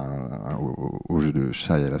au jeu de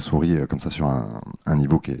chat et à la souris comme ça sur un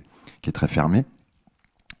niveau qui est très fermé.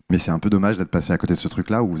 Mais c'est un peu dommage d'être passé à côté de ce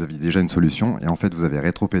truc-là où vous aviez déjà une solution et en fait, vous avez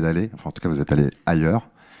rétro-pédalé, enfin en tout cas, vous êtes allé ailleurs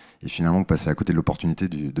et finalement, vous passez à côté de l'opportunité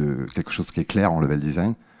de quelque chose qui est clair en level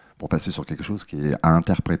design pour passer sur quelque chose qui est à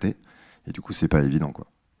interpréter et du coup, c'est pas évident, quoi.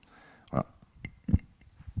 Voilà.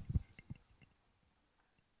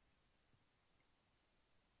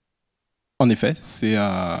 En effet,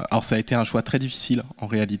 alors ça a été un choix très difficile en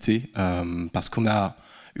réalité, parce qu'on a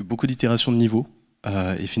eu beaucoup d'itérations de niveaux,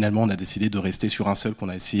 et finalement on a décidé de rester sur un seul qu'on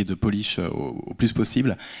a essayé de polish au plus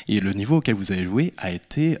possible, et le niveau auquel vous avez joué a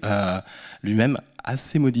été lui-même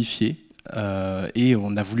assez modifié, et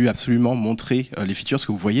on a voulu absolument montrer les features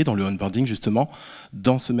que vous voyez dans le onboarding justement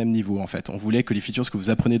dans ce même niveau en fait. On voulait que les features que vous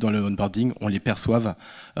apprenez dans le onboarding, on les perçoive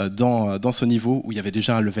dans ce niveau où il y avait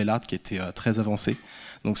déjà un level art qui était très avancé.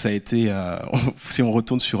 Donc ça a été, si on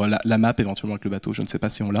retourne sur la map éventuellement avec le bateau, je ne sais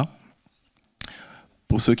pas si on l'a.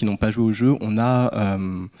 Pour ceux qui n'ont pas joué au jeu, on a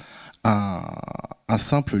un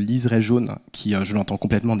simple liseré jaune qui, je l'entends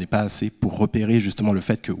complètement, n'est pas assez pour repérer justement le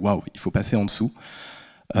fait que waouh, il faut passer en dessous.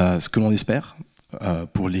 Ce que l'on espère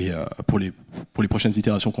pour les prochaines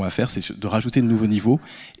itérations qu'on va faire, c'est de rajouter de nouveaux niveaux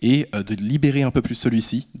et de libérer un peu plus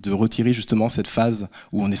celui-ci, de retirer justement cette phase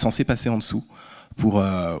où on est censé passer en dessous pour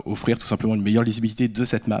offrir tout simplement une meilleure lisibilité de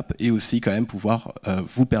cette map et aussi quand même pouvoir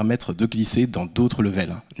vous permettre de glisser dans d'autres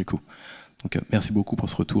levels du coup. Donc merci beaucoup pour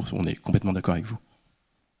ce retour, on est complètement d'accord avec vous.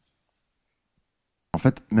 En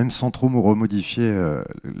fait, même sans trop remodifier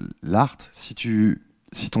l'art, si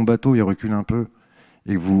ton bateau il recule un peu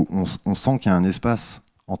et que on sent qu'il y a un espace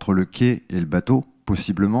entre le quai et le bateau,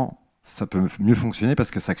 possiblement ça peut mieux fonctionner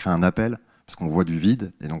parce que ça crée un appel, parce qu'on voit du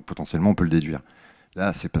vide et donc potentiellement on peut le déduire.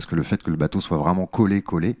 Là, c'est parce que le fait que le bateau soit vraiment collé,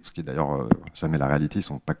 ce qui est d'ailleurs jamais la réalité, ils ne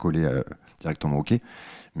sont pas collés directement au quai.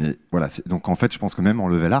 Mais voilà, donc en fait, je pense que même en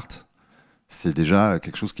level art, c'est déjà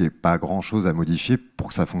quelque chose qui n'est pas grand-chose à modifier pour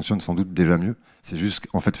que ça fonctionne sans doute déjà mieux. C'est juste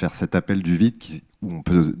en fait faire cet appel du vide où on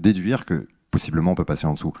peut déduire que possiblement on peut passer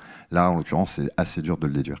en dessous. Là, en l'occurrence, c'est assez dur de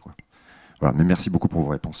le déduire, quoi. Voilà, mais merci beaucoup pour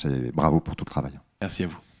vos réponses et bravo pour tout le travail. Merci à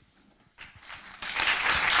vous.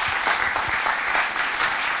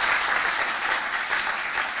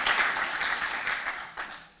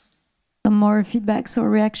 Some more feedbacks or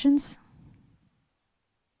reactions?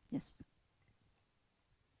 Yes.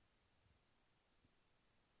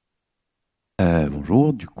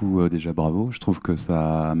 Bonjour, du coup déjà bravo, je trouve que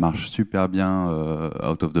ça marche super bien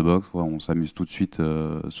out of the box, ouais, on s'amuse tout de suite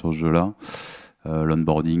sur ce jeu-là.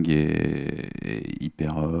 L'onboarding est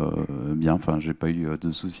hyper bien, enfin j'ai pas eu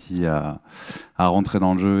de soucis à rentrer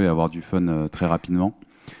dans le jeu et avoir du fun très rapidement.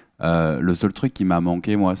 Le seul truc qui m'a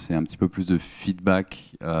manqué, moi, c'est un petit peu plus de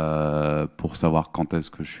feedback pour savoir quand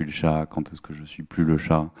est-ce que je suis le chat, quand est-ce que je suis plus le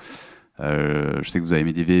chat. Je sais que vous avez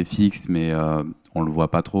mis des VFX, mais on le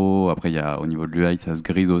voit pas trop. Après, il y a, au niveau de l'UI, ça se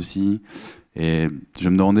grise aussi. Et je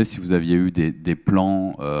me demandais si vous aviez eu des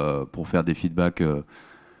plans pour faire des feedbacks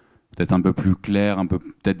peut-être un peu plus clairs,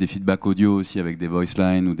 peut-être des feedbacks audio aussi avec des voice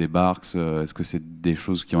lines ou des barks. Est-ce que c'est des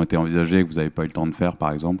choses qui ont été envisagées et que vous n'avez pas eu le temps de faire,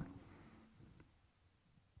 par exemple?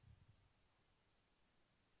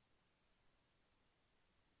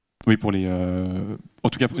 Oui, pour les. En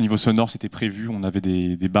tout cas, au niveau sonore, c'était prévu. On avait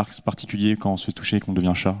des barks particuliers quand on se fait toucher et qu'on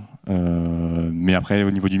devient chat. Mais après,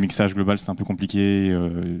 au niveau du mixage global, c'était un peu compliqué.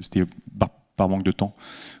 C'était par manque de temps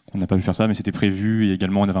qu'on n'a pas pu faire ça, mais c'était prévu. Et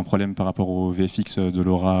également, on avait un problème par rapport au VFX de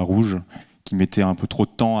l'aura rouge qui mettait un peu trop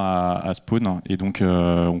de temps à spawn. Et donc,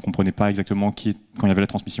 on ne comprenait pas exactement quand il y avait la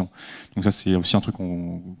transmission. Donc ça, c'est aussi un truc,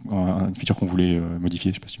 une feature qu'on voulait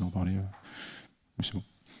modifier. Je ne sais pas si tu veux en parler. C'est bon.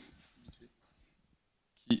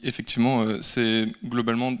 Effectivement, c'est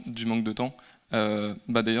globalement du manque de temps.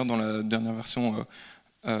 D'ailleurs, dans la dernière version,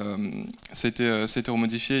 ça a été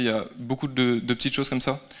remodifié. Il y a beaucoup de petites choses comme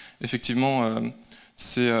ça. Effectivement,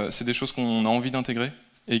 c'est des choses qu'on a envie d'intégrer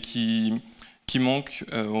et qui manquent.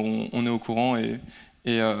 On est au courant,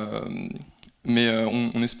 mais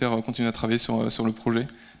on espère continuer à travailler sur le projet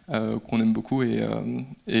qu'on aime beaucoup et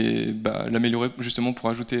l'améliorer justement pour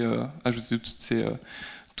ajouter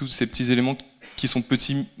tous ces petits éléments qui sont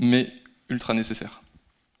petits mais ultra nécessaires.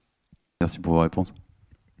 Merci pour vos réponses.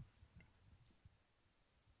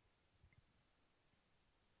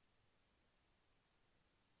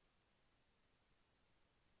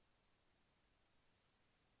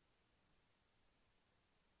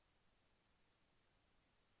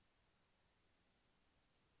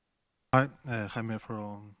 Hi, Jaime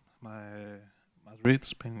from Madrid,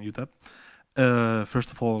 Spain, Utah.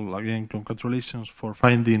 First of all, again, congratulations for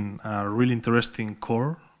finding a really interesting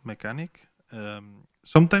core mechanic.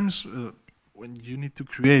 Sometimes when you need to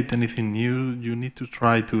create anything new, you need to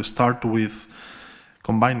try to start with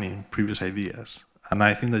combining previous ideas. And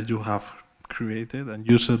I think that you have created and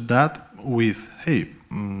used that with, hey,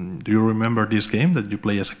 do you remember this game that you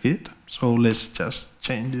play as a kid? So let's just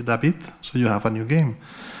change it a bit so you have a new game.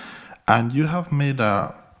 And you have made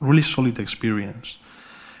a really solid experience.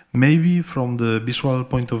 Maybe from the visual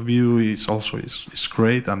point of view, it's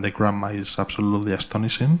great, and the grandma is absolutely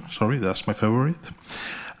astonishing. Sorry, that's my favorite.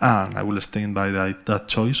 And I will stand by that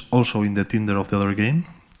choice, also in the Tinder of the other game.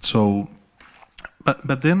 So,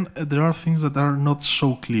 but then there are things that are not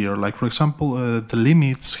so clear. Like, for example, the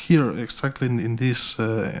limits here, exactly in this,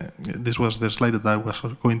 this was the slide that I was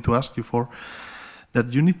going to ask you for,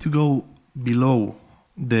 that you need to go below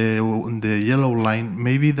the yellow line.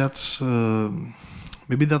 Maybe that's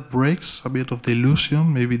maybe that breaks a bit of the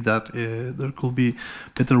illusion. Maybe that there could be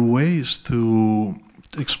better ways to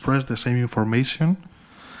express the same information.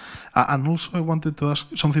 And also, I wanted to ask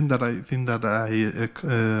something that I think that I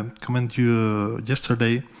commented you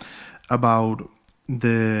yesterday about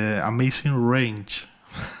the amazing range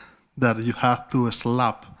that you have to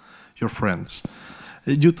slap your friends.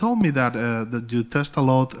 You told me that that you test a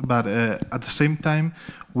lot, but at the same time,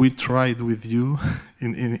 we tried with you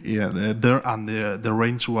there, and the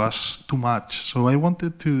range was too much. So I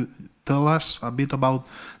wanted to tell us a bit about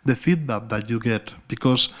the feedback that you get,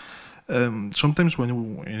 because sometimes when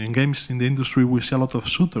in games in the industry we see a lot of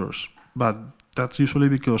shooters, but that's usually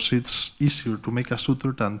because it's easier to make a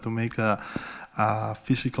shooter than to make a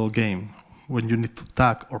physical game when you need to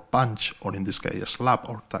tag or punch, or in this case, slap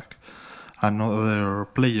or tag another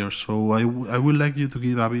player. So I would like you to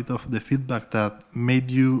give a bit of the feedback that made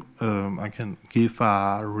you, again, give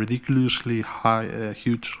a ridiculously high,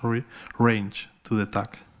 huge range to the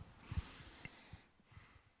tag.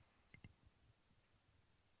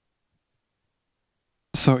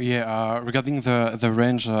 So yeah, regarding the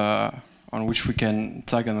range on which we can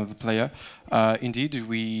tag another player, indeed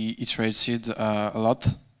we iterated a lot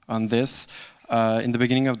on this. In the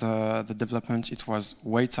beginning of the development, it was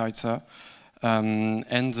way tighter. During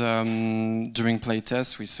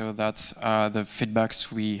playtests, we saw that the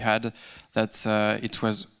feedbacks we had, that it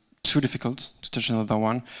was too difficult to touch another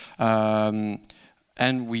one,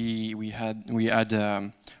 and we had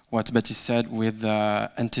what Betty said with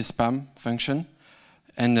the anti-spam function,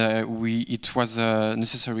 and it was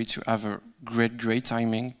necessary to have a great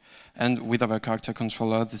timing, and with our character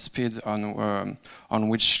controller, the speed on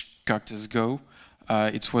which characters go,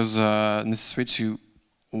 it was necessary to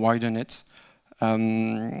widen it.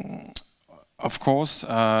 Of course,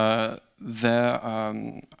 how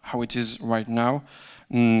it is right now,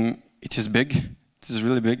 it is big. It is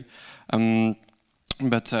really big.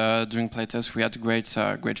 But during playtests, we had great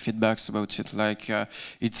feedbacks about it. Like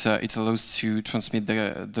it allows to transmit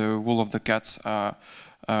the wool of the cat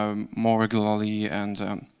more regularly,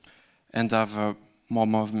 and and have more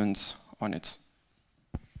movement on it.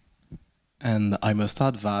 And I must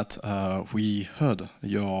add that we heard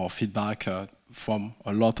your feedback from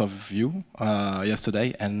a lot of you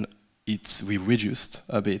yesterday, and we reduced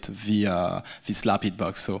a bit the slap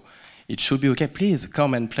hitbox, so it should be okay. Please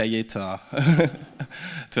come and play it.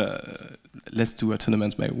 Let's do a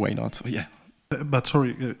tournament, why not? Yeah. But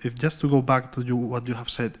sorry, if just to go back to what you have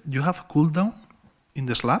said, you have a cooldown in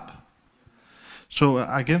the slap. So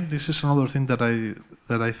again, this is another thing that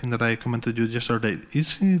I think that I commented you yesterday.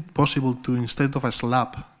 Is it possible to, instead of a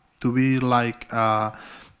slap, to be like a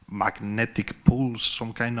magnetic pulse,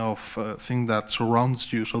 some kind of thing that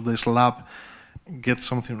surrounds you, so the slap gets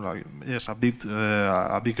something like, yes, a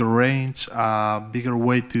bigger range, a bigger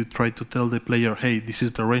way to try to tell the player, hey, this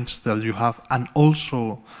is the range that you have, and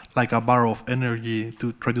also like a bar of energy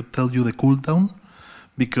to try to tell you the cooldown?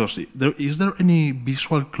 Because is there any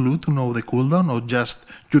visual clue to know the cooldown, or just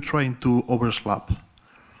you trying to overslap?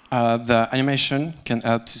 The animation can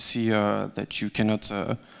help to see that you cannot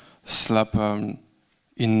slap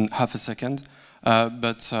in half a second,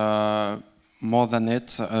 but more than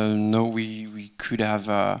it, no, we could have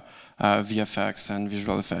VFX and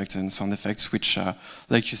visual effects and sound effects, which,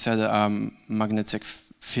 like you said, magnetic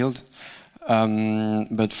field.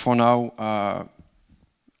 But for now,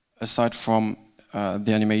 aside from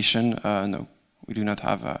the animation, no, we do not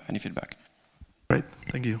have any feedback. Great,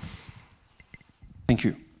 thank you. Thank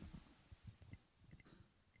you.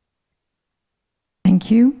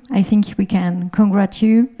 Thank you. I think we can congratulate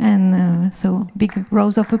you, and so big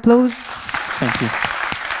round of applause. Thank you.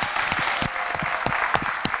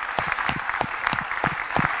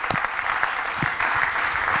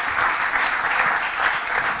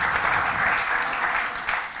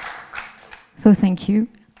 So thank you.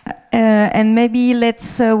 And maybe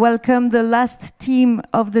let's welcome the last team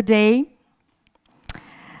of the day.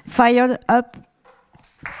 Fired Up.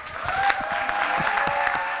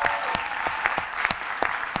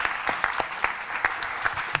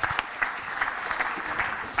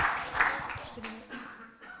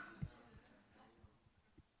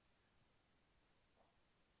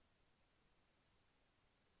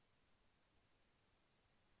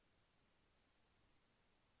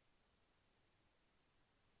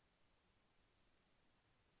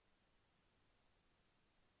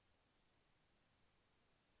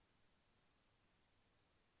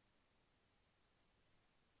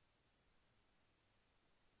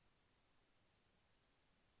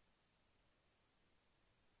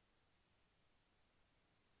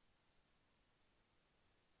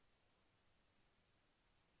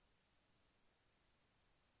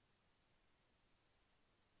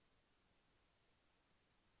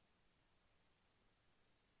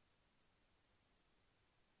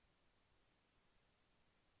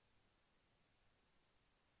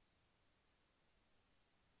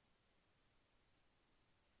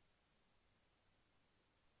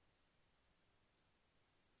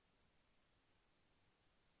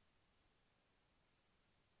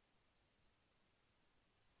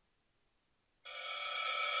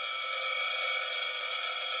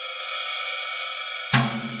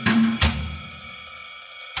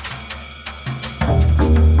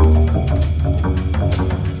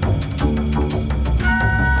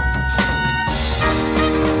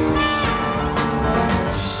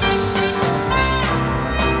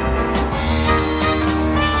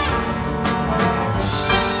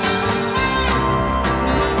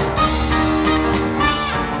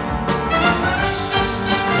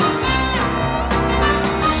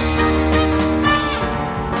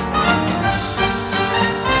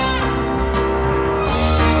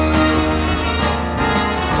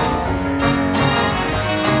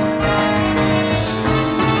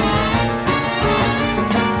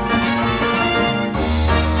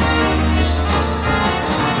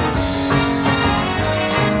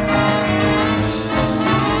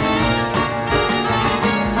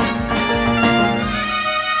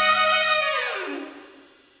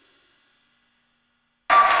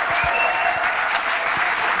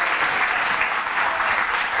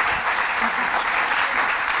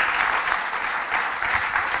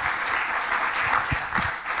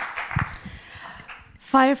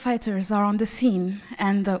 Firefighters are on the scene,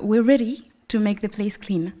 and we're ready to make the place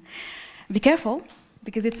clean. Be careful,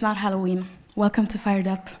 because it's not Halloween. Welcome to Fired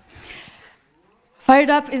Up. Fired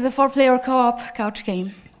Up is a 4-player co-op couch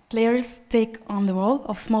game. Players take on the role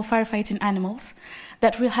of small firefighting animals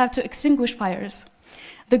that will have to extinguish fires.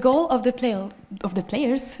 The goal of the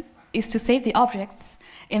players is to save the objects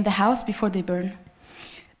in the house before they burn.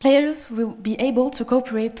 Players will be able to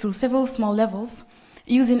cooperate through several small levels,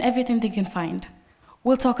 using everything they can find.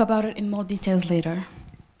 We'll talk about it in more details later.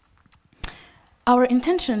 Our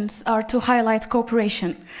intentions are to highlight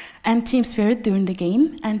cooperation and team spirit during the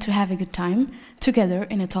game and to have a good time together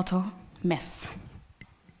in a total mess.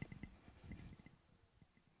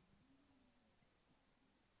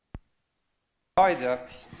 Fired up,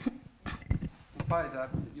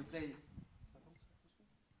 you play.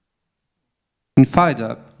 In Fired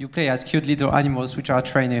Up, you play as cute little animals which are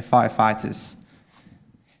trained firefighters.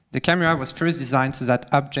 The camera was first designed so that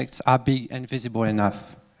objects are big and visible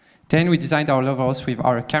enough. Then we designed our levels with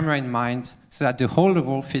our camera in mind so that the whole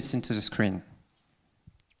level fits into the screen.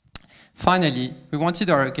 Finally, we wanted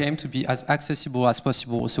our game to be as accessible as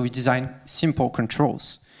possible, so we designed simple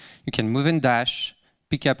controls. You can move and dash,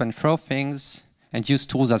 pick up and throw things, and use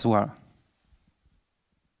tools as well.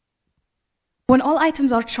 When all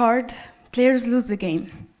items are charred, players lose the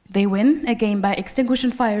game. They win a game by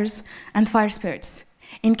extinguishing fires and fire spirits.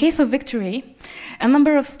 In case of victory, a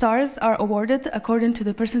number of stars are awarded according to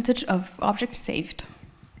the percentage of objects saved.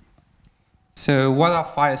 So what are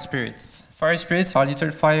fire spirits? Fire spirits are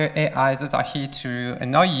little fire AIs that are here to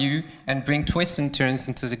annoy you and bring twists and turns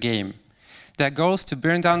into the game. Their goal is to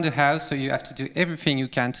burn down the house, so you have to do everything you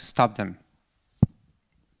can to stop them.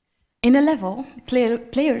 In a level,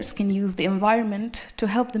 players can use the environment to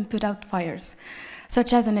help them put out fires,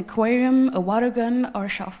 such as an aquarium, a water gun, or a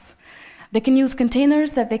shelf. They can use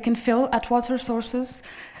containers that they can fill at water sources.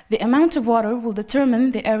 The amount of water will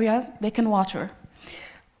determine the area they can water.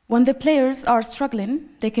 When the players are struggling,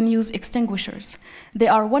 they can use extinguishers. They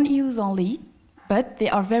are one use only, but they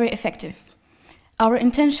are very effective. Our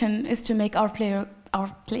intention is to make our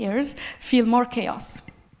players feel more chaos.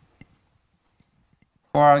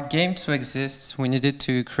 For our game to exist, we needed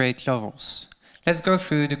to create levels. Let's go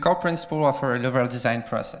through the core principle of our level design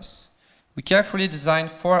process. We carefully designed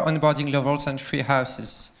 4 onboarding levels and 3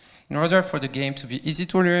 houses. In order for the game to be easy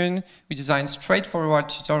to learn, we designed straightforward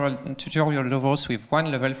tutorial levels with 1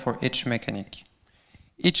 level for each mechanic.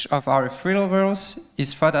 Each of our 3 levels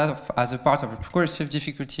is thought of as a part of a progressive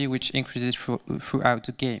difficulty which increases throughout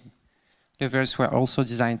the game. Levels were also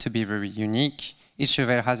designed to be very unique. Each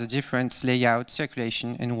level has a different layout,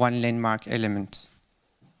 circulation, and 1 landmark element.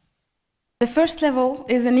 The first level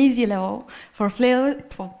is an easy level for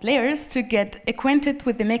players to get acquainted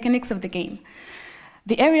with the mechanics of the game.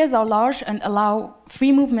 The areas are large and allow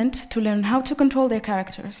free movement to learn how to control their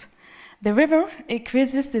characters. The river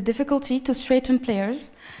increases the difficulty to straighten player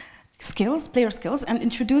skills, and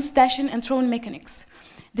introduce dashing and throwing mechanics.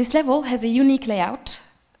 This level has a unique layout,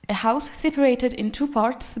 a house separated in 2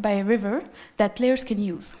 parts by a river that players can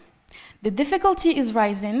use. The difficulty is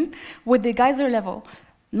rising with the geyser level.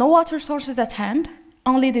 No water sources at hand,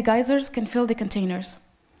 only the geysers can fill the containers.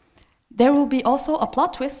 There will be also a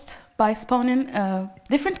plot twist by spawning a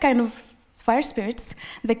different kind of fire spirits,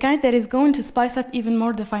 the kind that is going to spice up even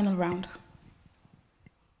more the final round.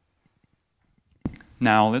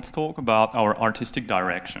 Now let's talk about our artistic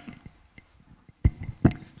direction.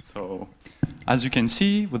 So, as you can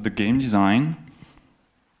see with the game design,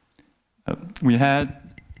 we had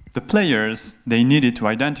the players, they needed to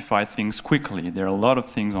identify things quickly. There are a lot of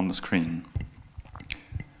things on the screen.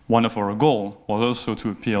 One of our goals was also to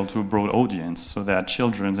appeal to a broad audience so that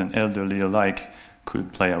children and elderly alike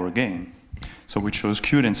could play our game. So we chose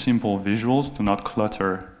cute and simple visuals to not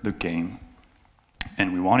clutter the game.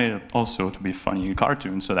 And we wanted it also to be funny and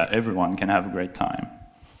cartoon so that everyone can have a great time.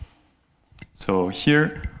 So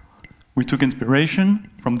here we took inspiration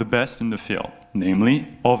from the best in the field, namely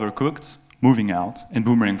Overcooked, Moving Out, and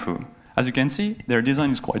Boomerang Fu. As you can see, their design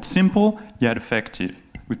is quite simple, yet effective.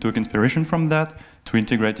 We took inspiration from that to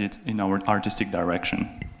integrate it in our artistic direction.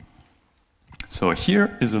 So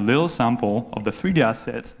here is a little sample of the 3D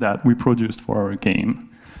assets that we produced for our game.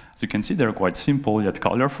 As you can see, they're quite simple yet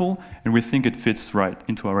colorful, and we think it fits right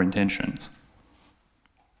into our intentions.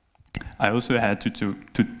 I also had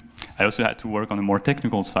to work on the more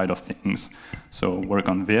technical side of things, so work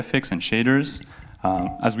on VFX and shaders.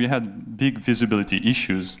 As we had big visibility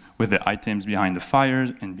issues with the items behind the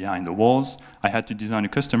fires and behind the walls, I had to design a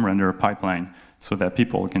custom render pipeline so that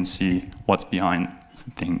people can see what's behind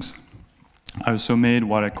things. I also made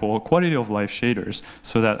what I call quality of life shaders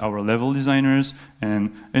so that our level designers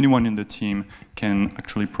and anyone in the team can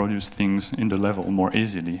actually produce things in the level more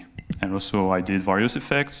easily. And also I did various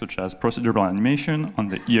effects such as procedural animation on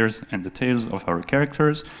the ears and the tails of our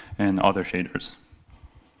characters and other shaders.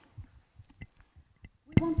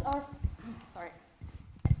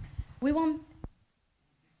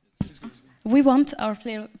 We want our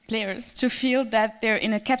players to feel that they're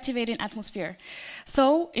in a captivating atmosphere.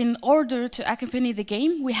 So, in order to accompany the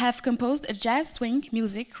game, we have composed a jazz swing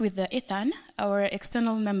music with Ethan, our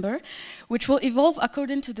external member, which will evolve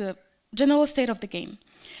according to the general state of the game.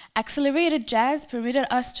 Accelerated jazz permitted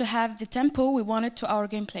us to have the tempo we wanted to our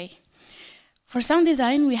gameplay. For sound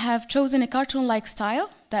design, we have chosen a cartoon-like style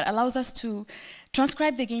that allows us to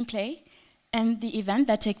transcribe the gameplay and the event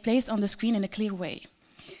that take place on the screen in a clear way.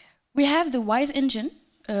 We have the Wise engine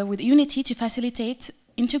with Unity to facilitate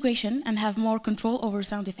integration and have more control over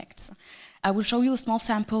sound effects. I will show you a small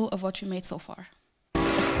sample of what we made so far.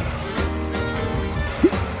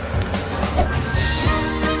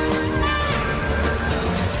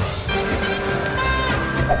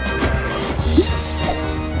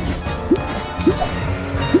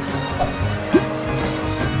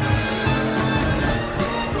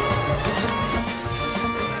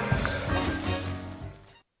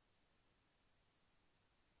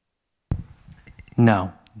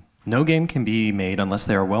 Now, no game can be made unless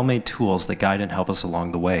there are well-made tools that guide and help us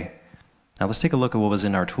along the way. Now let's take a look at what was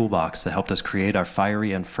in our toolbox that helped us create our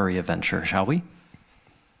fiery and furry adventure, shall we?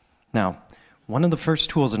 Now, one of the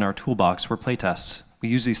first tools in our toolbox were playtests. We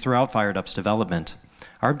used these throughout Fired Up's development.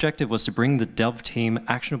 Our objective was to bring the dev team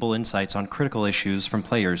actionable insights on critical issues from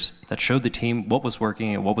players that showed the team what was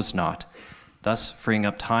working and what was not, thus freeing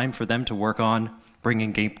up time for them to work on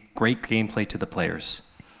bringing great gameplay to the players.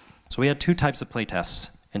 So we had two types of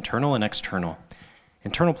playtests, internal and external.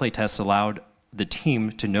 Internal playtests allowed the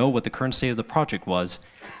team to know what the current state of the project was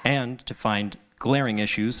and to find glaring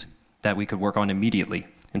issues that we could work on immediately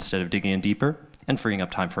instead of digging in deeper and freeing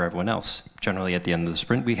up time for everyone else. Generally at the end of the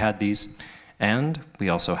sprint we had these, and we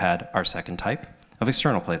also had our second type of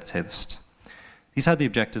external playtests. These had the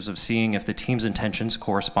objectives of seeing if the team's intentions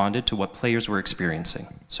corresponded to what players were experiencing.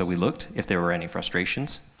 So we looked if there were any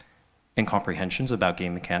frustrations, incomprehensions about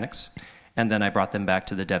game mechanics, and then I brought them back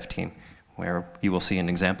to the dev team, where you will see an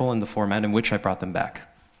example in the format in which I brought them back.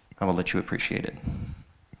 I will let you appreciate it.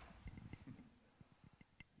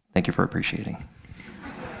 Thank you for appreciating.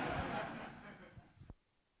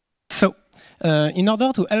 So, in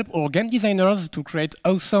order to help our game designers to create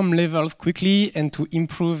awesome levels quickly and to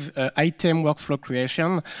improve item workflow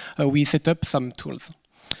creation, we set up some tools.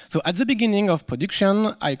 So at the beginning of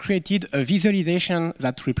production, I created a visualization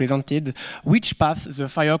that represented which path the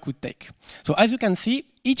fire could take. So as you can see,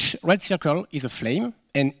 each red circle is a flame,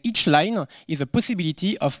 and each line is a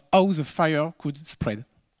possibility of how the fire could spread.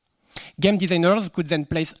 Game designers could then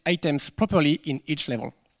place items properly in each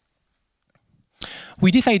level.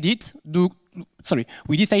 We decided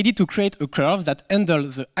to create a curve that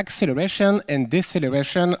handles the acceleration and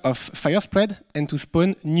deceleration of fire spread and to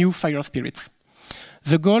spawn new fire spirits.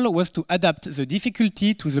 The goal was to adapt the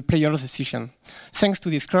difficulty to the player's decision. Thanks to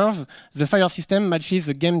this curve, the fire system matches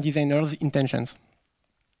the game designer's intentions.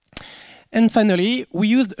 And finally, we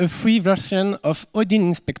used a free version of Odin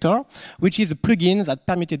Inspector, which is a plugin that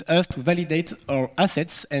permitted us to validate our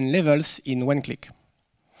assets and levels in one click.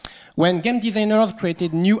 When game designers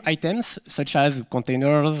created new items, such as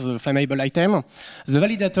containers, flammable item, the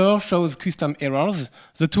validator shows custom errors.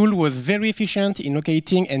 The tool was very efficient in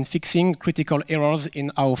locating and fixing critical errors in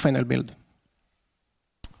our final build.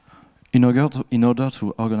 In order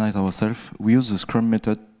to organize ourselves, we use the Scrum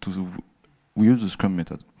method.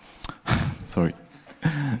 Sorry.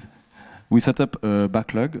 We set up a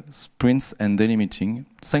backlog, sprints, and daily meeting.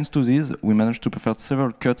 Thanks to this, we managed to perfect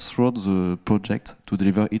several cuts throughout the project to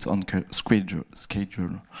deliver it on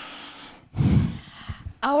schedule.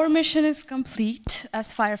 Our mission is complete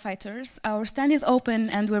as firefighters. Our stand is open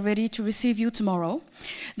and we're ready to receive you tomorrow.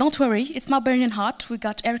 Don't worry, it's not burning hot. We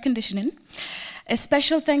got air conditioning. A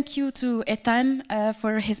special thank you to Ethan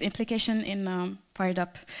for his implication in Fired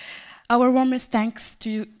Up. Our warmest thanks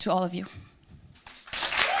to all of you.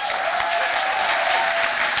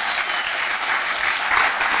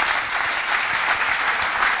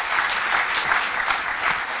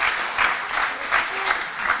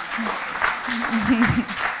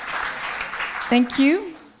 Thank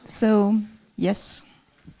you. So, yes.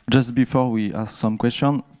 Just before we ask some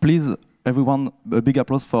questions, please, everyone, a big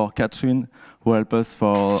applause for Catherine, who helped us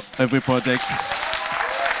for every project.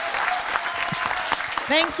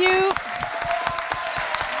 Thank you.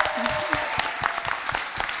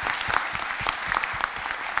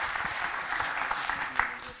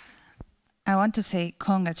 I want to say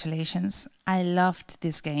congratulations. I loved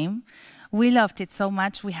this game. We loved it so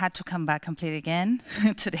much, we had to come back and play it again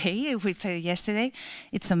today. We played it yesterday.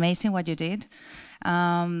 It's amazing what you did.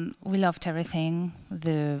 We loved everything,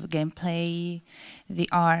 the gameplay, the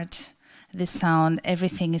art, the sound,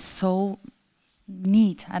 everything is so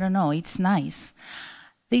neat. I don't know, it's nice.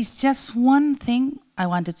 There's just one thing I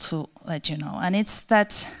wanted to let you know, and it's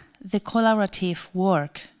that the collaborative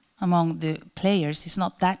work among the players is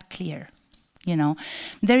not that clear. you know.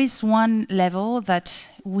 There is one level that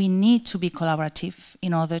we need to be collaborative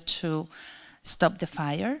in order to stop the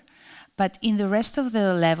fire, but in the rest of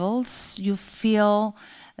the levels, you feel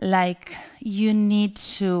like you need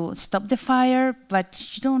to stop the fire,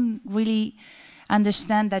 but you don't really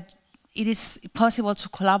understand that it is possible to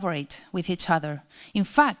collaborate with each other. In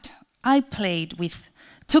fact, I played with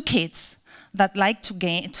 2 kids that like to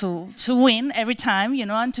win every time, you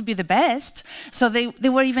know, and to be the best. So they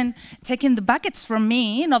were even taking the buckets from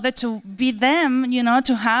me in order to be them, you know,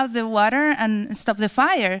 to have the water and stop the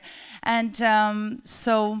fire. And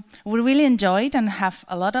so we really enjoyed and have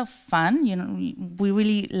a lot of fun, you know, we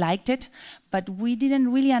really liked it, but we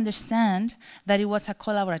didn't really understand that it was a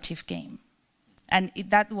collaborative game. And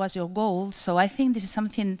that was your goal, so I think this is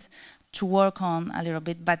something to work on a little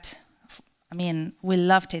bit, but I mean, we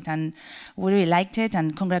loved it and we really liked it,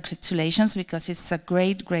 and congratulations, because it's a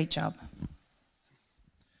great, great job.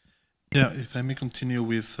 Yeah, if I may continue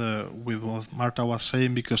with what Marta was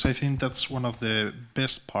saying, because I think that's one of the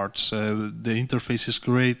best parts. The interface is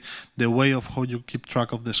great. The way of how you keep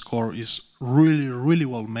track of the score is really, really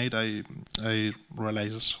well made. I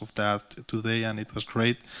realized of that today, and it was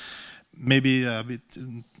great. Maybe a bit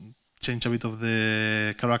change a bit of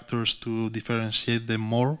the characters to differentiate them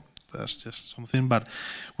more. That's just something. But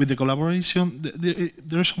with the collaboration,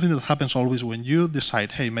 there is something that happens always when you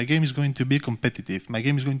decide, hey, my game is going to be competitive, my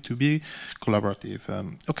game is going to be collaborative.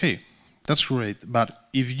 Okay, that's great. But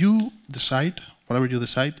if you decide, whatever you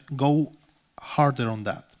decide, go harder on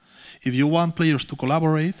that. If you want players to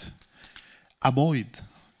collaborate, avoid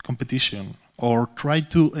competition or try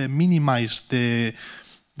to minimize the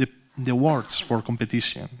words for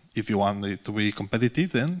competition. If you want it to be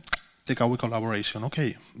competitive, then take away collaboration,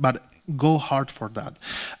 okay. But go hard for that.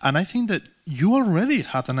 And I think that you already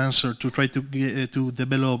had an answer to try to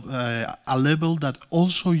develop a level that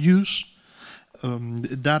also use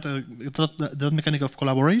that mechanic of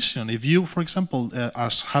collaboration. If you, for example,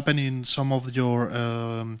 as happened in some of your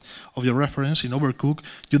reference in Overcooked,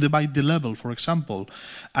 you divide the level, for example,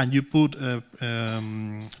 and you put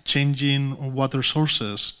changing water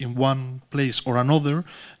sources in one place or another,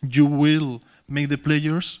 you will make the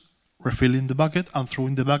players refilling the bucket and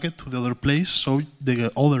throwing the bucket to the other place, so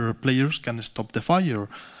the other players can stop the fire,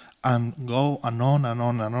 and go and on and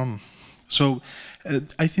on and on. So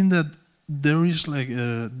I think that there is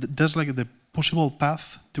that's like the possible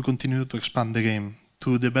path to continue to expand the game,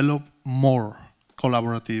 to develop more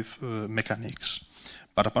collaborative mechanics.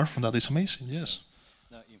 But apart from that, it's amazing, yes.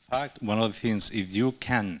 In fact, one of the things, if you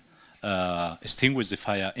can extinguish the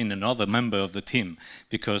fire in another member of the team,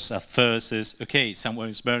 because at first it's, okay, someone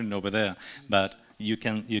is burning over there, but you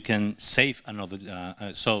can save another,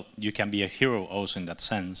 so you can be a hero also in that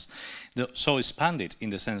sense. So expand it in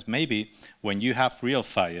the sense, maybe when you have real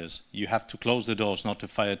fires, you have to close the doors, not to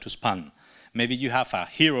fire to span. Maybe you have a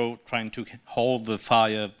hero trying to hold the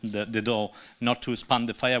fire, the door, not to span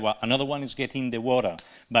the fire, while another one is getting the water,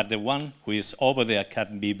 but the one who is over there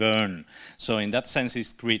can be burned. So in that sense,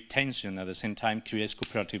 it creates tension, at the same time creates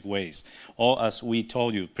cooperative ways. Or as we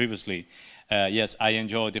told you previously, yes, I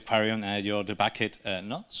enjoy the parion, I enjoy the bucket,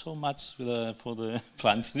 not so much for the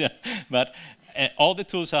plants, but all the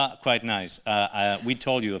tools are quite nice. We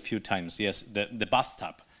told you a few times, yes, the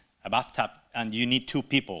bathtub, a bathtub, and you need 2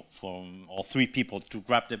 people or 3 people to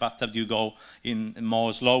grab the bathtub. You go in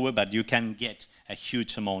more slower, but you can get a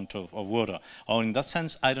huge amount of water. Or in that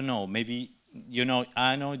sense, I don't know, maybe, you know,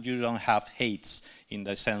 I know you don't have hates in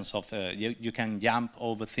the sense of you can jump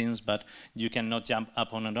over things, but you cannot jump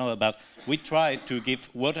up on another. But we try to give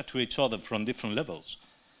water to each other from different levels,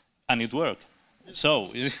 and it worked.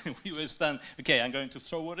 So we will stand, okay, I'm going to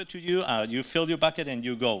throw water to you, you fill your bucket and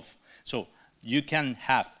you go. So you can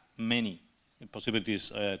have many possibilities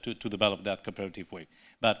to develop that cooperative way.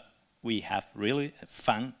 But we have really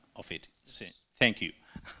fun of it. So, thank you.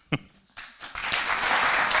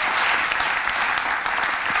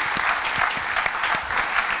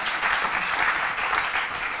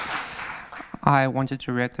 I wanted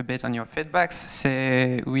to react a bit on your feedbacks.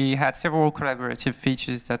 So we had several collaborative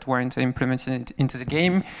features that weren't implemented into the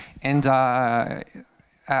game, and at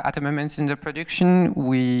a moment in the production,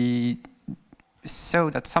 we saw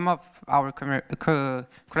that some of our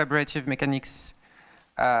collaborative mechanics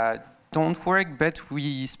don't work, but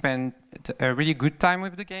we spent a really good time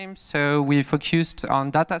with the game, so we focused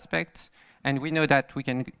on that aspect, and we know that we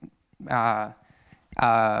can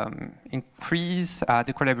increase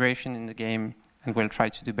the collaboration in the game, and we'll try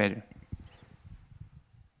to do better.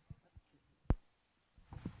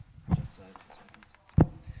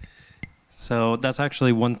 So that's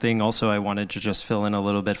actually one thing also I wanted to just fill in a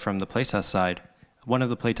little bit from the playtest side. one of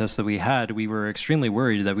the playtests that we had, we were extremely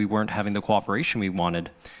worried that we weren't having the cooperation we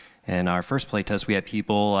wanted. In our first playtest, we had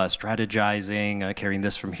people strategizing, carrying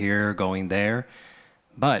this from here, going there.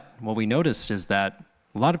 But what we noticed is that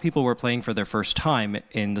a lot of people were playing for their first time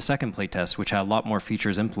in the second playtest, which had a lot more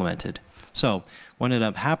features implemented. So what ended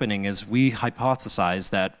up happening is we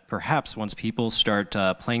hypothesized that perhaps once people start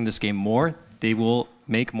playing this game more, they will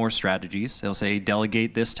make more strategies. They'll say,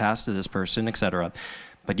 delegate this task to this person, etc.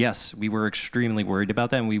 But yes, we were extremely worried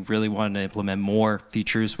about that, and we really wanted to implement more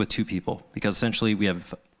features with two people, because essentially we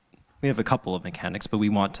have a couple of mechanics, but we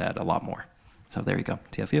want to add a lot more. So there you go.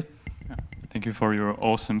 TFU. Yeah. Thank you for your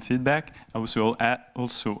awesome feedback. I also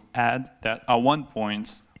add that at one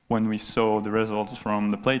point, when we saw the results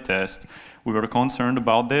from the playtest, we were concerned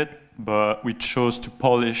about it, but we chose to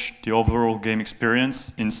polish the overall game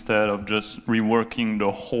experience instead of just reworking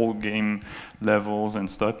the whole game levels and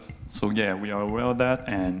stuff. So yeah, we are aware of that,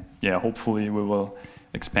 and yeah, hopefully we will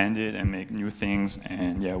expand it and make new things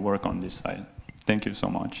and yeah, work on this side. Thank you so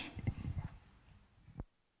much.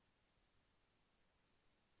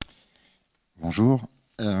 Bonjour.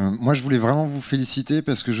 Moi, je voulais vraiment vous féliciter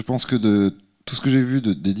parce que je pense que de tout ce que j'ai vu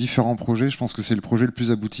des différents projets, je pense que c'est le projet le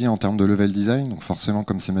plus abouti en termes de level design. Donc forcément,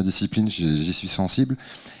 comme c'est ma discipline, j'y suis sensible.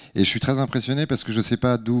 Et je suis très impressionné parce que je ne sais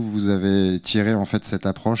pas d'où vous avez tiré en fait cette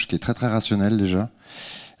approche qui est très très rationnelle déjà.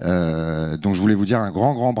 Donc je voulais vous dire un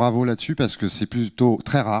grand bravo là-dessus parce que c'est plutôt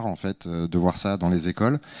très rare en fait de voir ça dans les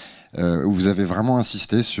écoles où vous avez vraiment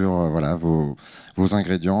insisté sur voilà, vos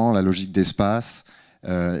ingrédients, la logique d'espace.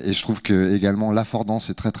 Et je trouve que également l'affordance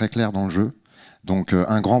est très très claire dans le jeu. Donc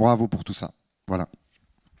un grand bravo pour tout ça. Voilà.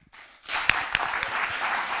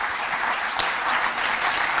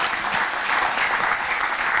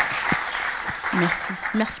 Merci.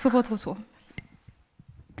 Merci pour votre retour.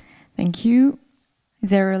 Thank you. Is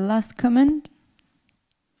there a last comment?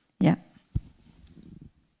 Yeah.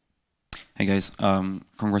 Hey guys,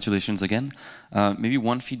 congratulations again. Maybe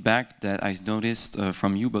one feedback that I noticed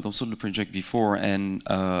from you, but also the project before, and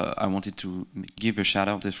I wanted to give a shout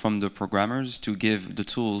out is from the programmers to give the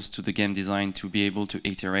tools to the game design to be able to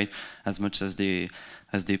iterate as much as they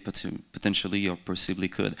potentially or possibly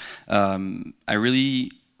could. I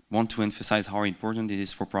really want to emphasize how important it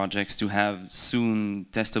is for projects to have soon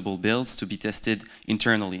testable builds to be tested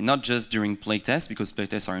internally, not just during playtests, because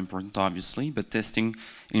playtests are important obviously, but testing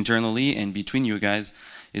internally and between you guys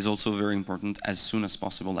is also very important as soon as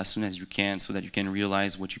possible, as soon as you can, so that you can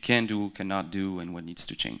realize what you can do, cannot do, and what needs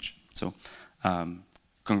to change. So,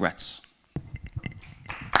 congrats.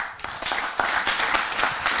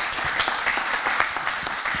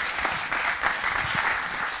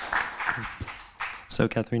 So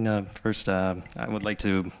Catherine, first I would like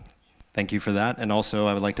to thank you for that, and also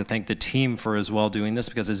I would like to thank the team for as well doing this,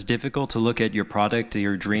 because it's difficult to look at your product,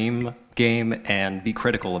 your dream game, and be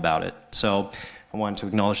critical about it. So I want to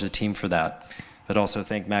acknowledge the team for that, but also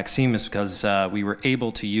thank Maxime because we were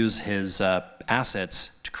able to use his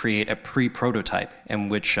assets to create a pre-prototype in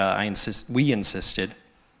which we insisted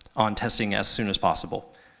on testing as soon as possible.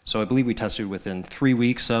 So I believe we tested within 3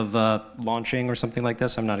 weeks of launching or something like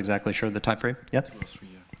this. I'm not exactly sure the time frame. Yeah? 2 or 3,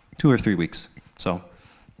 yeah. 2 or 3 weeks. So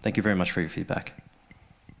thank you very much for your feedback.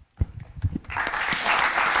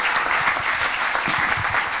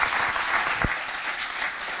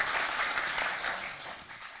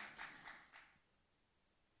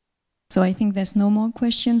 So I think there's no more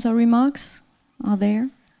questions or remarks, are there?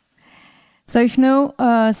 So if no,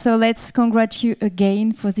 so let's congratulate you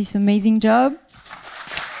again for this amazing job.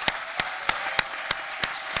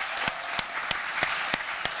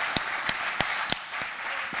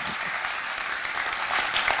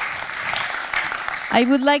 I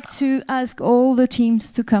would like to ask all the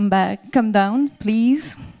teams to come down,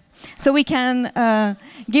 please, so we can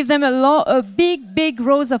give them a big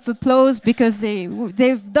round of applause because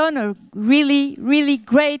they've done a really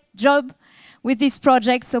great job with this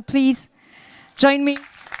project. So please join me.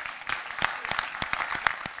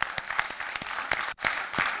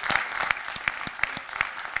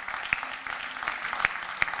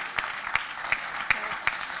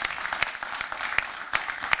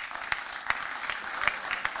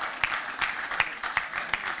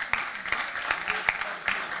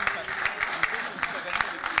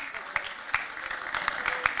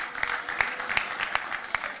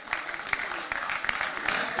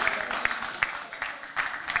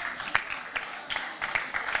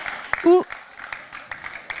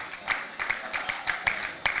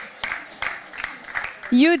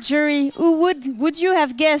 You jury, would you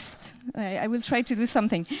have guessed, I will try to do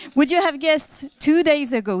something, would you have guessed 2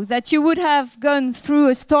 days ago that you would have gone through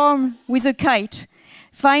a storm with a kite,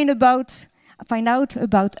 find about find out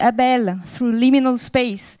about Abel through liminal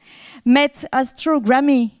space, met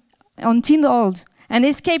astrogrammy on Tindold, and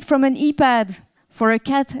escaped from an iPad for a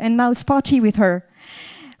cat and mouse party with her,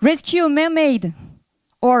 rescue a mermaid,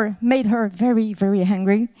 or made her very, very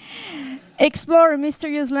hungry, explore a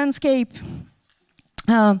mysterious landscape,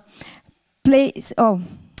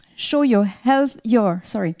 show your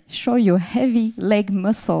heavy leg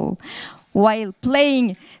muscle while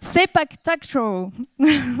playing sepak takraw,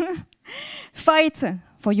 fight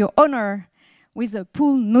for your honor with a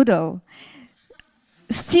pool noodle,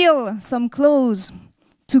 steal some clothes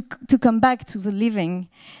to come back to the living,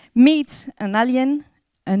 meet an alien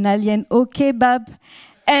au kebab,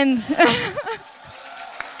 and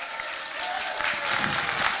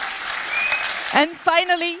and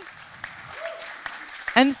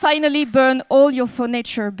finally burn all your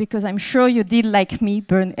furniture, because I'm sure you did like me,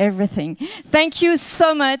 burn everything. Thank you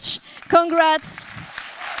so much. Congrats.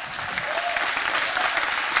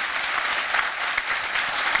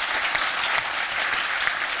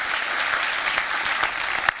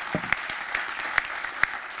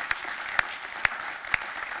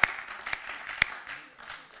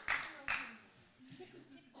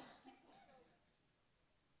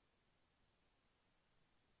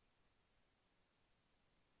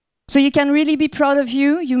 So you can really be proud of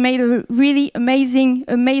you. You made a really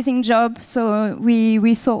amazing job. So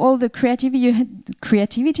we saw all the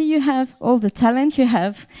creativity you have, all the talent you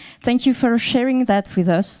have. Thank you for sharing that with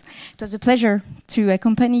us. It was a pleasure to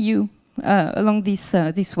accompany you along this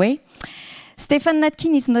way. Stefan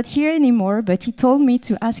Natkin is not here anymore, but he told me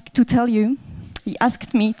to tell you. He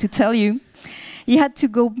asked me to tell you. He had to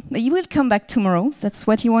go. He will come back tomorrow. That's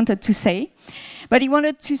what he wanted to say. But he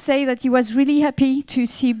wanted to say that he was really happy to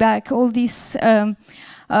see back all this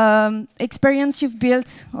experience you've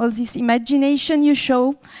built, all this imagination you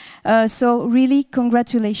show. So really,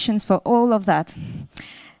 congratulations for all of that.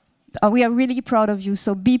 We are really proud of you,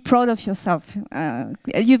 so be proud of yourself.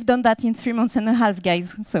 You've done that in 3 months and a half,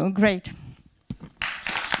 guys, so great.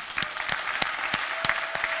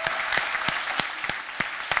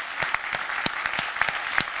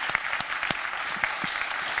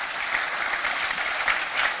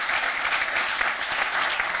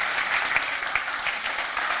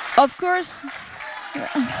 Of course,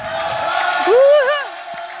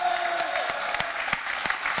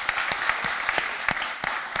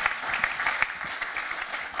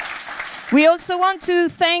 we also want to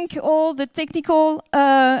thank all the technical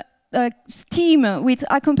team which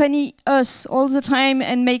accompany us all the time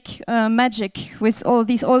and make magic with all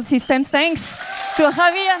these old systems. Thanks to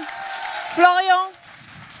Javier, Florian,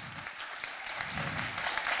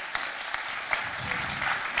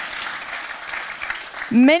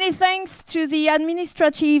 many thanks to the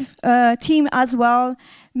administrative team as well,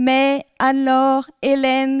 May, Anne-Laure,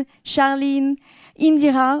 Hélène, Charline,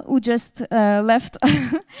 Indira, who just left,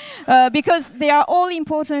 because they are all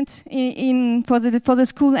important for the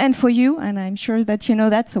school and for you, and I'm sure that you know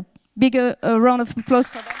that, so big round of applause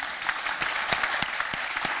for them.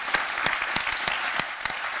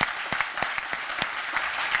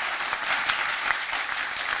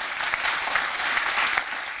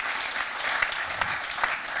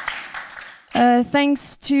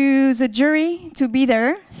 Thanks to the jury to be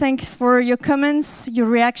there. Thanks for your comments, your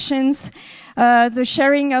reactions, the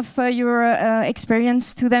sharing of your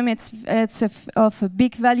experience to them. It's of a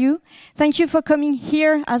big value. Thank you for coming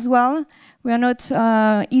here as well. We are not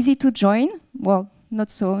easy to join. Well,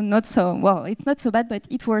 not so. Well, it's not so bad, but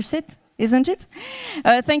it's worth it, isn't it?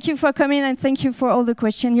 Thank you for coming, and thank you for all the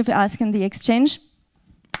questions you've asked and the exchange.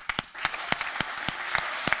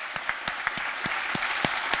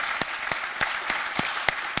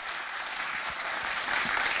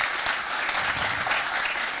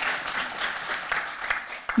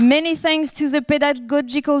 Many thanks to the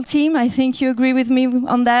pedagogical team. I think you agree with me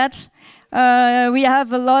on that. We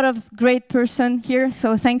have a lot of great persons here,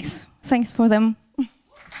 so thanks for them.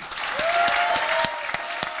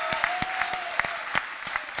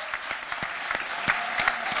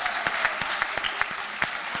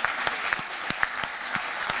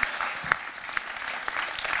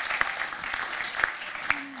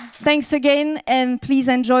 Thanks again, and please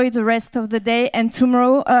enjoy the rest of the day. And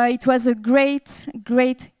tomorrow, it was a great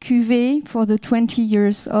cuvée for the 20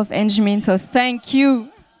 years of Enjmin, so thank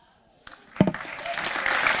you.